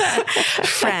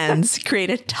friends create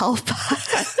a tulpa?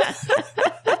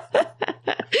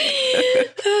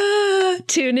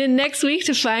 Tune in next week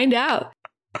to find out.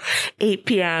 8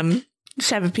 p.m.,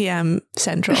 7 p.m.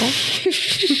 Central.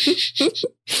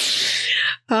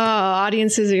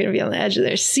 Audiences are going to be on the edge of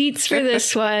their seats for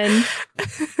this one.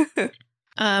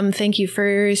 Thank you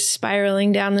for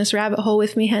spiraling down this rabbit hole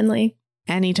with me, Henley.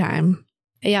 Anytime.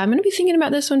 Yeah, I'm going to be thinking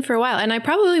about this one for a while. And I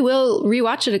probably will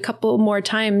rewatch it a couple more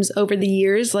times over the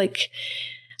years. Like,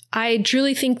 I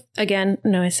truly think, again,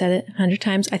 no, I said it 100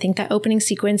 times. I think that opening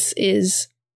sequence is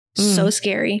so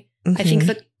scary. I think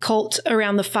the cult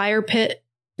around the fire pit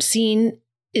scene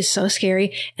is so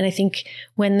scary. And I think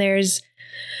when there's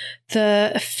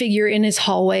the figure in his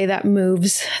hallway that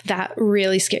moves, that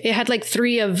really scary. It had like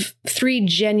three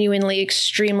genuinely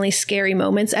extremely scary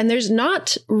moments. And there's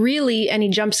not really any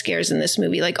jump scares in this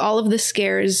movie. Like, all of the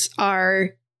scares are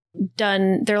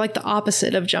done. They're like the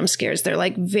opposite of jump scares. They're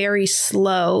like very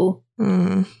slow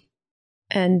and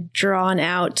drawn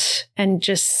out and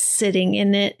just sitting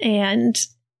in it. And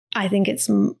I think it's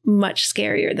much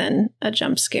scarier than a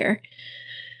jump scare.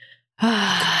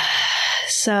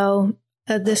 So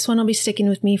this one will be sticking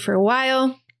with me for a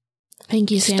while.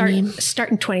 Thank you, Sammy.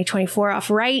 Starting 2024 off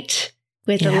right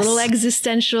with a little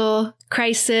existential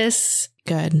crisis.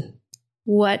 Good.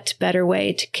 What better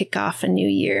way to kick off a new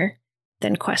year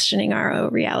than questioning our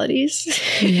own realities?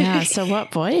 Yeah. So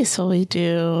what voice will we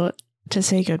do to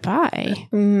say goodbye?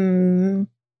 Can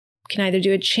either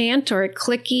do a chant or a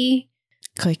clicky.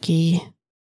 Clicky.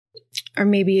 Or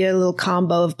maybe a little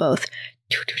combo of both.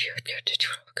 Not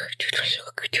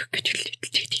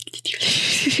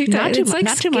too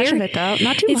much of it, though.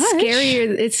 Not too much.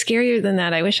 It's scarier than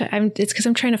that. I wish it's because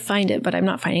I'm trying to find it, but I'm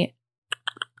not finding it.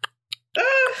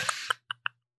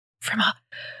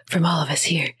 From all of us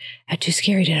here at Too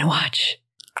Scary to Watch.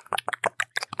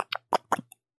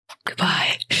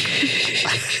 Goodbye.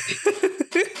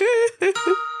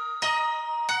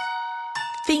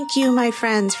 Thank you, my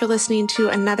friends, for listening to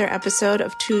another episode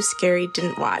of Too Scary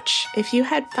Didn't Watch. If you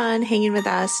had fun hanging with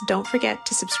us, don't forget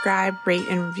to subscribe, rate,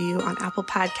 and review on Apple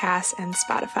Podcasts and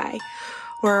Spotify.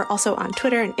 We're also on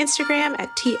Twitter and Instagram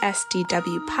at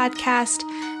TSDW Podcast.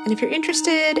 And if you're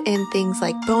interested in things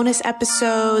like bonus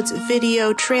episodes,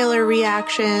 video trailer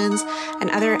reactions, and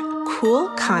other cool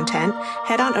content,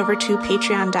 head on over to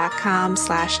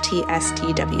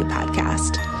patreon.com/TSDW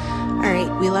Podcast. All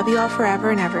right, we love you all forever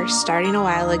and ever, starting a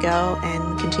while ago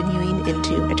and continuing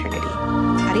into eternity.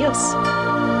 Adios.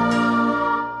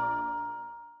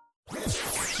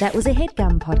 That was a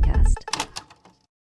HeadGum podcast.